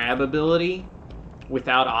 grab ability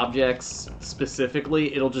without objects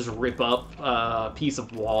specifically, it'll just rip up a piece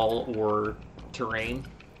of wall or terrain.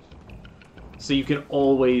 So you can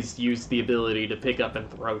always use the ability to pick up and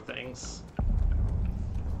throw things.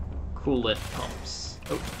 Coolant pumps.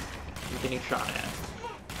 Oh, I'm getting shot at.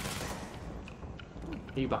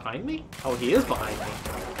 Are you behind me? Oh, he is behind me.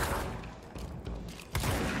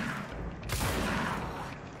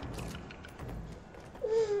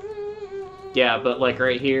 Yeah, but like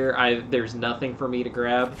right here, there's nothing for me to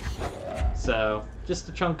grab. So, just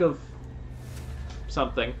a chunk of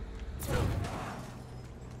something.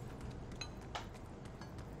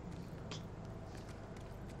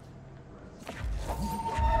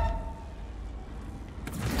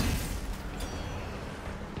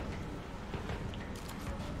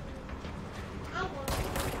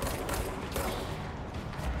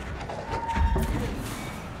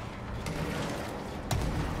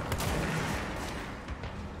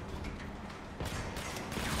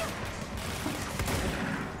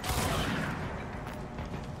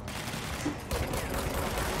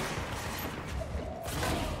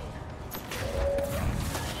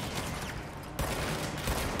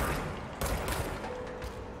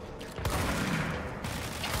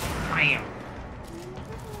 Bam!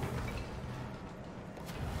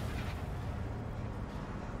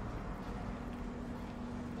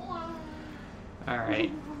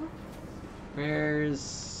 Alright.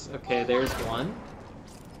 Where's... Okay, there's one.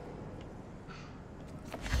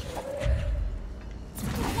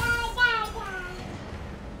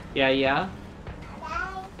 Yeah.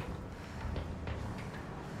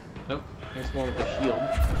 Oh, there's one with a shield.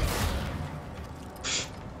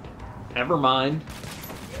 Never mind.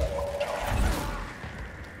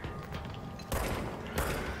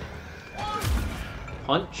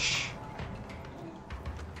 Punch.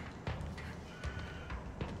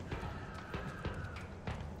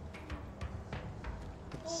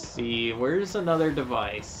 Let's see, where's another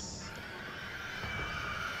device?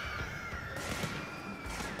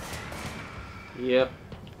 Yep.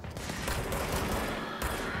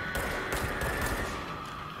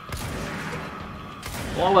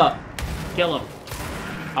 Blow up. Kill him.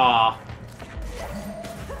 Aw.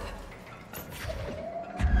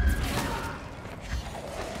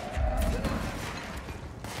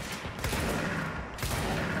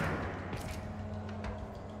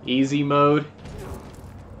 Easy mode.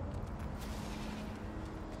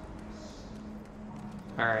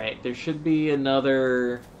 Alright, there should be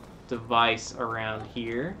another device around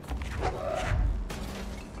here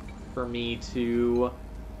for me to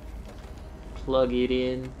plug it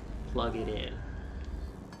in.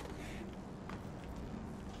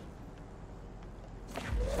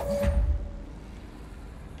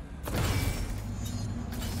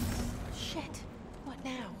 Shit. What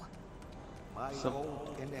now? My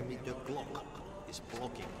old enemy, the clock, is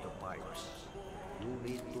blocking the pipes. You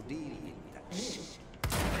need to deal with that shit.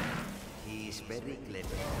 He is very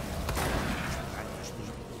clever.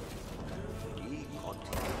 Understood. He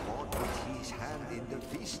caught with his hand in the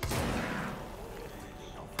fist.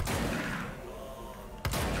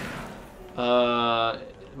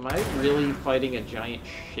 Am I really fighting a giant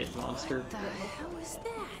shit monster? What the hell is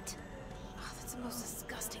that? Oh, that's the most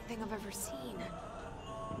disgusting thing I've ever seen.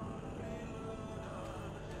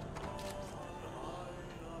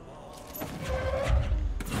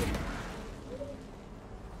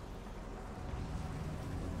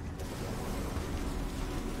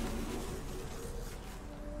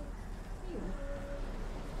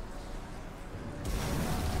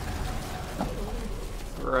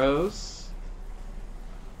 Gross.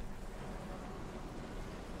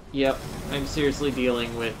 Yep, I'm seriously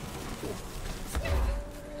dealing with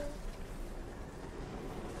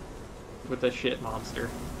a shit monster.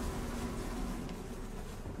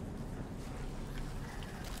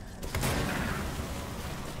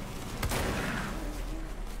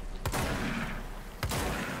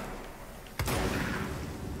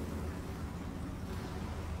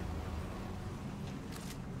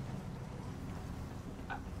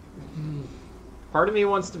 Part of me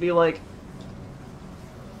wants to be like,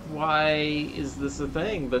 why is this a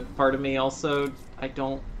thing? But part of me also, I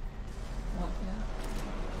don't want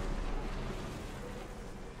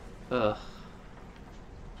to. Ugh.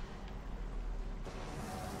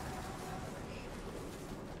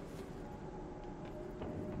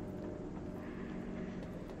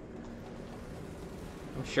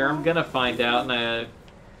 I'm sure I'm gonna find out and I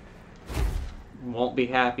won't be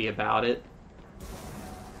happy about it.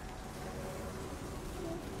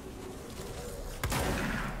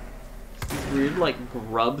 Weird, like,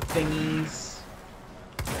 grub thingies.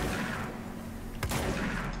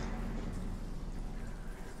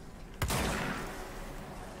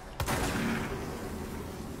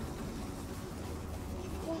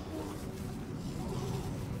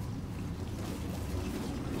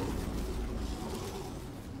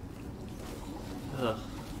 Ugh.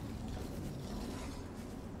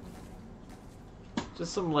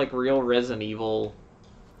 Just some, like, real Resident Evil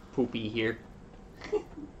poopy here.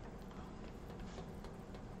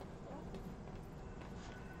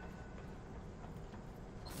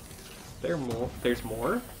 There's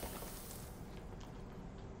more?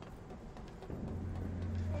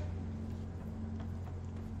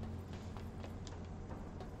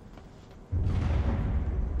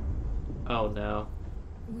 Oh no.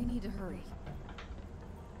 We need to hurry.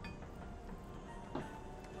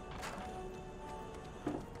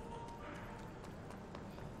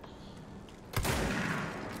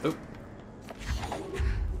 Oop.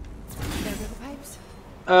 There go the pipes.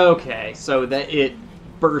 Okay, so that it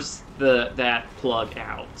burst that plug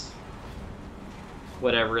out.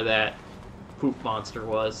 Whatever that poop monster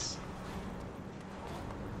was.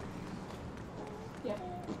 Yeah.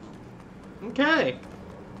 Okay.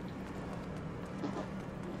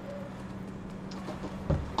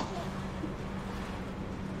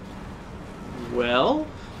 Well,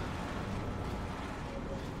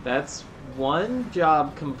 that's one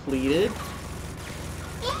job completed.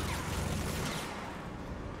 Am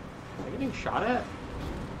I getting shot at?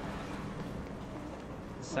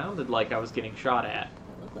 It sounded like I was getting shot at.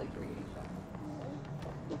 Looked like you were getting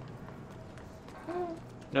shot.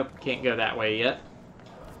 Nope, can't go that way yet.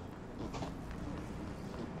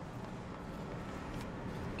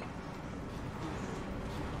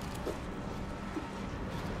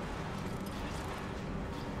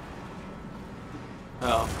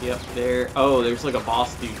 Oh, yep, there. Oh, there's like a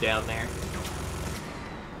boss dude down there.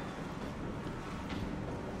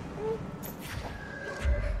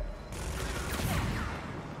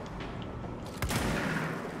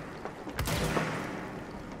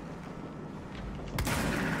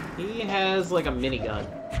 He has like a minigun.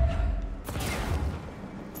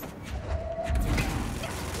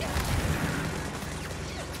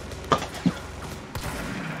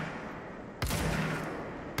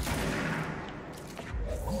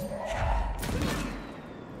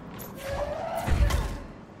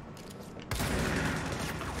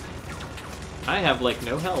 I have, like,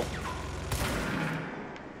 no health.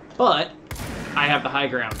 But, I have the high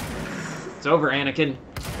ground. It's over, Anakin.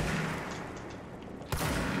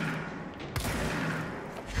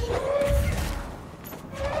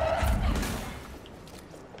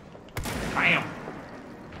 Bam!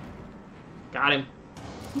 Got him.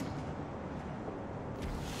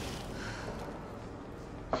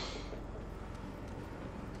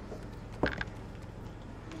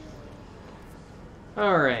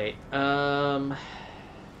 Alright,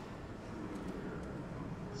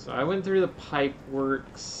 so I went through the pipe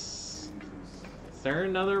works. Is there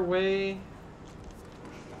another way?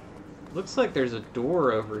 Looks like there's a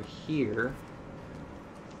door over here.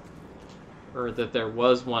 Or that there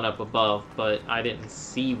was one up above, but I didn't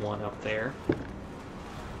see one up there.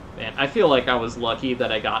 Man, I feel like I was lucky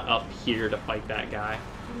that I got up here to fight that guy.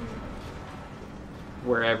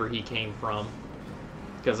 Wherever he came from.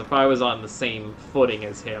 Because if I was on the same footing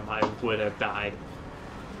as him, I would have died.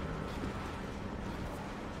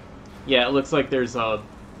 Yeah, it looks like there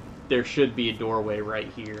should be a doorway right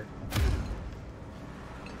here.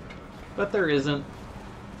 But there isn't.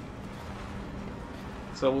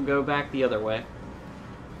 So we'll go back the other way.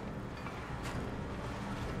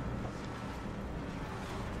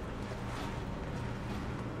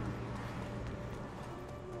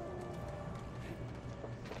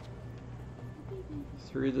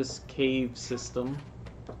 through this cave system.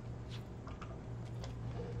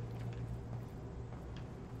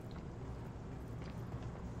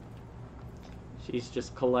 She's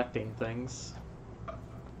just collecting things.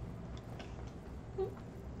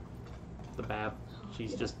 The Bab.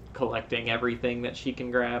 She's just collecting everything that she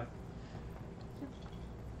can grab.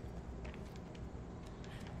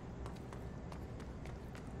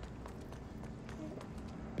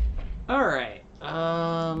 Alright,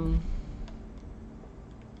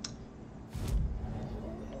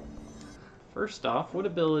 first off, what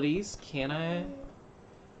abilities can I...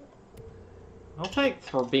 I'll take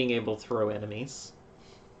for being able to throw enemies.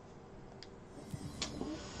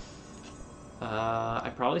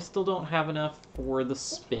 I probably still don't have enough for the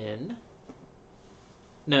spin.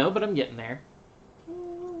 No, but I'm getting there.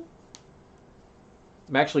 I'm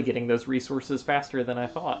actually getting those resources faster than I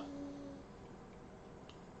thought.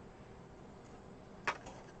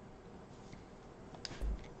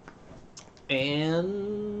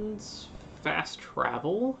 And fast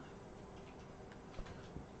travel.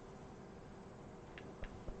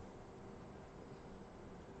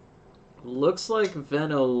 Looks like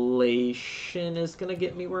ventilation is gonna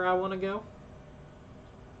get me where I want to go.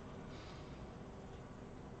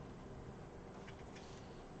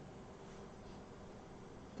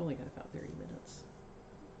 I've only got about 30 minutes.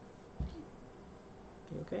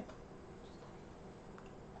 You okay?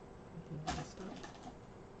 Stop.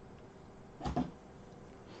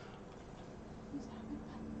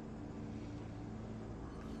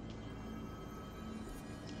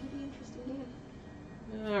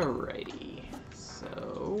 Alrighty,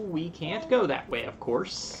 so we can't go that way, of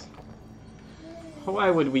course.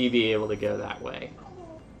 Why would we be able to go that way?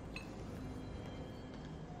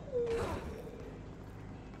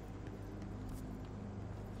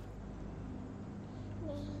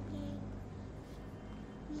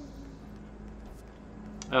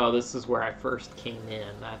 Oh, this is where I first came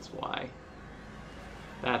in, that's why.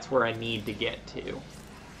 That's where I need to get to.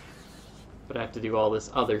 But I have to do all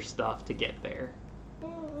this other stuff to get there.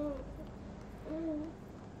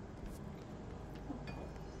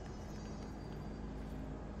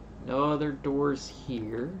 No other doors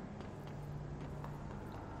here.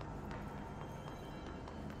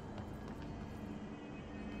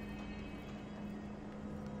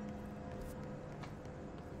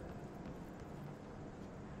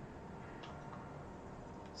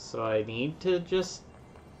 So I need to just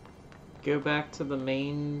go back to the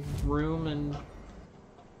main room and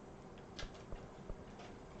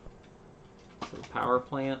to the power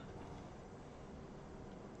plant.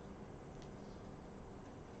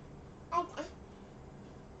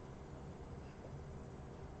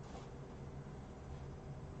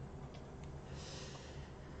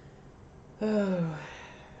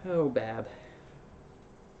 Oh, Bab.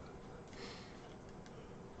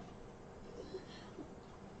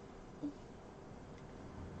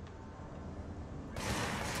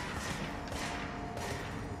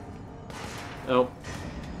 Oh.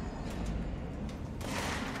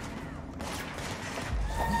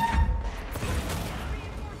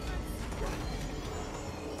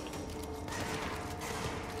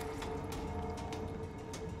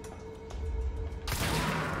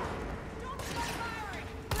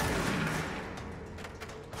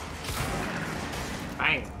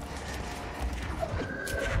 Bang.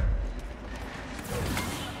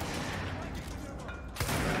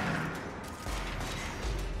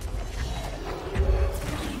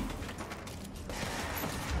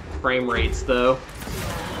 Frame rates, though.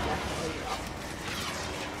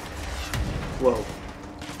 Whoa.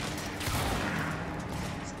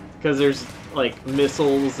 Because there's, like,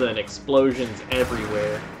 missiles and explosions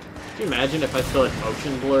everywhere. Can you imagine if I still had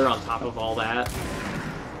motion blur on top of all that?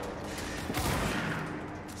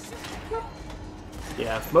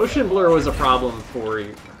 Yeah, motion blur was a problem for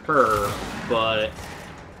her, but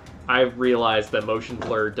I realized that motion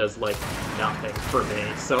blur does, like, nothing for me,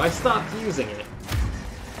 so I stopped using it.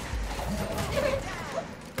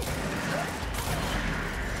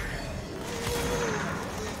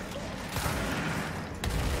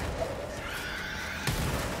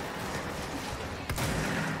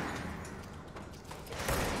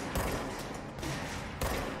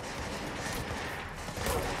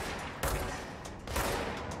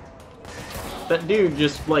 That dude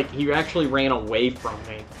just, like, he actually ran away from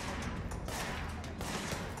me.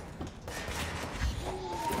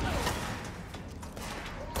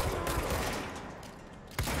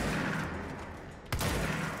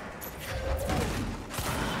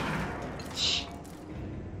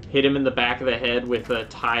 Hit him in the back of the head with a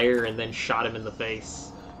tire and then shot him in the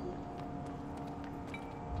face.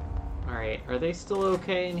 Alright, are they still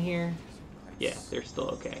okay in here? Yeah, they're still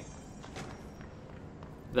okay.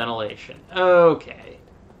 Ventilation. Okay.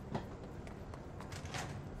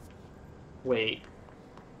 Wait.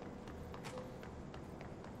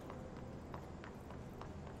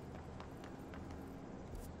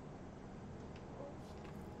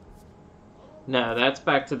 No, that's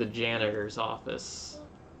back to the janitor's office.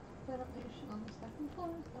 Ventilation on the second floor,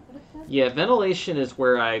 is that what it said? Yeah, ventilation is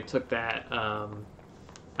where I took that,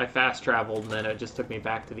 I fast traveled and then it just took me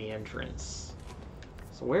back to the entrance.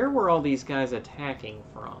 So where were all these guys attacking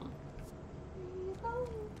from?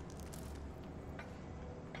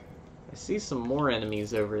 I see some more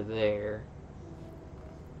enemies over there.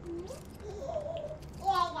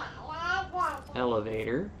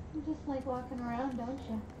 Elevator. You just like walking around, don't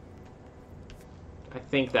you? I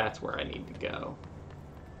think that's where I need to go.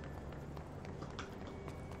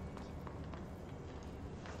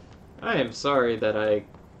 I am sorry that I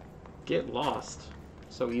get lost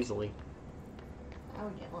so easily. I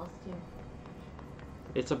would get lost too.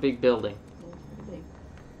 It's a big building. It's pretty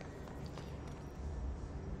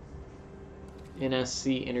big.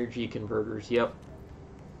 NSC energy converters, yep.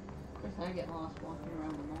 Of course, I get lost walking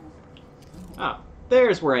around the mall. Ah,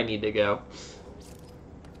 there's where I need to go.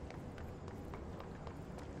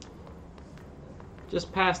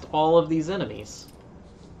 Just past all of these enemies.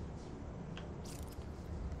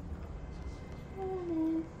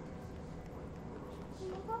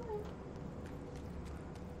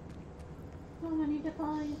 Oh, I need to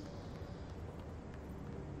find.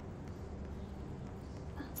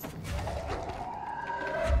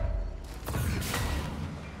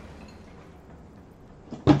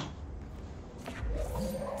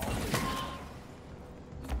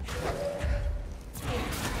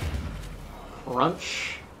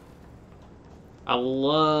 Crunch. I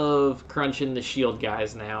love crunching the shield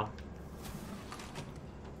guys now.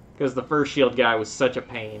 Because the first shield guy was such a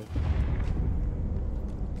pain.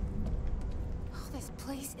 Oh, this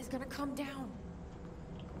place is gonna come down.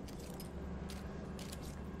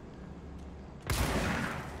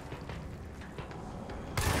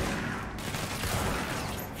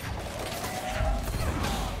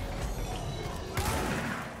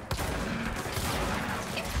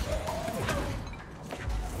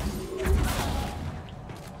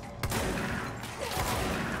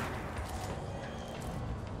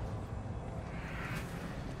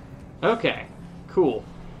 Okay, cool.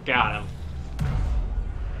 Got him.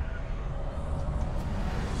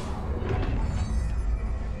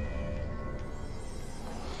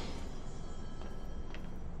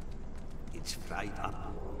 It's fried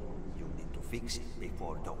up. You need to fix it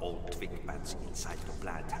before the old twig bats inside the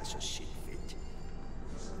plant has a shit fit.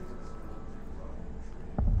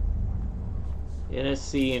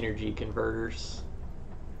 NSC energy converters.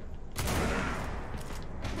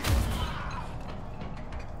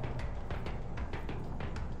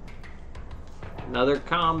 Another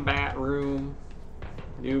combat room.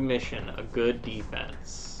 New mission, a good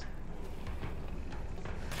defense.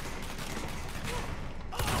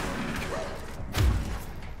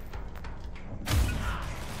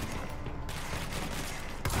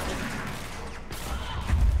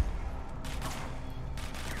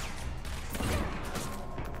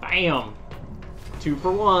 Bam! 2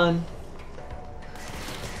 for 1.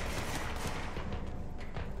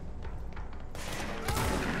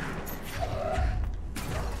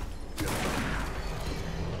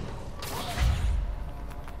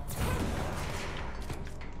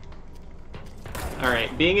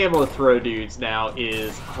 Alright, being able to throw dudes now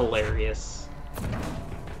is hilarious.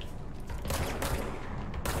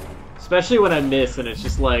 Especially when I miss and it's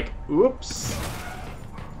just like, oops.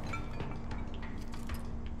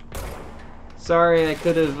 Sorry, I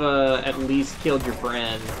could have at least killed your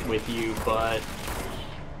friend with you, but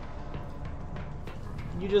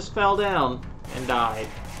you just fell down and died.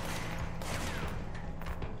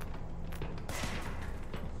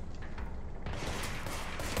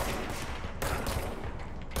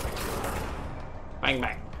 Bang,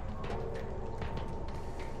 bang.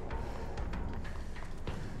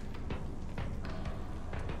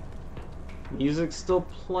 Music's still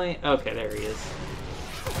playing. Okay, there he is.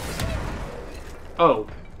 Oh.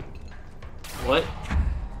 What?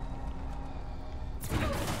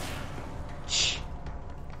 Shh.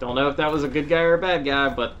 Don't know if that was a good guy or a bad guy,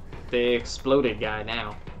 but the exploded guy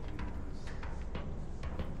now.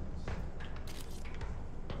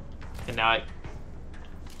 And now I...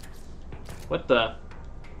 What the?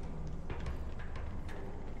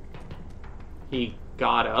 He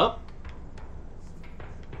got up?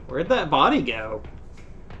 Where'd that body go?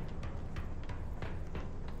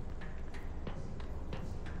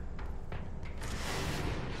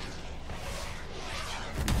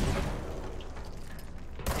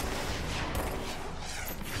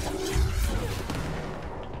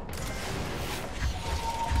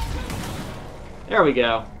 There we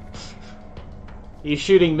go. He's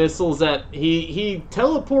shooting missiles at... He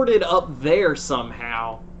teleported up there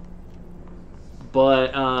somehow.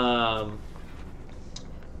 But, I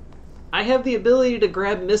have the ability to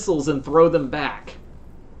grab missiles and throw them back.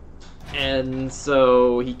 And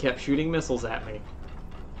so he kept shooting missiles at me.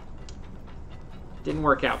 Didn't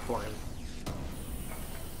work out for him.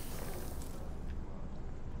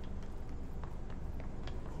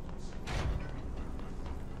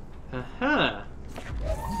 Aha.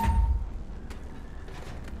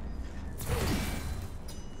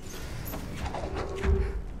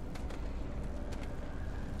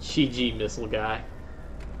 GG, missile guy.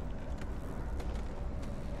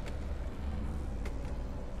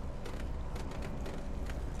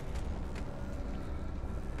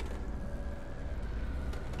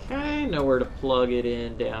 Okay, know where to plug it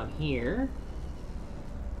in down here.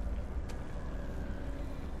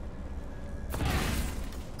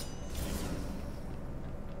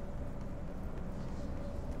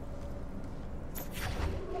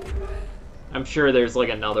 I'm sure there's like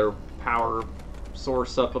another power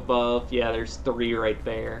source up above. Yeah, there's 3 right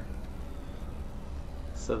there.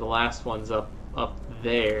 So the last one's up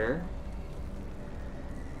there.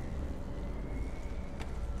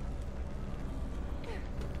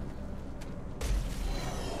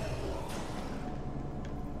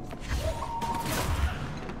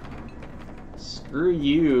 Screw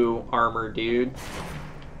you, armor dude.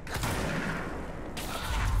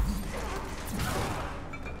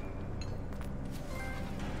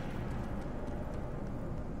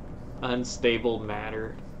 Unstable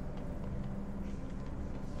matter.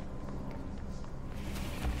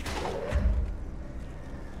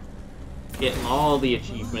 Getting all the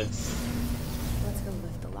achievements. Let's go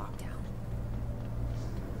lift the lockdown.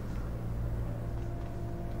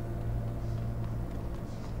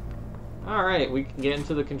 Alright, we can get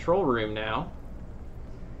into the control room now.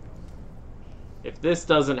 If this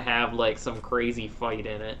doesn't have, like, some crazy fight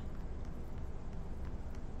in it.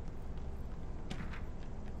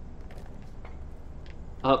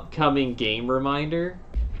 Upcoming game reminder.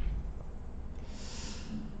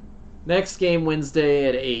 Next game Wednesday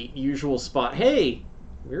at 8. Usual spot. Hey!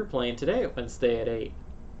 We were playing today at Wednesday at 8.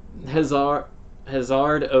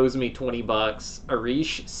 Hazard owes me $20.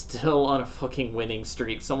 Arish still on a fucking winning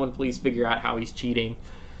streak. Someone please figure out how he's cheating.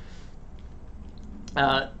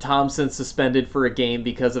 Thompson suspended for a game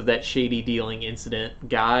because of that shady dealing incident.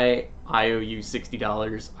 Guy, I owe you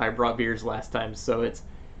 $60. I brought beers last time, so it's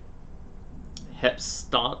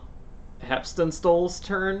Hepstonstall's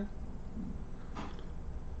turn.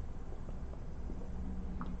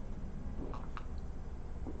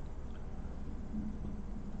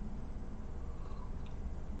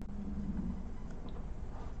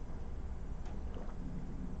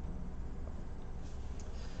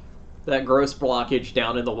 That gross blockage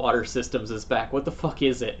down in the water systems is back. What the fuck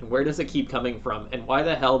is it? And where does it keep coming from? And why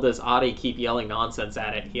the hell does Adi keep yelling nonsense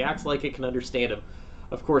at it? He acts like it can understand him.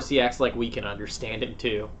 Of course, he acts like we can understand him,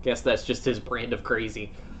 too. Guess that's just his brand of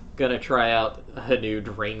crazy. Gonna try out a new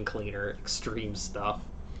drain cleaner. Extreme stuff.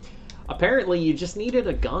 Apparently, you just needed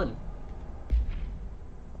a gun.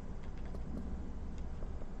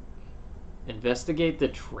 Investigate the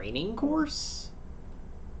training course?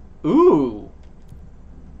 Ooh!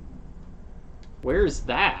 Where's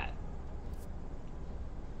that?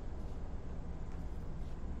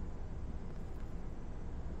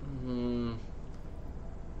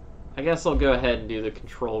 I guess I'll go ahead and do the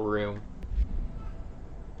control room.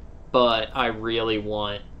 But I really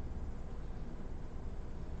want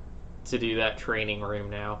to do that training room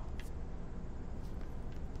now.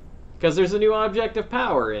 Because there's a new object of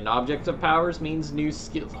power, and object of powers means new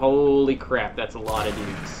skills. Holy crap, that's a lot of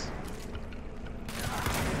dudes.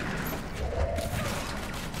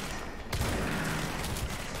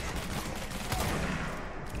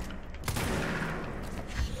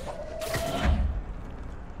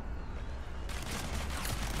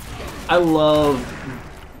 I love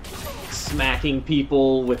smacking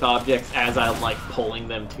people with objects as I'm, like, pulling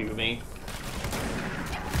them to me.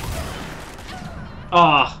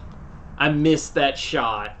 Ah, I missed that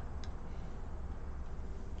shot.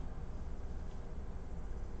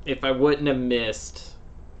 If I wouldn't have missed.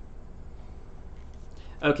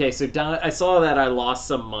 Okay, so I saw that I lost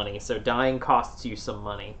some money, so dying costs you some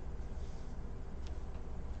money.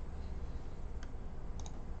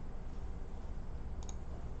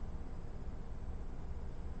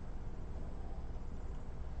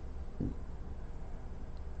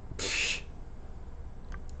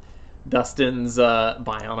 Dustin's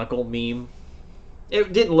Bionicle meme.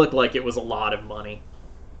 It didn't look like it was a lot of money.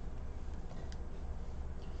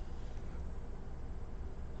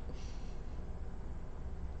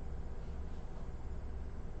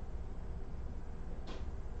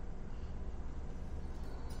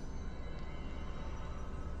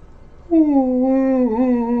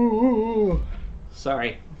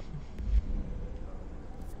 Sorry.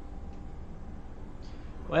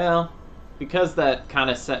 Well, because that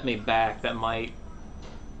kind of set me back, that might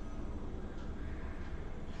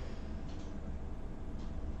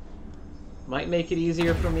make it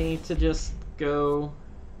easier for me to just go.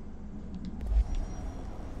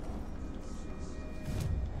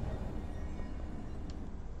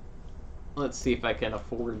 Let's see if I can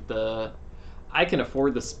afford the... I can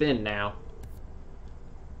afford the spin now.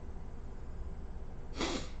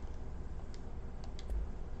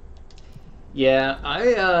 Yeah,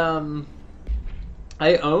 I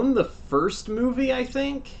own the first movie, I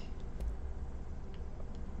think.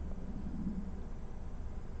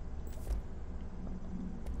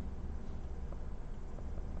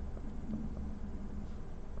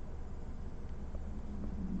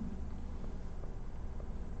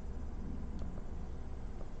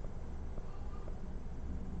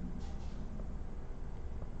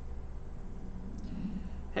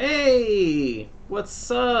 Hey,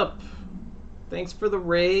 what's up? Thanks for the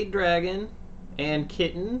raid, Dragon and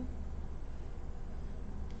Kitten.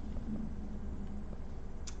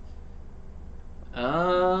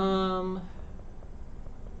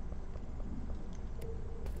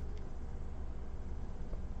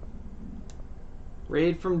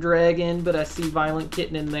 Raid from Dragon, but I see Violent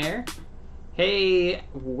Kitten in there. Hey,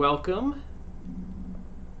 welcome.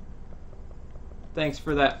 Thanks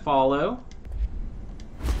for that follow.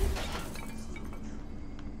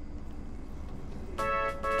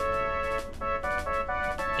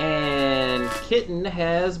 And Kitten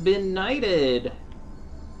has been knighted.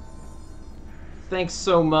 Thanks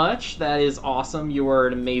so much. That is awesome. You are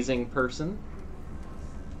an amazing person.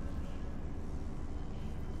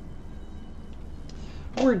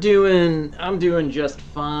 I'm doing just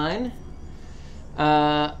fine.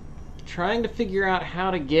 Trying to figure out how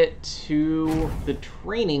to get to the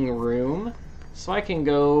training room so I can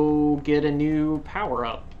go get a new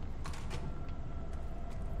power-up.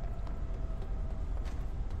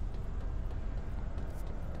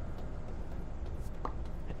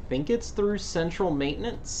 I think it's through central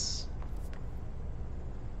maintenance.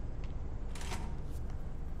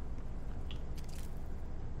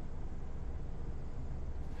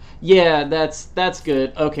 Yeah, that's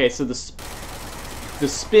good. Okay, so the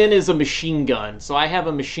spin is a machine gun. So I have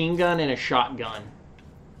a machine gun and a shotgun.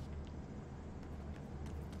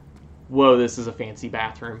 Whoa, this is a fancy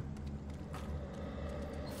bathroom.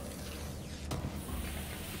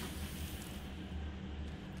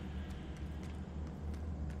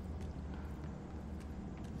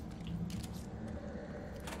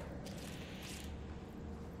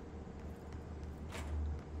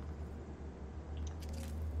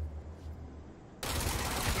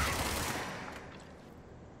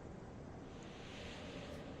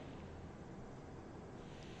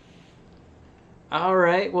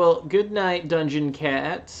 Alright, well, good night, Dungeon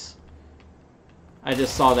Cat. I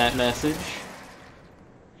just saw that message.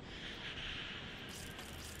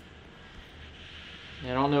 I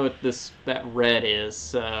don't know what that red is,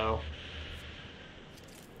 so...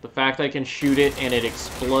 The fact I can shoot it and it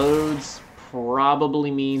explodes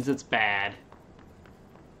probably means it's bad.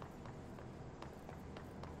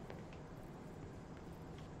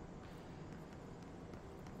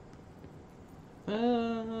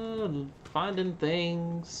 Finding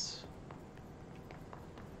things.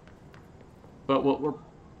 But what we're...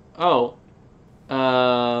 Oh.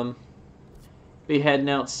 Be heading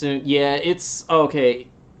out soon. Yeah, it's... Okay.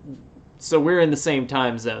 So we're in the same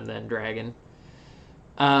time zone then, Dragon.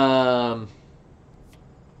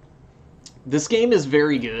 This game is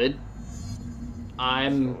very good.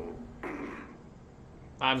 I'm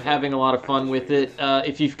having a lot of fun with it.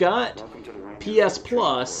 If you've got PS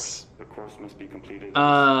Plus...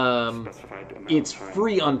 it's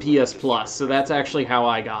free on PS Plus, so that's actually how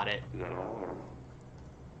I got it.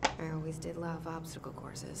 I always did love obstacle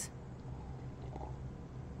courses.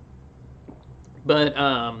 But,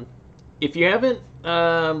 if you haven't,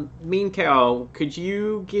 Mean Cow, could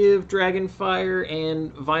you give Dragonfire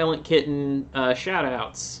and Violent Kitten,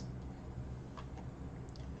 shoutouts?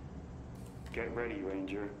 Get ready,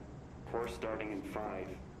 Ranger. Course starting in 5,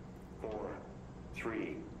 4,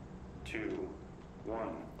 3, 2, 1.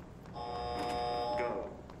 Go.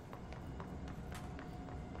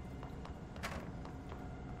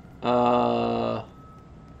 Oh.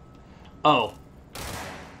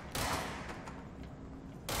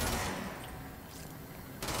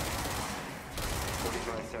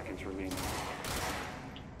 45 seconds remaining.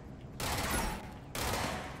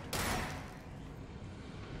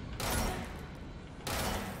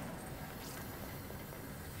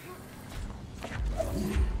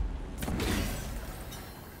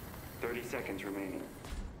 seconds remaining.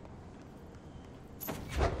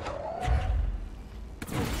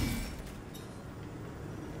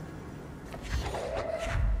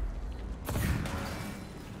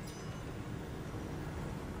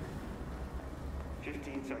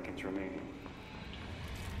 Seconds remaining.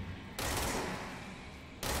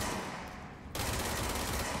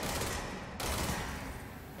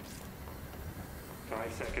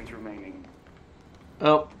 5 seconds remaining.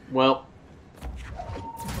 Oh, well.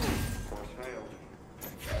 Course failed.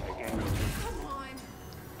 Again. Come on.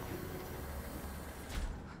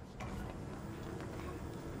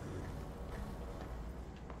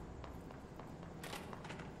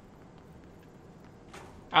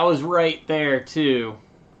 I was right there, too.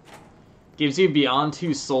 Gives you Beyond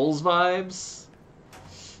Two Souls vibes.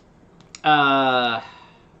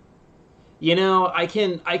 You know, I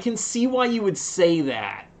can see why you would say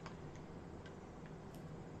that.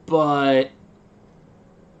 But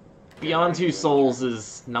Beyond Two Souls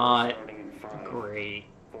is not great,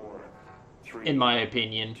 in my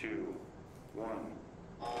opinion. 2, 1,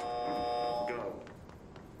 go.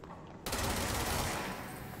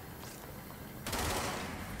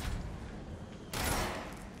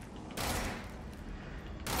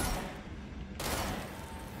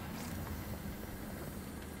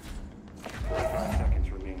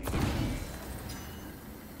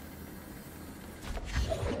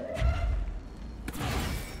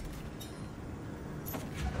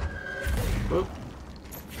 Whoop.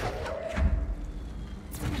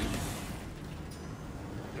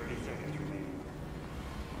 30 seconds remaining.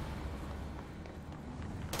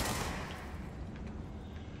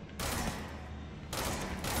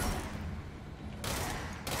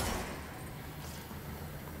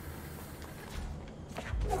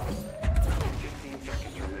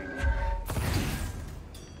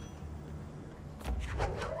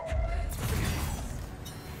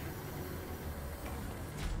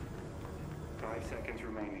 Seconds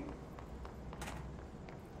remaining.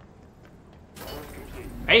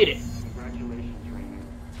 Made it. Congratulations, Raymond.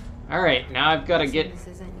 Alright, now I've got to get... This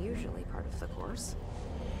isn't usually part of the course.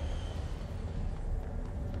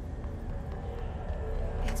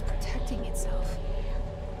 It's protecting itself.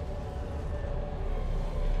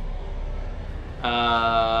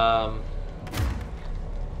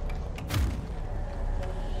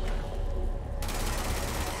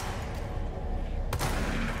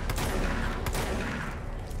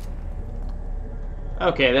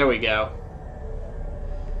 Okay, there we go.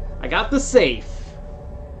 I got the safe.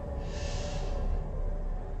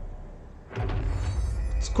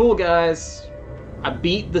 It's cool, guys. I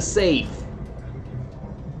beat the safe.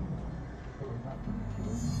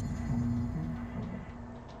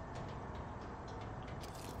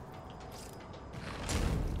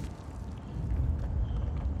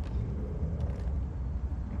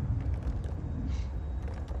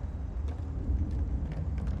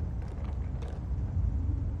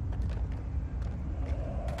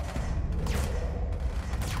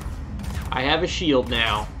 I have a shield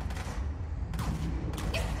now.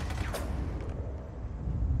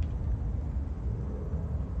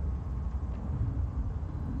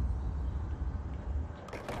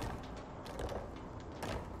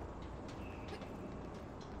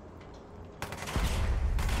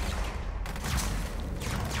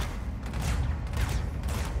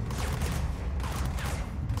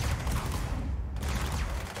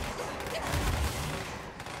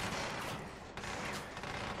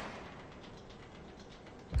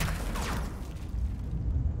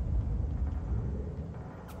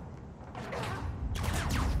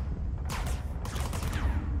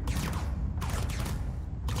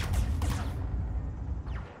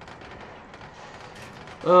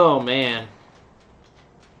 Oh, man.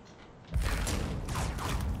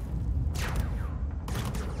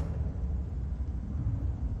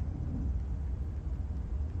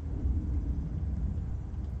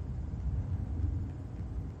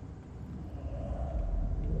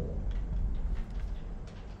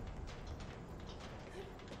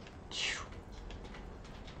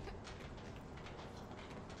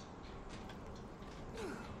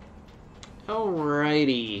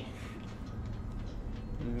 Alrighty.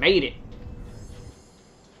 Made it.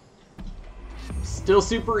 Still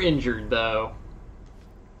super injured, though.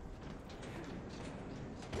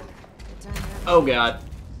 Oh, God.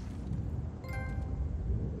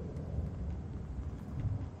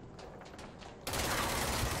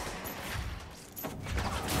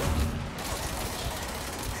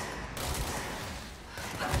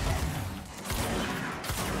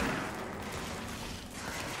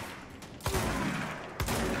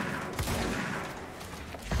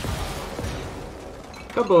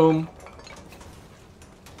 Kaboom.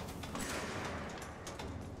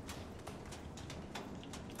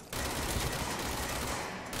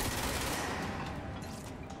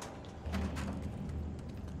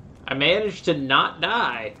 I managed to not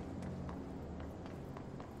die.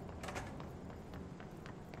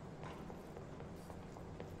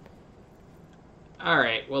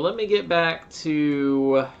 Alright, well, let me get back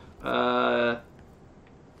to the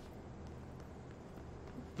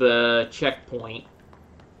checkpoint.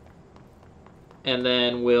 And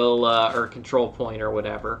then we'll, or control point or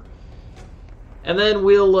whatever. And then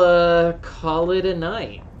we'll call it a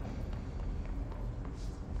night.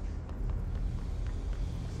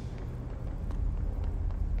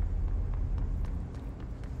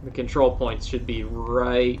 The control points should be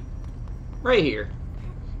right here.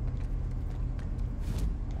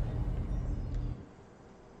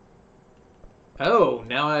 Oh,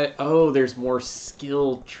 now there's more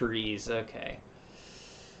skill trees. Okay.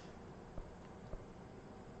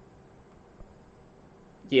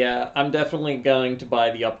 Yeah, I'm definitely going to buy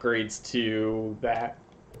the upgrades to that.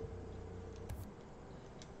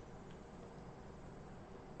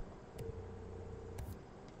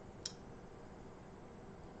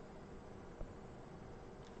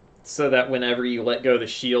 So that whenever you let go of the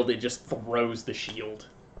shield, it just throws the shield.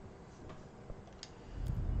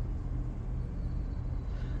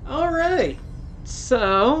 Alright,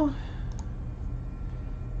 so,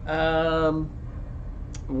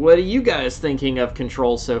 what are you guys thinking of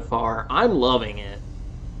Control so far? I'm loving it.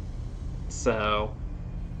 So,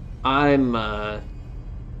 I'm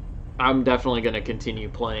definitely going to continue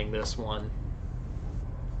playing this one.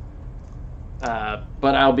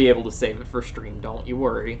 But I'll be able to save it for stream, don't you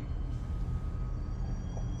worry.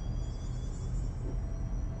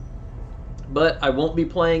 But I won't be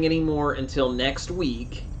playing anymore until next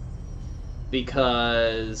week,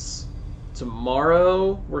 because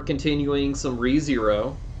tomorrow we're continuing some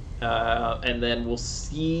ReZero, and then we'll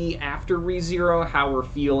see after ReZero how we're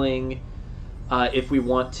feeling, if we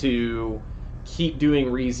want to keep doing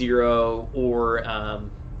ReZero, or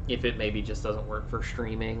if it maybe just doesn't work for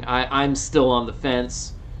streaming. I'm still on the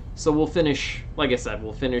fence, so we'll finish, like I said,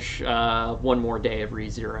 we'll finish one more day of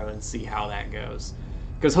ReZero and see how that goes.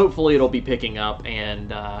 Because hopefully it'll be picking up,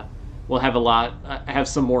 and we'll have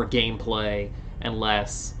some more gameplay and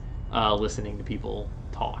less listening to people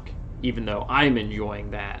talk, even though I'm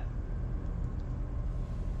enjoying that.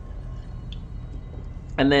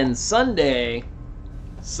 And then Sunday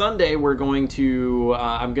we're going to,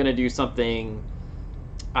 I'm going to do something,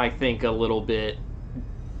 I think, a little bit,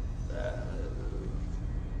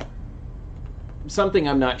 something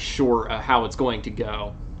I'm not sure how it's going to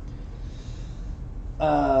go.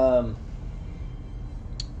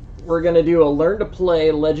 We're going to do a Learn to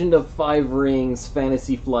Play Legend of Five Rings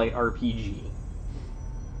Fantasy Flight RPG.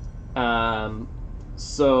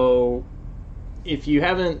 So, if you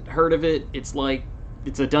haven't heard of it, it's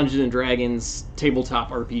a Dungeons & Dragons tabletop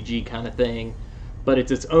RPG kind of thing, but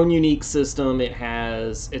it's its own unique system. It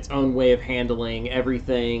has its own way of handling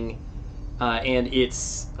everything, and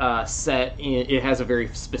it's set in, it has a very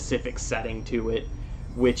specific setting to it,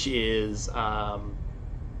 which is,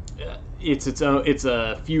 it's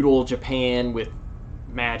a feudal Japan with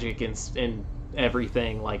magic and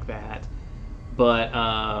everything like that, but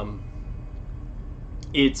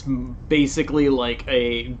it's basically like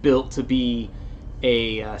built to be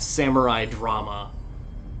a samurai drama.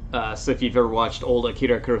 So if you've ever watched old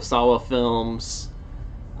Akira Kurosawa films,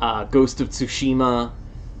 Ghost of Tsushima,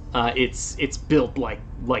 it's built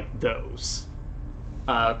like those.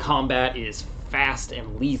 Combat is fast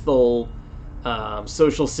and lethal.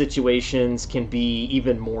 Social situations can be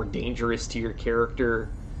even more dangerous to your character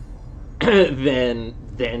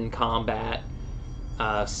than combat.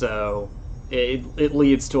 So it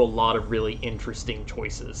leads to a lot of really interesting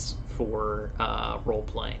choices for role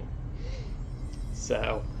playing.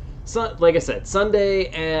 So like I said, Sunday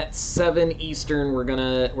at 7 Eastern, we're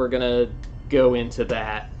gonna go into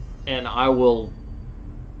that, and I will.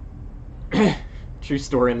 True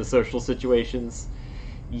story in the social situations.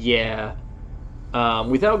 Yeah.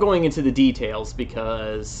 Without going into the details,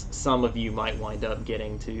 because some of you might wind up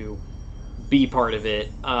getting to be part of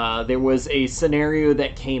it, there was a scenario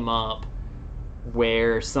that came up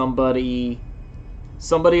where somebody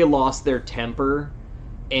lost their temper,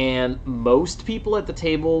 and most people at the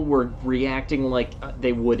table were reacting like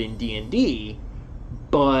they would in D&D,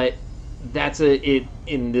 but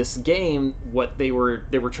in this game, what they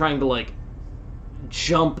were trying to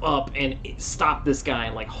jump up and stop this guy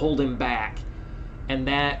and hold him back. And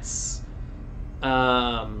that's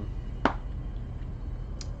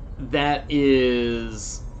that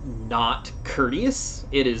is not courteous.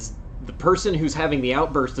 It is the person who's having the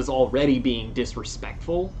outburst is already being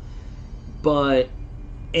disrespectful, but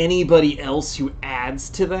anybody else who adds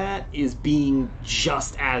to that is being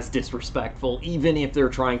just as disrespectful, even if they're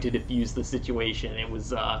trying to defuse the situation. It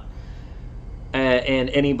was, and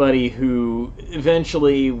anybody who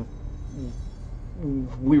eventually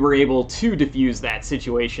we were able to defuse that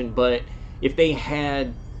situation, but if they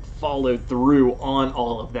had followed through on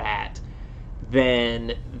all of that,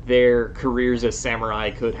 then their careers as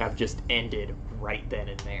samurai could have just ended right then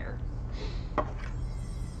and there.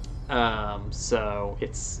 So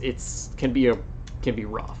it's can be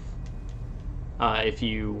rough if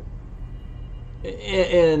you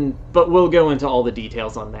but we'll go into all the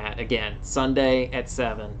details on that again Sunday at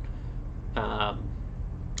 7.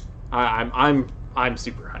 I'm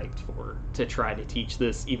super hyped to try to teach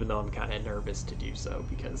this, even though I'm kind of nervous to do so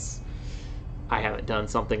because I haven't done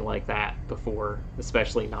something like that before,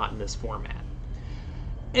 especially not in this format.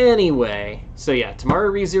 Anyway, so yeah, tomorrow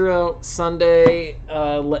ReZero, Sunday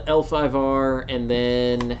L5R, and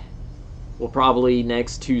then we'll probably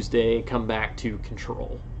next Tuesday come back to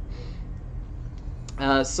Control.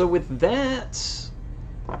 So with that,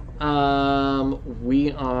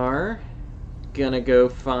 we are gonna go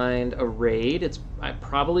find a raid. It's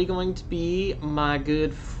probably going to be my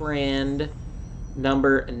good friend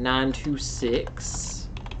number 926.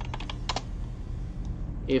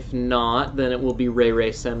 If not, then it will be Ray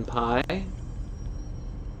Ray Senpai.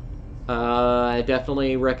 I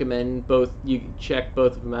definitely recommend you check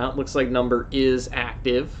both of them out. Looks like number is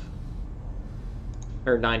active.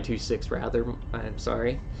 Or 926 rather, I'm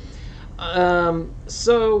sorry.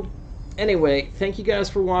 So, anyway, thank you guys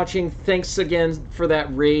for watching. Thanks again for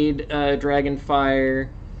that raid, Dragonfire.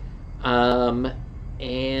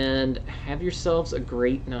 And have yourselves a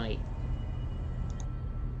great night.